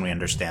characters, and we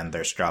understand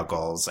their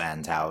struggles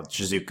and how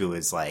Shizuku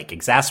is like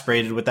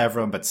exasperated with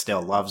everyone, but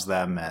still loves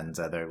them, and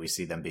we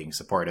see them being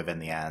supportive in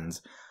the end.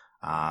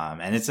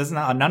 And it says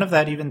none of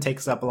that even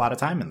takes up a lot of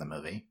time in the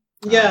movie.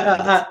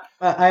 Yeah,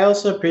 I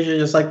also appreciate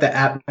just like the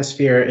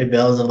atmosphere it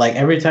builds of like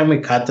every time we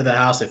cut to the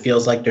house, it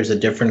feels like there's a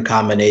different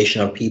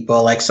combination of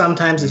people. Like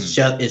sometimes it's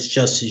just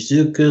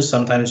Shizuku,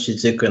 sometimes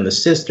Shizuku and the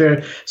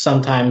sister,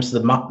 sometimes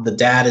the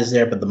dad is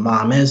there but the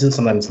mom isn't,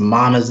 sometimes the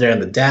mom is there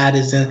and the dad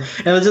isn't,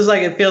 and it's just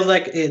like it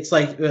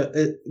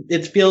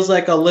feels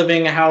like a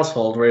living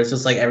household where it's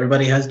just like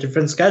everybody has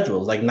different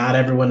schedules. Like not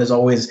everyone is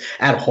always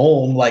at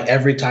home like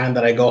every time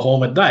that I go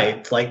home at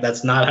night. Like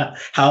that's not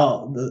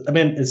how. I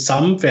mean,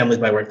 some families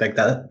might work like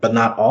that, but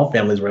not all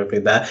families work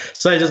like that.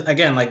 So I just,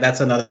 again, like that's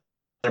another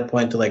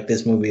point to like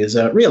this movie is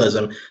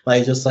realism.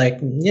 Like just like,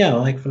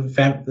 like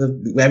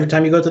every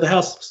time you go to the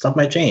house, stuff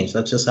might change.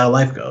 That's just how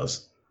life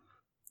goes.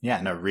 Yeah,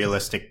 and a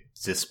realistic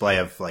display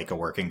of like a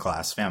working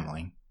class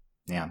family.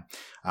 Yeah.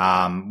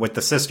 With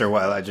the sister,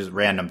 well, just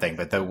random thing,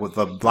 but the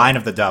line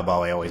of the dub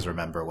I always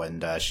remember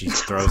when she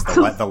throws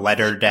the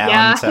letter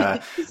down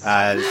to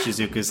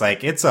Shizuku's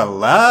like, it's a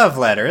love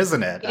letter,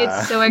 isn't it?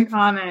 It's so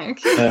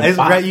iconic.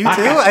 You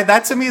too?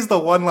 That to me is the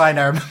one line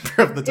I remember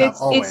of the dub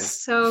always.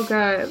 It's so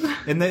good.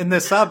 In the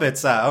sub,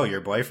 it's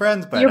your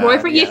boyfriend, but your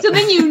boyfriend. Yeah. So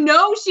then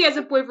she has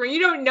a boyfriend. You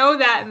don't know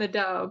that in the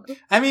dub.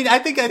 I mean, I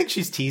think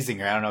she's teasing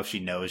her. I don't know if she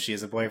knows she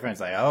has a boyfriend.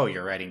 It's like, oh,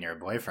 you're writing your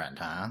boyfriend,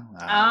 huh?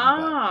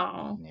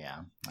 But, yeah.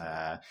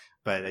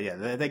 But yeah,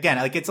 again,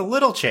 like it's a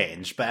little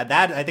change, but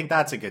I think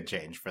that's a good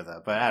change but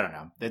I don't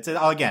know. It's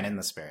all again in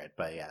the spirit,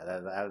 but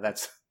yeah,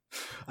 that's,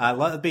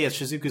 but yeah,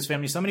 Shizuku's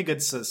family, so many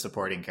good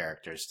supporting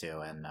characters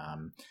too. And,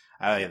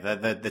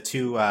 the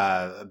two,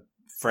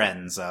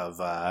 friends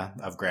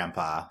of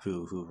Grandpa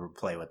who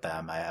play with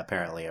them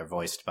apparently are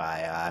voiced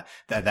by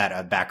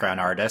that background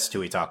artist who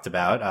we talked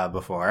about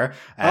before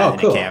in a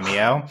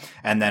cameo,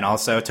 and then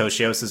also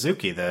Toshio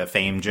Suzuki, the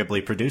famed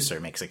Ghibli producer,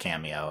 makes a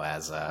cameo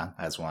as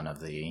one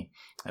of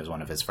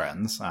his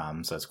friends.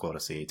 So it's cool to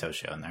see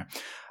Toshio in there.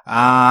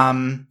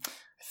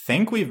 I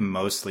think we've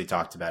mostly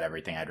talked about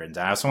everything I'd written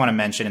down. I also want to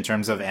mention in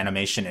terms of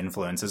animation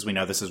influences, we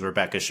know this is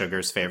Rebecca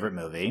Sugar's favorite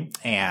movie,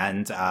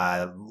 and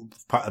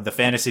the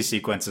fantasy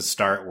sequences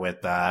start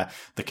with the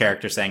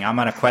character saying, I'm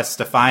on a quest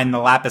to find the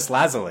lapis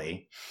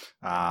lazuli.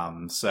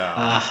 I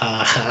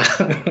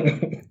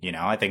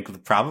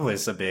think probably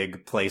it's a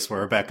big place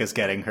where Rebecca's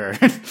getting her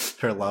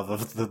love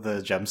of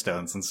the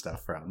gemstones and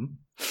stuff from.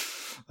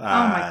 Oh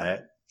my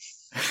God.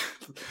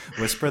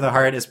 Whisper the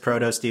Heart is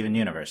proto Steven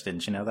Universe.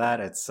 Didn't you know that?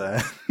 It's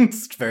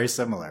it's very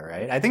similar,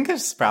 right? I think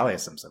there's probably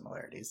some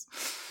similarities.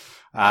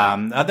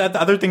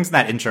 Other things in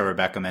that intro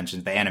Rebecca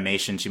mentioned, the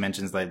animation, she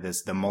mentions like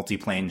the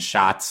multi-plane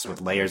shots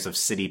with layers of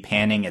city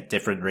panning at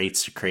different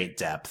rates to create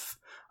depth.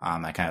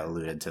 I kind of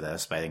alluded to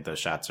this, but I think those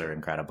shots are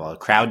incredible.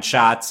 Crowd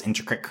shots,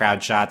 intricate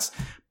crowd shots,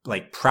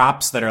 like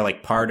props that are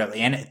like part of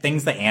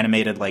things that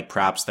animated like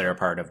props that are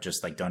part of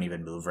just like don't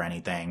even move or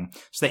anything.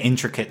 Just the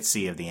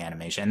intricacy of the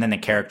animation, and then the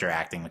character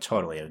acting, which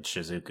totally of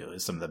Shizuku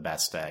is some of the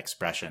best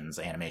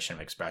animation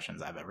of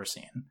expressions I've ever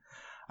seen.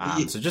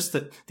 So just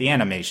the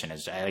animation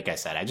is, like I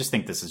said, I just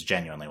think this is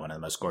genuinely one of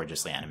the most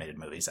gorgeously animated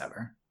movies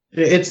ever.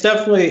 It's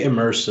definitely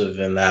immersive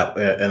in that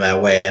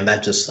way, and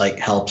that just like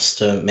helps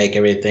to make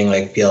everything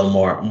like feel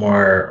more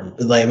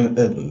like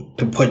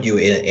to put you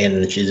in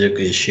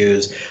Shizuku's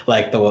shoes.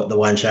 Like the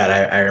one shot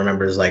I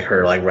remember is like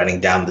her like running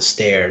down the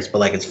stairs, but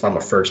like it's from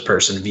a first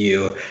person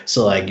view,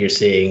 so like you're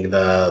seeing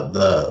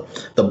the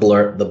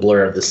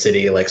blur of the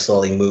city like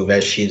slowly move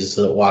as she's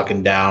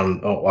walking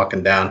down,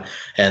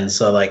 and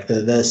so like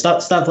the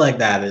stuff like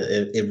that,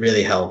 it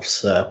really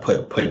helps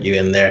put you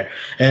in there.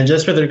 And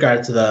just with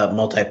regard to the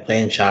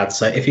multi-plane shots.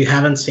 If you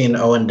haven't seen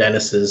Owen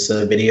Dennis's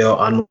video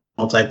on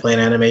multi-plane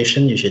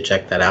animation, you should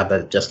check that out.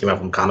 That just came out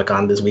from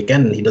Comic-Con this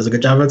weekend, and he does a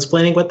good job of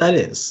explaining what that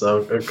is.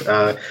 So go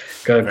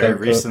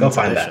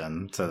find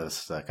that. To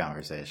this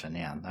conversation.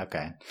 Yeah.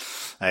 Okay.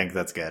 I think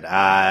that's good.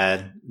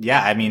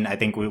 Yeah. I mean, I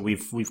think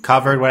we've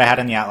covered what I had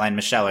in the outline.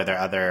 Michelle, are there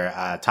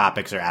other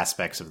topics or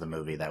aspects of the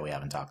movie that we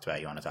haven't talked about?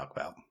 You want to talk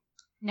about?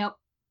 Nope.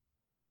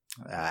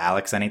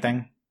 Alex,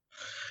 anything?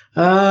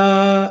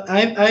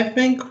 I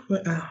think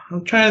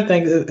I'm trying to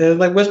think.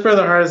 Like Whisper of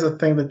the Heart is a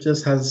thing that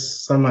just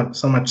has so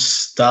much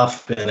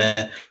stuff in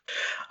it.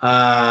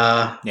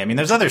 Yeah, I mean,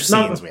 there's other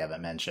scenes we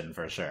haven't mentioned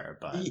for sure,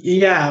 but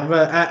yeah,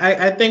 but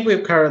I think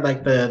we've covered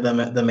like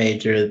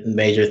the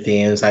major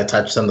themes. I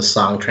touched on the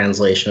song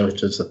translation,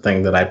 which is a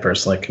thing that I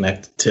personally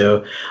connected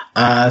to.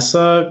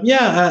 So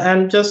yeah,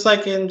 and just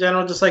like in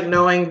general, just like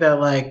knowing that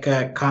like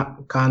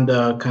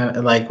Kondo kind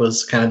of like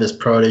was kind of this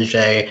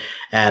protege,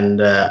 and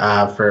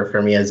for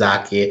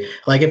Miyazaki,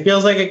 like it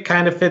feels like it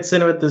kind of fits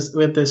in with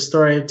this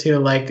story too.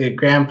 Like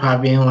Grandpa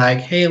being like,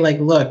 hey, like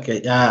look,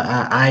 But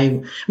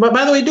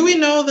by the way, do we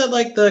know that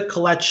like the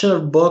collection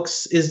of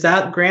books, is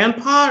that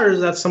Grandpa or is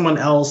that someone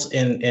else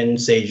in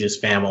Seiji's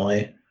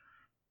family?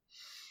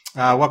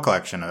 What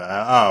collection?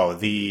 I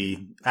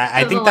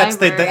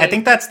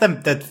think that's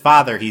the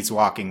father he's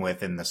walking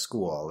with in the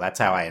school. That's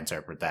how I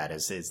interpret that.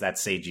 Is that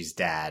Seiji's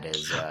dad?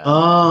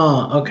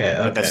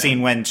 Okay. The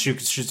scene when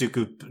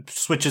Shizuku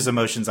switches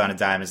emotions on a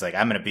dime is like,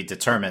 I'm going to be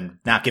determined,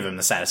 not give him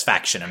the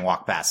satisfaction, and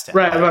walk past him.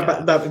 Right,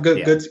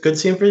 good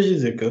scene for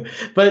Shizuku.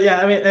 But yeah,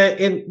 I mean,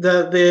 in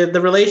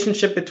the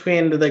relationship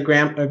between the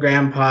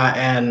grandpa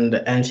and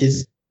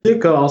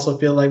Shizuku also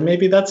feel like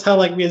maybe that's how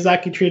like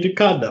Miyazaki treated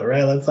Kondo,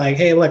 right? It's like,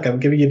 hey, look, I'm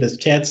giving you this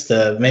chance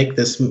to make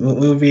this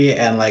movie,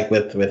 and like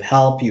with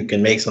help, you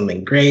can make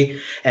something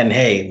great. And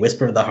hey,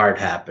 Whisper of the Heart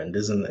happened.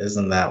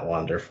 Isn't that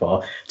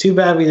wonderful? Too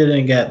bad we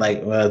didn't get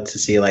like to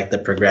see like the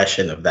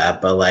progression of that.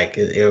 But like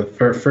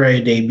for a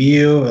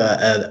debut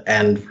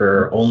and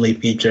for only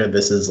feature,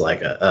 this is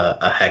like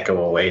a heck of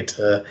a way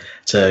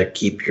to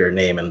keep your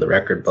name in the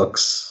record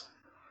books.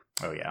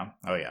 Oh yeah.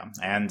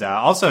 And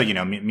also,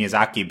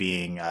 Miyazaki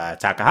being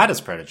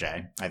Takahata's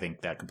protege, I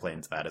think that could play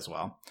into that as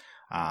well.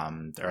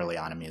 Early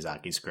on in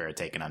Miyazaki's career,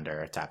 taken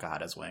under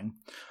Takahata's wing,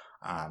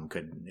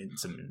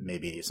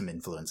 maybe some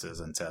influences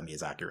into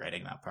Miyazaki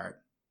writing that part.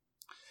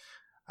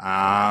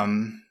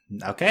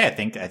 Okay, I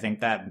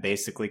think that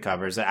basically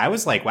covers it. I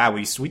was like, wow,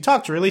 we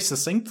talked really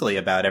succinctly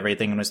about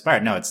everything in this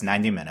part. No, it's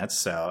 90 minutes,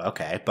 so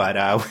okay. But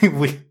I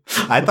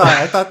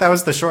thought that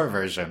was the short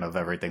version of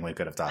everything we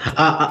could have talked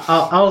about.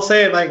 I'll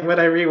say, like,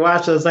 when I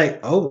rewatched, I was like,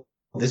 oh,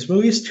 this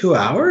movie's 2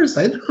 hours?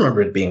 I didn't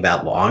remember it being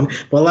that long.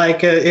 But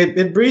like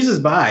it breezes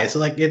by. So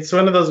like it's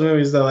one of those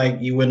movies that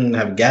like you wouldn't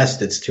have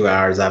guessed it's 2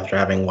 hours after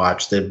having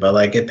watched it, but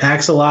like it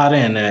packs a lot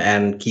in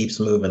and keeps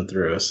moving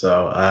through.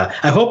 So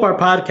I hope our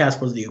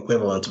podcast was the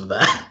equivalent of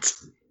that.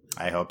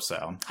 I hope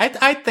so.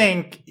 I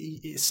think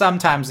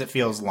sometimes it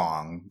feels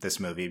long, this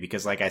movie,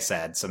 because like I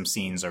said, some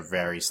scenes are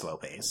very slow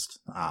paced.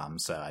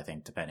 So I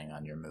think depending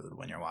on your mood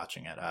when you're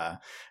watching it,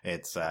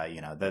 it's,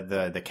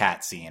 the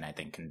cat scene I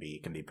think can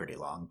be pretty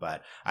long,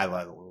 but I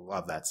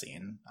love that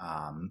scene.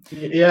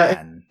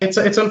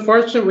 It's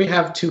unfortunate we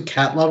have two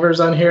cat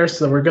lovers on here,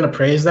 so we're going to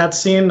praise that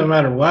scene no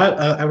matter what.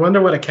 I wonder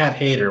what a cat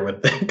hater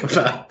would think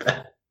about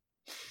that.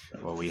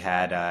 Well, we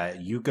had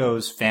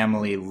Yugo's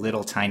family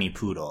little tiny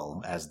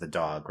poodle as the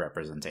dog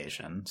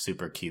representation.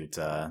 Super cute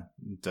the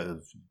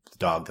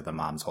dog that the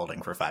mom's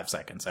holding for 5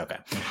 seconds. Okay.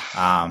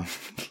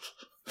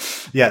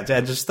 Yeah,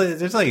 just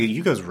there's like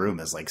Yugo's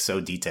room is like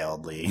so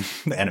detailedly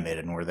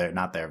animated, and we're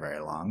not there very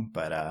long.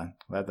 But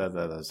that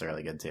was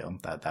really good too.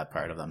 That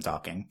part of them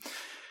talking.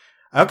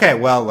 Okay,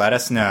 well, let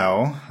us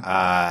know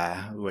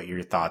what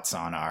your thoughts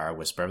on our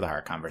Whisper of the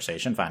Heart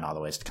conversation. Find all the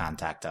ways to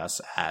contact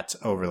us at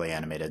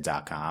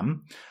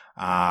overlyanimated.com.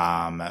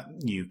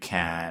 You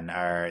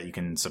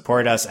can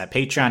support us at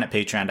Patreon at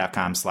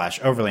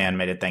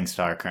patreon.com/overlyanimated. Thanks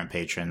to our current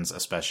patrons,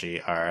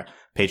 especially our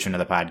patron of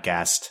the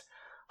podcast,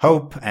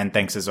 Hope. And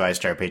thanks as always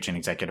to our Patreon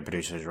executive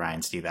producers,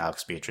 Ryan, Steve,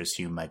 Alex, Beatrice,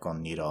 Hugh, Michael,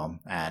 Needle,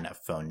 and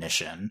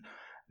Phonician.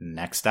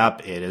 Next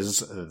up, it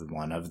is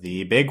one of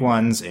the big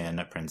ones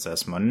in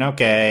Princess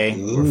Mononoke.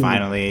 Ooh. We're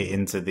finally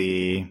into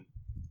the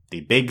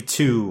big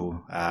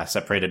two,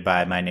 separated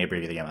by My Neighbor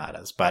the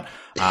Yamadas. But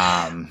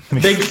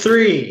big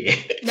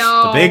three.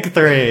 No. The big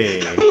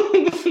three.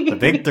 The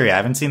big three. I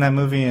haven't seen that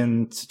movie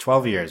in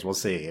 12 years. We'll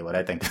see what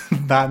I think.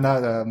 not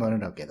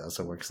Mononoke though.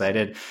 So we're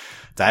excited.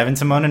 Dive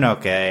into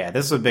Mononoke.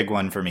 This is a big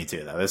one for me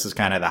too, though. This is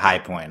kind of the high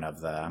point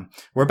of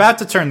we're about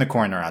to turn the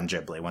corner on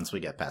Ghibli once we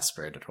get past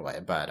Spirited Away.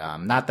 But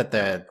not that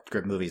the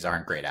movies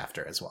aren't great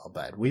after as well.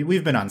 But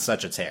we've been on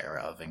such a tear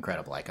of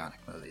incredible, iconic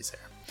movies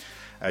here,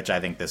 which I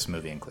think this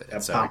movie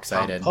included. So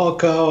excited.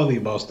 Poco, the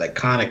most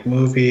iconic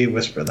movie,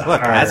 Whisper of the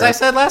Heart. Look, as I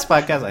said last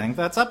podcast, I think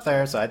that's up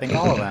there. So I think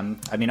all of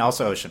them. I mean,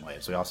 also Ocean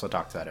Waves. We also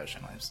talked about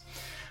Ocean Waves.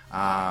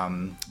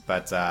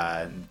 But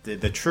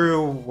the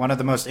true, one of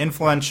the most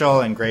influential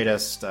and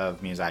greatest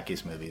of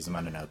Miyazaki's movies,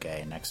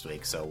 Mononoke, next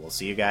week. So we'll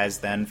see you guys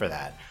then for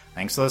that.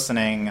 Thanks for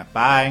listening.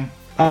 Bye.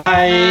 Bye.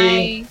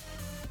 Bye.